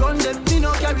carry me gun them. Me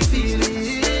no carry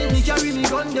feelings. Me carry me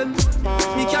gun them.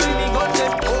 Me carry me gun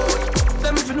them. Oh,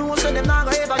 them if you know so them not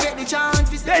gonna ever get the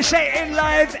chance. They say in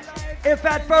life, if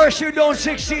at first you don't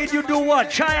succeed, you do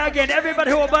what? Try again.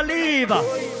 Everybody who will believe.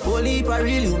 Holy if I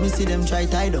really me see them try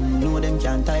tie down. Know them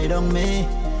can't tie down me.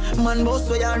 Man boss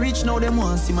so you rich now them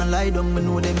want see man lie down. Me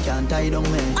know them can't tie down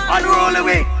me. Unruly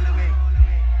we.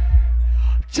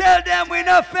 Tell them we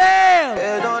not fail.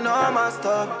 They don't know my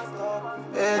stuff.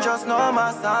 They just know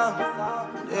my sound.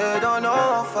 They don't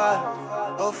know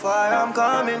how far I'm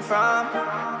coming from.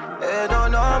 They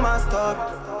don't know my stuff.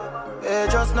 They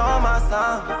just know my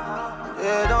sound.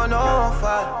 They don't know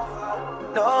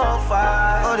no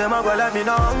fight. Oh, them a go like me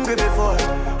no hungry before.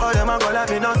 Oh, them a go like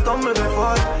me no stumble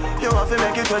before. You have to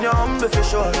make it when you're humble for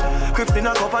sure. Crips in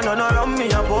a cup and none around me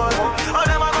a pour. Oh,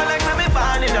 them a go like me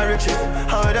born in the riches.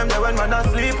 How them there when man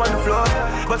asleep on the floor.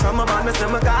 But from a band me say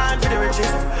me gone for the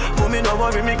riches. But me no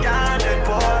worry, me can't get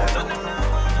poor.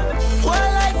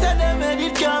 Well, I tell them and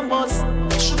it can't bust.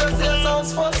 Shoulda say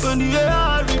sounds first. When the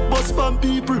air it bust from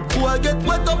people who I get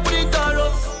wet up with the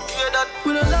chorus. Yeah, that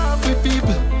we don't laugh with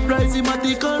people. Rise him and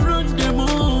take and run the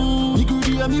moon. Me could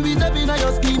hear me with a in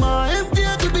your schema. Empty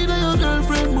to be your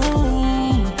girlfriend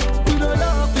moon. We don't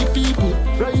laugh with people.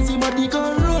 Rise him and take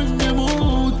and run the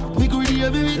moon. Me could hear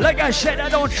me with. Like I said, I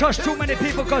don't trust too many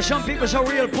people because some people are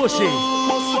real pussy.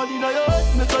 Must one in your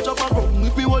head, me touch up a rum.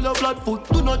 If we all up flat foot.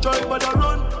 Do not try but I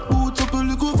run. Boots up a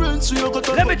little friends, so you got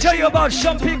to. Let me tell you about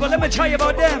some people. Let me tell you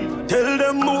about them. Tell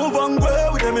them move and go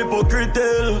with them hypocrite.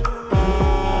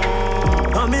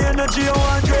 And me energy I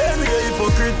want drain with the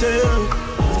hypocrite.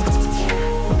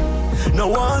 Now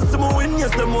want see me win,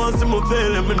 yes, them want see me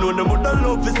fail. And me know them would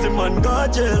love to see man go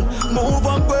jail. Move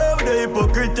and go with the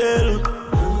hypocrite.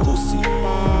 Pussy.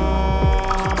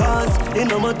 Cause it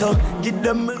no matter, get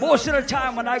them. Most of the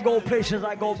time when I go places,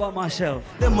 I go by myself.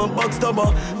 Them a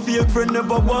backstabber. Fake friend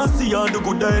never want see you. Do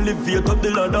good elevate up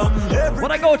the ladder.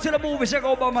 When I go to the movies, I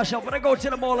go by myself. When I go to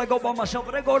the mall, I go by myself.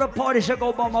 When I go to parties, I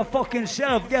go by my fucking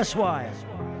self. Guess why?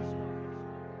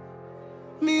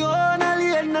 Me own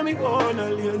alien, na me own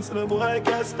alien. So no boy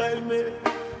can't style me.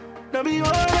 Na me own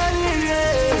alien,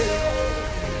 yeah.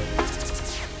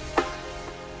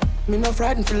 Me no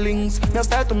frightened feelings, me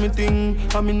start to me thing.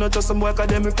 And me not just some boy 'cause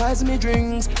them price me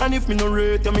drinks. And if me no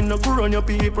rate, me no go run your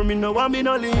people. Me no want me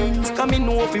no links. 'Cause me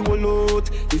know if he will out.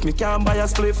 If me can't buy a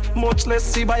spliff, much less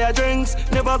see buy a drinks.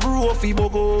 Never grew up he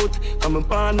bogot. 'Cause me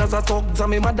born as a thug, and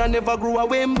me mother never grew a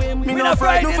whim. Me no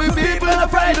frightened for people, no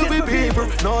frightened for people.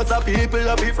 No some people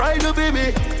a be frightened for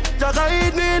me. Just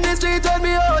hide me in the street and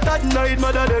me out at night.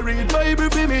 Mother they read Bible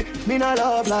for me. Me no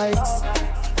love likes.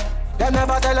 Them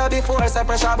never tell her before, say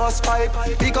pressure bus pipe.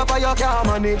 Pick up on your car,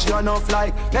 manage your enough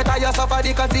like. Better you suffer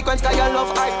the consequence, 'cause you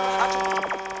love hype.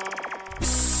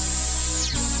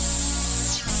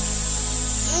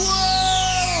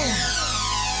 Whoa!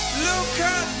 Look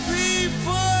at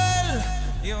people,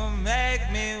 you make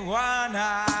me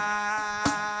wanna.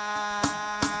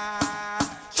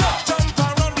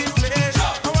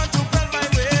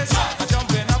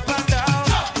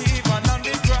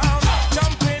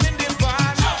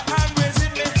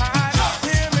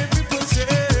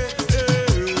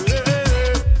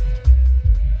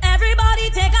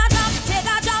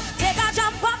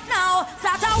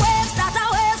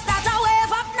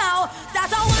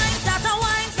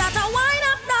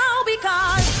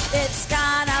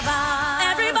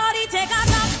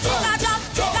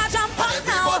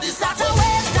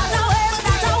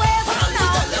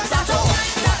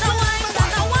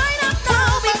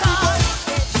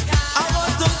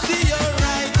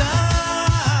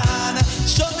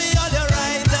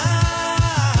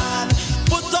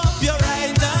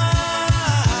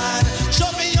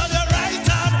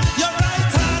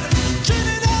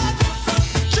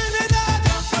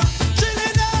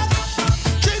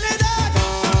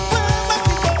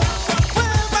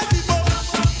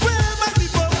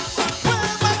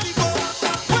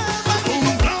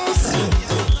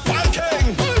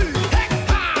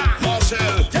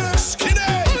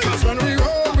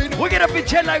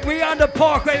 Pretend like we on the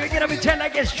park, right? We're gonna pretend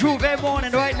like it's Juve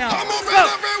morning right now. Come over go.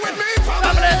 With me,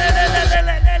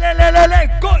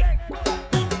 good.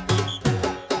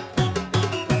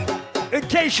 In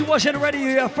case you wasn't ready,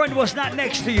 your friend was not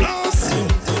next to you.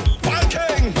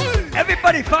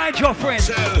 Everybody find your friend.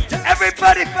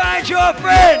 Everybody find your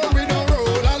friend.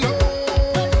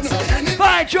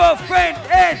 Find your friend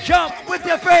and jump with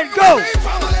your friend. Go.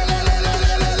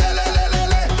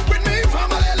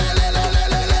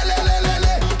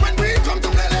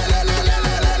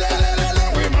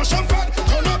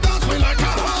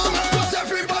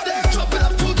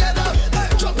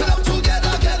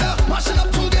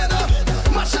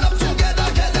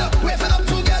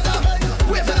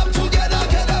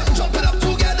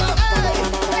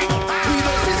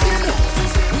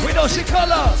 See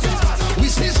color. We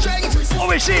see strength. Oh,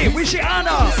 we see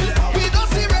honor. We don't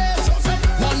see race.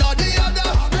 One or the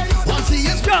other. One see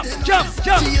is jump.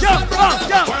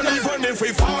 Well, even if we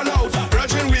fall out,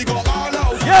 brethren, we go all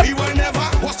out. Yep. We will never.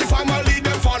 What's the family?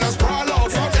 Them fathers sprawl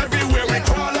out. From everywhere we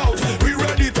crawl out. We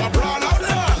ready to brawl out.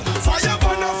 Fire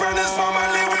burn our friend is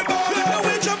family. We ball out.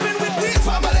 We jumping with we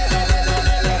family.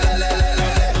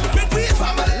 With we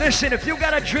family. Listen, if you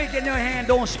got a drink in your hand,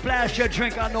 don't splash your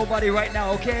drink on nobody right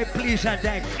now, okay? Please and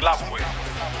thank you. Love way.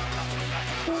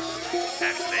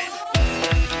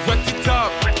 Wet it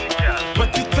up.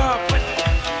 Wet it up.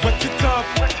 Wet it up.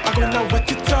 I'm gonna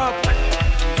wet it up.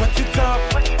 Wet it up.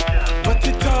 Wet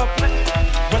it up.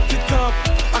 Wet it up.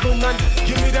 I'm gonna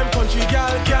give me them country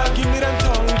gal. Give me them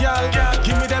tongue gal.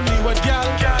 Give me them leeward gal.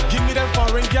 Give me them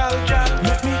foreign gal.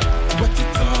 Let me wet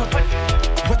it up.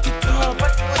 Wet it up.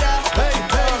 Hey,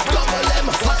 double M,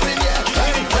 fucking yeah.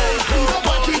 Hey, we don't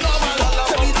want it normal.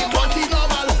 So we don't want it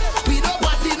normal. We don't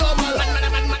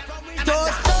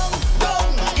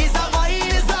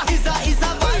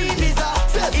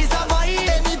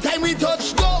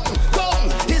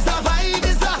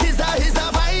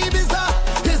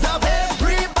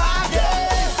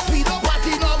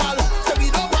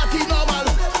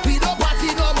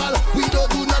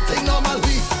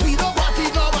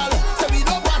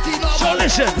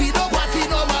listen. We don't party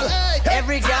normal.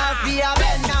 Every girl be a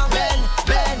bend now,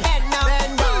 bend down.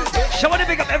 Somebody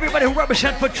pick up everybody who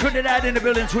represent for Trinidad in the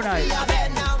building tonight.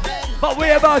 But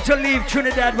we're about to leave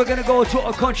Trinidad. We're gonna go to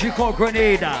a country called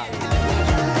Grenada.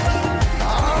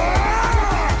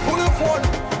 Pull your phone.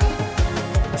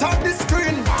 Tap the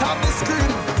screen.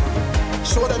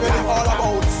 Show them what it's all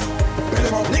about.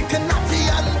 Nick and Natty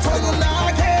and Toyota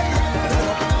again.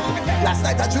 Last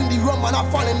night I drink the rum and I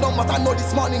falling down, but I know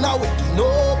this morning I waking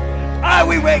up. Are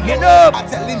we waking up? I'm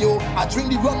telling you, I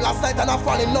drink the rum last night and I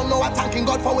falling down. Now I'm thanking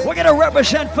God for it. We're gonna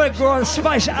represent for Girl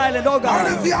Spice Island, oh God.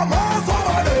 And if you're Mars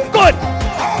over there, good.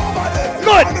 Over there.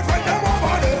 Good. And if you're them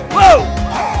over there, whoa.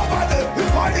 Over there.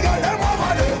 If I got them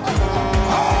over there,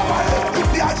 over there. If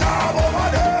you're job over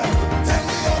there, tell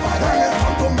me over there.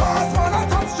 Come to Mars, man, I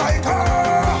top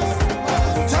strikers.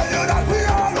 Tell you that we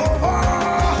all over.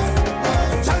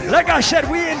 Like I said,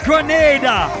 we in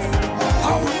Grenada.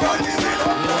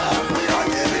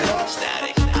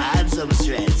 Some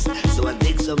stress, so I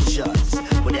take some shots.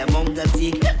 But among the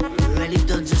tick, really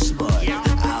don't just spot.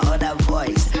 I heard a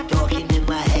voice talking in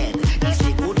my head. He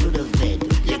said, go to the vet,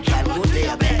 you can't go to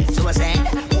your bed. So I said,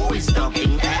 who is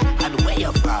talking and where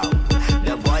you from?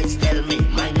 The voice tell me,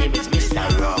 my name is Mr.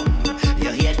 Rum.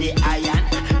 You hear the iron,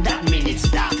 that means it's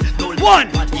start.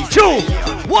 1, 2,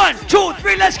 1, 2,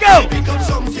 3, let's go. Pick up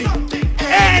something,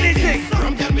 anything.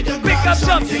 Pick up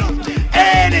something,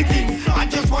 anything. I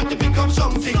just want to pick up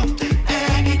something,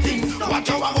 anything. Watch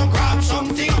how I go grab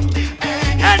something,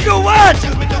 anything. And do what?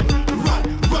 Run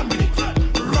with it,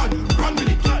 run with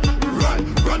it,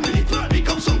 run with it. Pick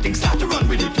up something, start to run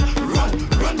with it. Run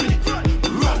with it, run with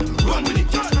it, run with it.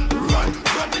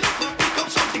 Pick up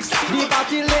something, start to run. The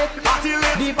party lit,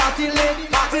 the party lit,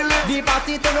 the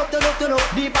party turn up, the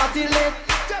party lit.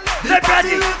 The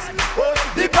party lit,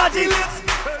 the party lit.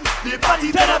 The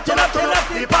party turn up,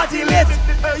 the party lit.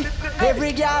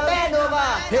 Every girl land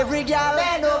over, every girl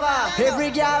land over, every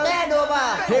girl land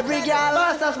over, every girl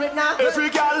wants us right now. Every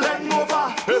girl land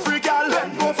over, every girl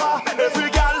land over, every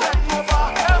girl land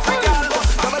over, every girl.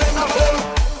 Come on, them,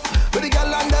 bring the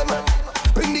girl and them,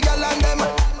 bring the girl and them.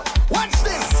 Watch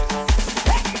this.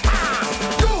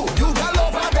 You girl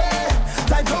over there,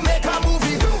 time to make a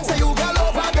movie. Say you girl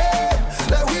over there,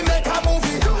 let we make a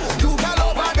movie. You girl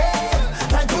over there,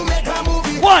 time to make a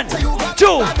movie. 1,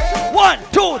 2, 1,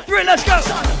 2, 3, let's go.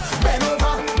 Bend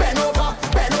over, bend over,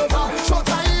 bend over. Show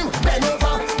time. Bend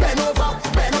over, bend over,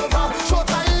 bend over. Show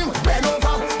time. Bend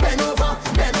over, bend over,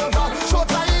 bend over. Show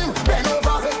time. Bend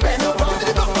over, bend over.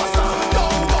 The blockbuster. Go,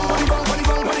 body gong, body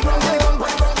gong, body gong, body gong,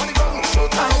 body gong, body gong. Show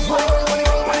time. Body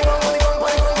gong, body gong, body gong, body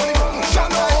gong, body gong, body gong.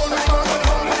 Shut up. Body gong, body gong,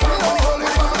 body gong, body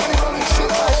gong, body gong.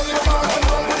 Shoot up. Body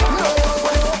gong, body gong,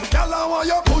 body gong. Girl, I want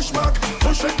you push back,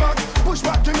 push it back, push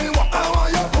back. Give me what I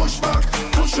want you push back,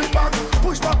 push it back,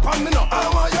 push back. On me now, I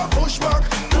want you push back,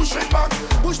 push it back,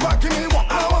 push back. Give me what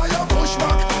I want you push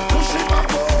back, push it back.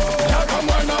 Girl, come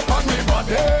wind up on me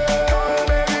body,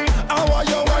 I want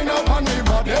you wind up on me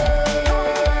body,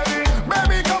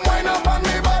 baby, come wind up on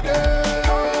me body.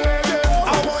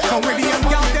 I want you wind up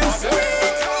on me body.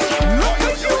 Look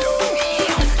at you.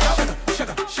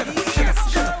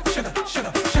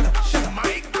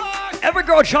 Every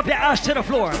girl drop your ass to the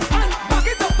floor. Back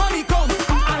it up on me, come,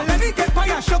 and let me get by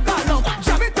your sugar love.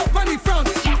 Jab it up on the front,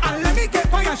 and let me get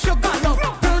by your sugar love.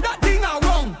 Turn that thing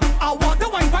around, I want the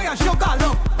wine by your sugar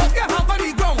love. Put your hand on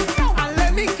the ground, and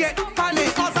let me get on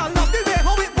it. Cause I love the way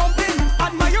how it bumping,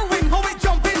 admiring how it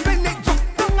jumping. When it jump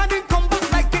down and it come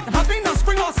back like it having a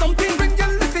spring or something. When you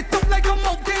lift it up like a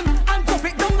mountain, and drop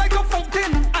it down like a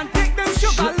fountain, and take them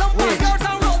sugar love girls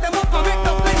and roll them up and make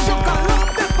them like sugar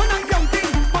love. Them when I young thing,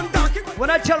 one dark. When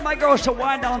I tell my girls to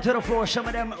wind down to the floor, some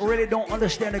of them really don't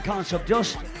understand the concept.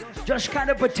 Just kind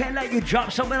of pretend like you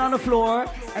drop something on the floor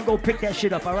and go pick that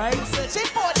shit up, all right? Searching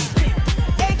for the thing.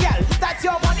 Hey girl, start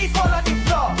your money fall on the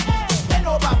floor. Bend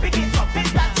over, pick it up.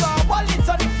 It's not your wallet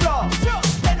on the floor.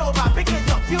 Bend over, pick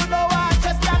it up. You know I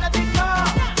just cannot ignore.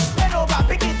 Bend over,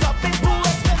 pick it up. It's too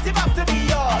expensive after the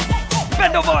yours.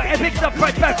 Bend over and pick it up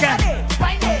right back at.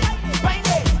 Find it, find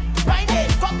it, find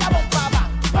it. Fuck the bumper back.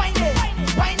 Find it,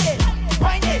 find it,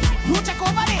 find it. You check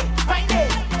over it. Find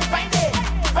it, find it,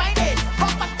 find it.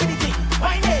 Come back to the thing.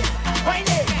 Find it, find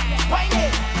it, find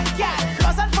it. Yeah,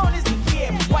 lost and found is the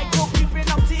game. Why go creeping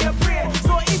up to your brain?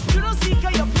 So if you don't seek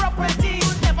your property,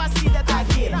 you'll never see that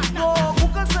again. No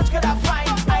Google search could I find.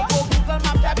 I go Google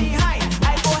map that behind.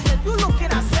 I go help you look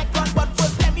in a second, but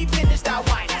first let me finish that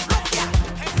wine. Look, yeah.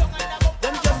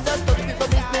 Them just a study people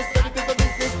business, study people business.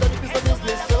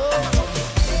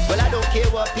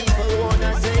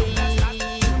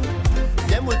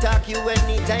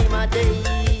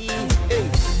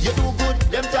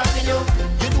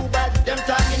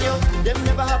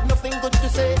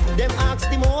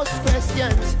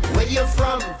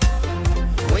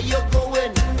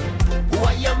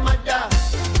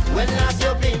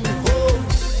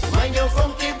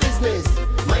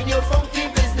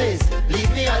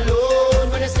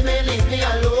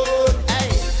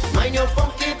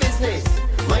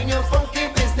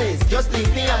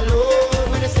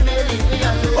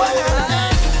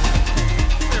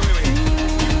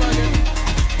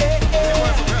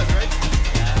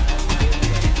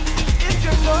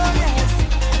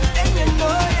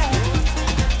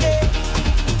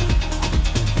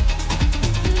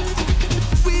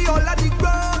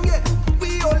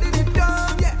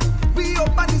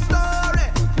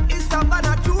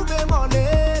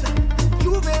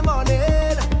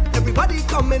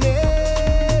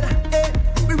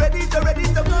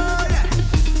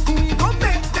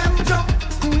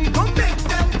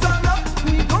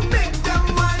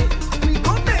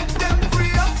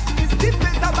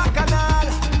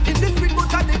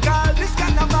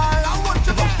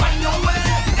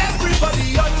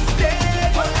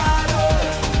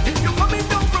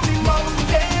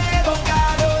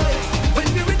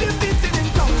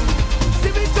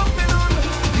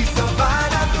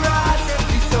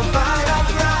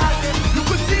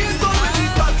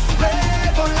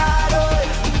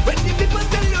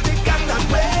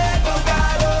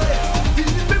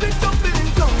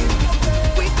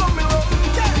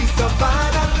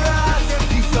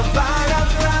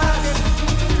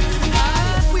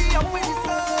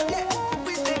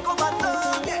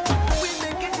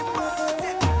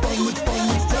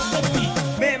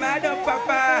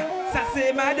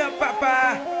 madame papa,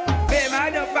 be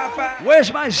madame papa.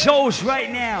 Where's my Zoes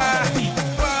right now?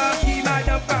 Femme qui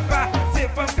madame papa, c'est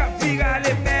femme qui vira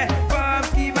les pères. Femme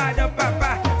qui madame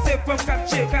papa, c'est femme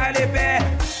qui tire les pères.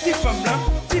 Si femme là,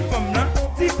 si femme là,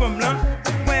 si femme là,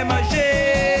 moi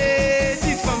manger,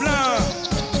 si femme là.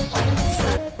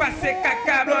 Passer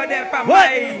caca blodé pas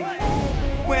maille.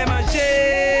 Moi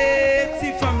manger,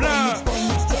 si femme là.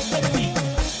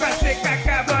 Passer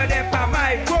caca blodé pas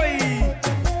maille.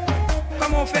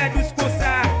 Comment faire douce comme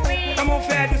ça? Comment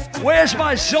faire douce? Where's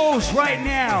my Zoes right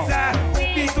now?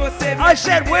 I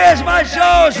said, where's my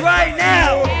Zoes right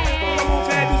now? Comment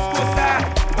faire douce comme ça?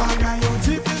 Bagaille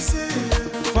difficile.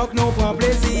 Fuck non pas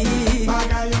plaisir.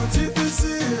 Bagaille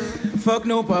difficile. Fuck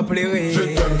non pas pleurer. Je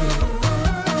t'aime.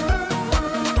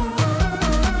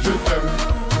 Je t'aime.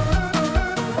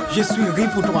 Je suis ri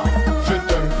pour toi. Je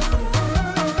t'aime.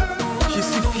 Je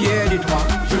suis fier de toi.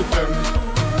 Je t'aime.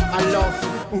 I love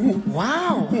you.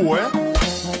 Wow. Ouais.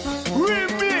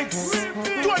 Remix,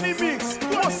 Tony Mix,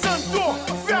 Monsanto,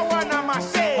 Fairwana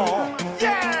Maché.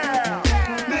 Yeah!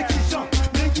 Make it jump,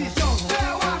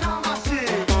 Fairwana Maché.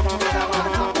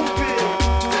 Fairwana Poupé,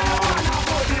 Fairwana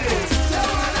Body,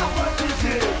 Fairwana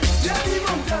Protégé. J'ai dit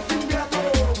mon Dieu film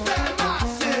bientôt, fais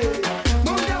marcher.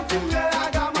 Mon Dieu film de la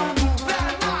gamme,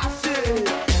 fais marcher.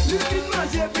 Le film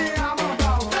manger bien à mon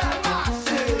bas, fais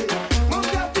marcher. Mon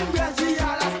Dieu film Brésil à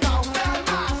la star, fais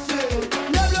marcher.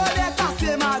 Le bloc est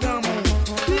cassé, madame.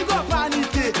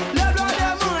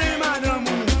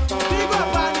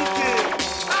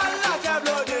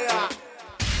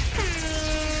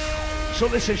 So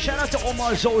listen, shout out to all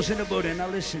my Zoes in the building. Now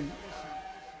listen,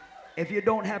 if you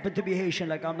don't happen to be Haitian,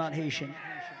 like I'm not Haitian,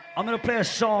 I'm gonna play a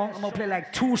song. I'm gonna play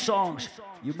like 2 songs.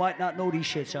 You might not know these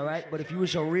shits, all right? But if you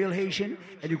was a real Haitian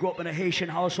and you grew up in a Haitian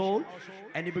household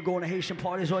and you've been going to Haitian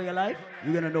parties all your life,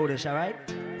 you're gonna know this, all right?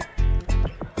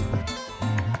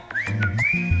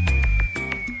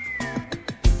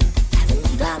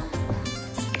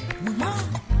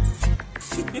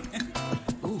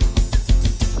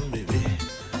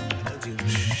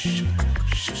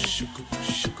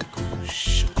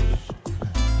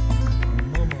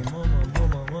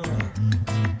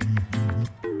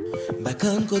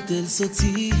 Bakan kote l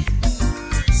soti,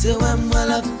 se wè mwa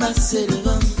la pase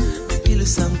devan, depi le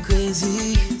sam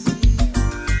crazy.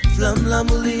 Flam la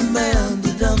mouli mè an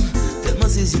dedam, telman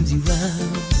se zim di wow.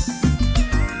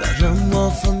 Bajan mwa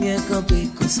fòmye kampe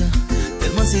kon sa,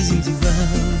 telman se zim di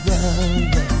wow.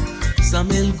 Sa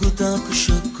mè l goutan kou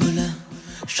chokola,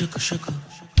 choko,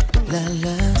 la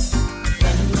la.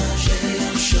 Fè manje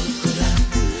an chokola,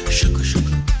 choko,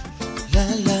 la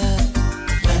la.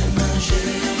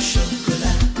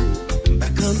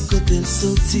 Kote l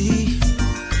soti,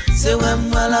 se wè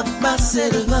mwa la pase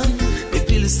devan,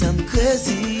 depi le sam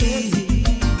crazy.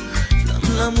 Flam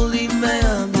la mouli mè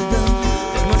an dedan,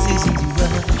 telman se zim di wè.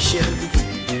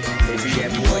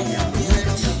 Yeah, boy.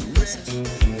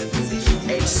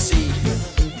 AC,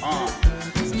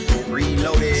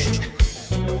 reloaded.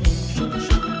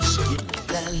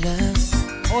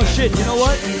 Oh shit, you know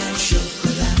what?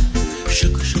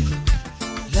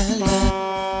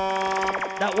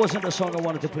 That wasn't the song I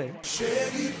wanted to play.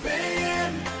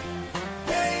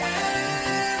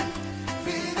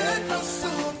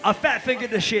 I fat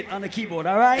fingered the shit on the keyboard,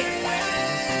 all right?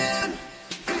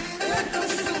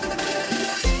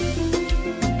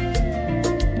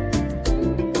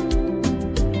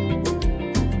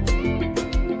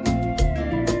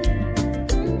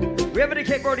 We have any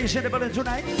cake parties in the building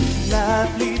tonight?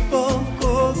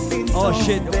 Oh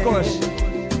shit, of course.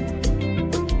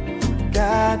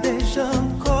 Gade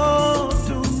jan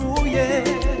kotou mouye,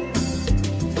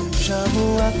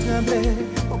 jamou a tremble,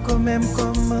 ou kon mèm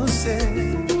komanse,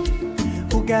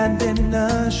 ou gade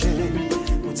nage,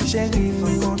 ou ti chéri fò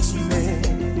kontine.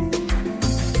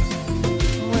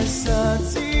 Mwen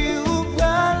santi ou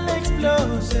pral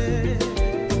eksplose,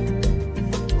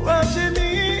 ou a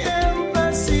jemi e ou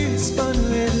pasis kon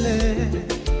rele,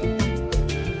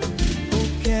 ou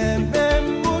kembe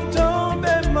mou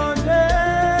tombe mone.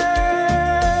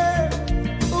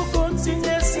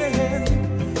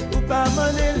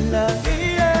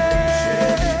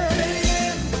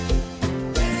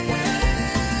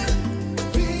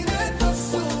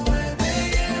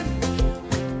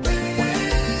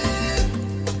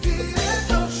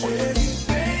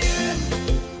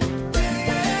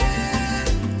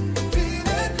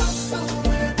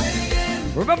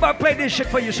 Remember, I played this shit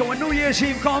for you, so when New Year's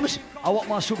Eve comes, I want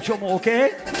my soup chomo,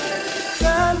 okay?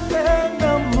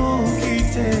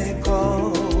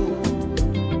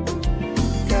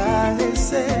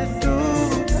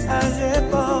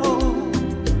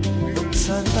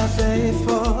 San pa fè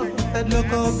effort, Faites le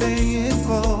corps payer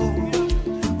trop.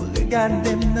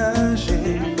 Regardez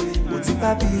nager. Ou dit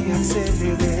papi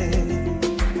accéléré.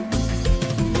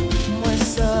 Moi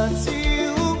senti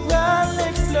ou pas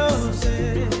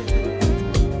l'exploser.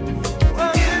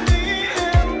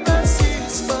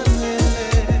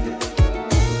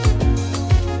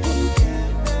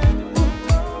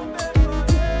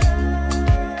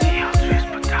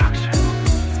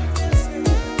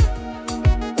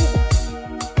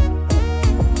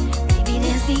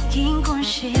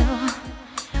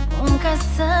 Nunca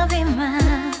sabe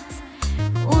mais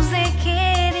o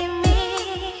que de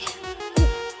mim.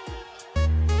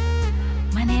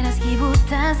 Maneiras que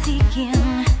botar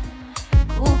seguindo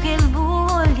com aquele bom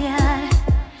olhar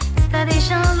está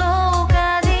deixando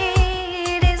louca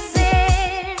de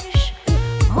desejo.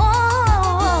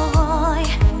 Oi,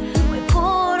 foi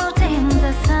puro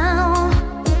tentação.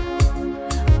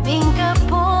 Nunca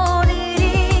pode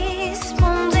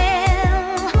responder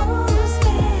os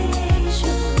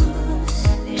beijos.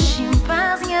 Deixa em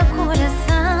paz meu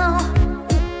coração.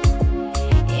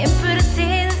 E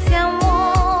pertence a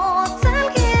outro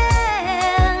alguém.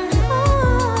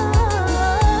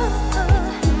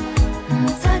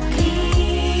 Nunca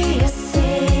queria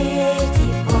ser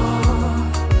tipo.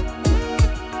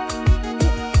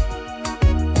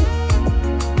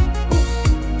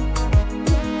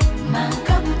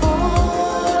 Manca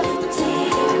por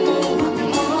ter um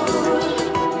amor.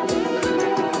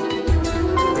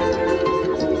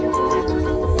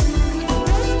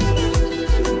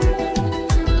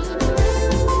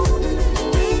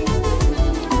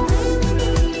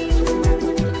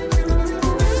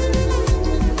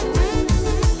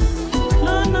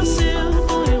 Lá nasceu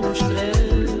uma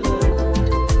estrela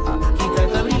que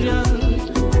canta brilhando.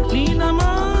 Linda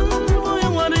mar, foi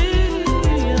uma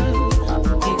areia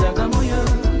que canta manhã.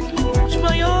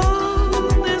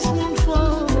 Espanhol desse mundo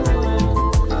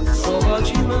fora, só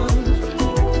ótima.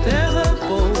 Terra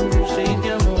boa, cheia de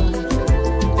amor.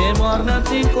 Tem morna,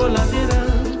 tem coladeira.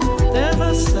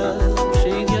 Terra sal,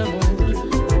 cheia de amor.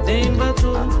 Tem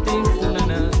batom, tem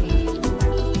funaná.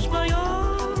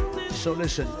 So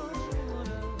listen.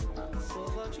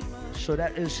 So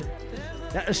that is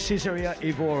Caesarea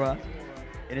Evora,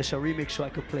 and it's a remix, so I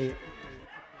could play it.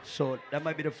 So that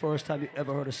might be the first time you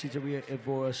ever heard a Caesarea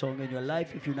Evora song in your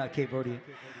life, if you're not Cape Verdean.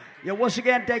 Yeah, once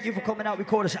again, thank you for coming out. We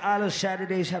call this Island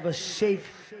Saturdays. Have a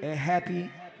safe and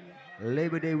happy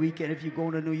Labor Day weekend. If you're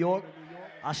going to New York,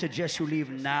 I suggest you leave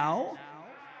now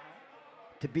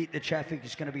to beat the traffic.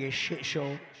 It's going to be a shit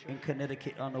show in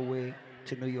Connecticut on the way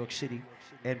to New York City.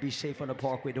 And be safe on the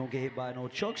parkway. Don't get hit by no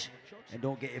trucks. And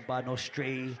don't get hit by no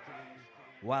stray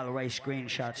wild rice grain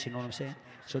shots. You know what I'm saying?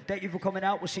 So thank you for coming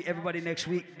out. We'll see everybody next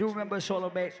week. Do remember it's all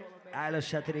about Island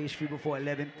Saturdays, 3 before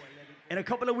 11. In a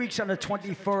couple of weeks, on the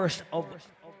 21st of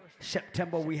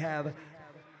September, we have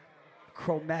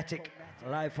Chromatic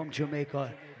live from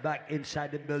Jamaica back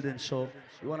inside the building. So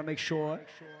you want to make sure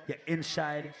you're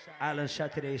inside Island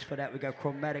Saturdays for that. We got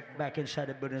Chromatic back inside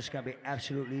the building. It's going to be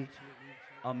absolutely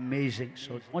amazing.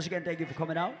 So once again, thank you for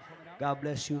coming out. God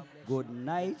bless you. Good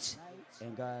night.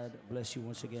 And God bless you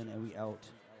once again. And we out.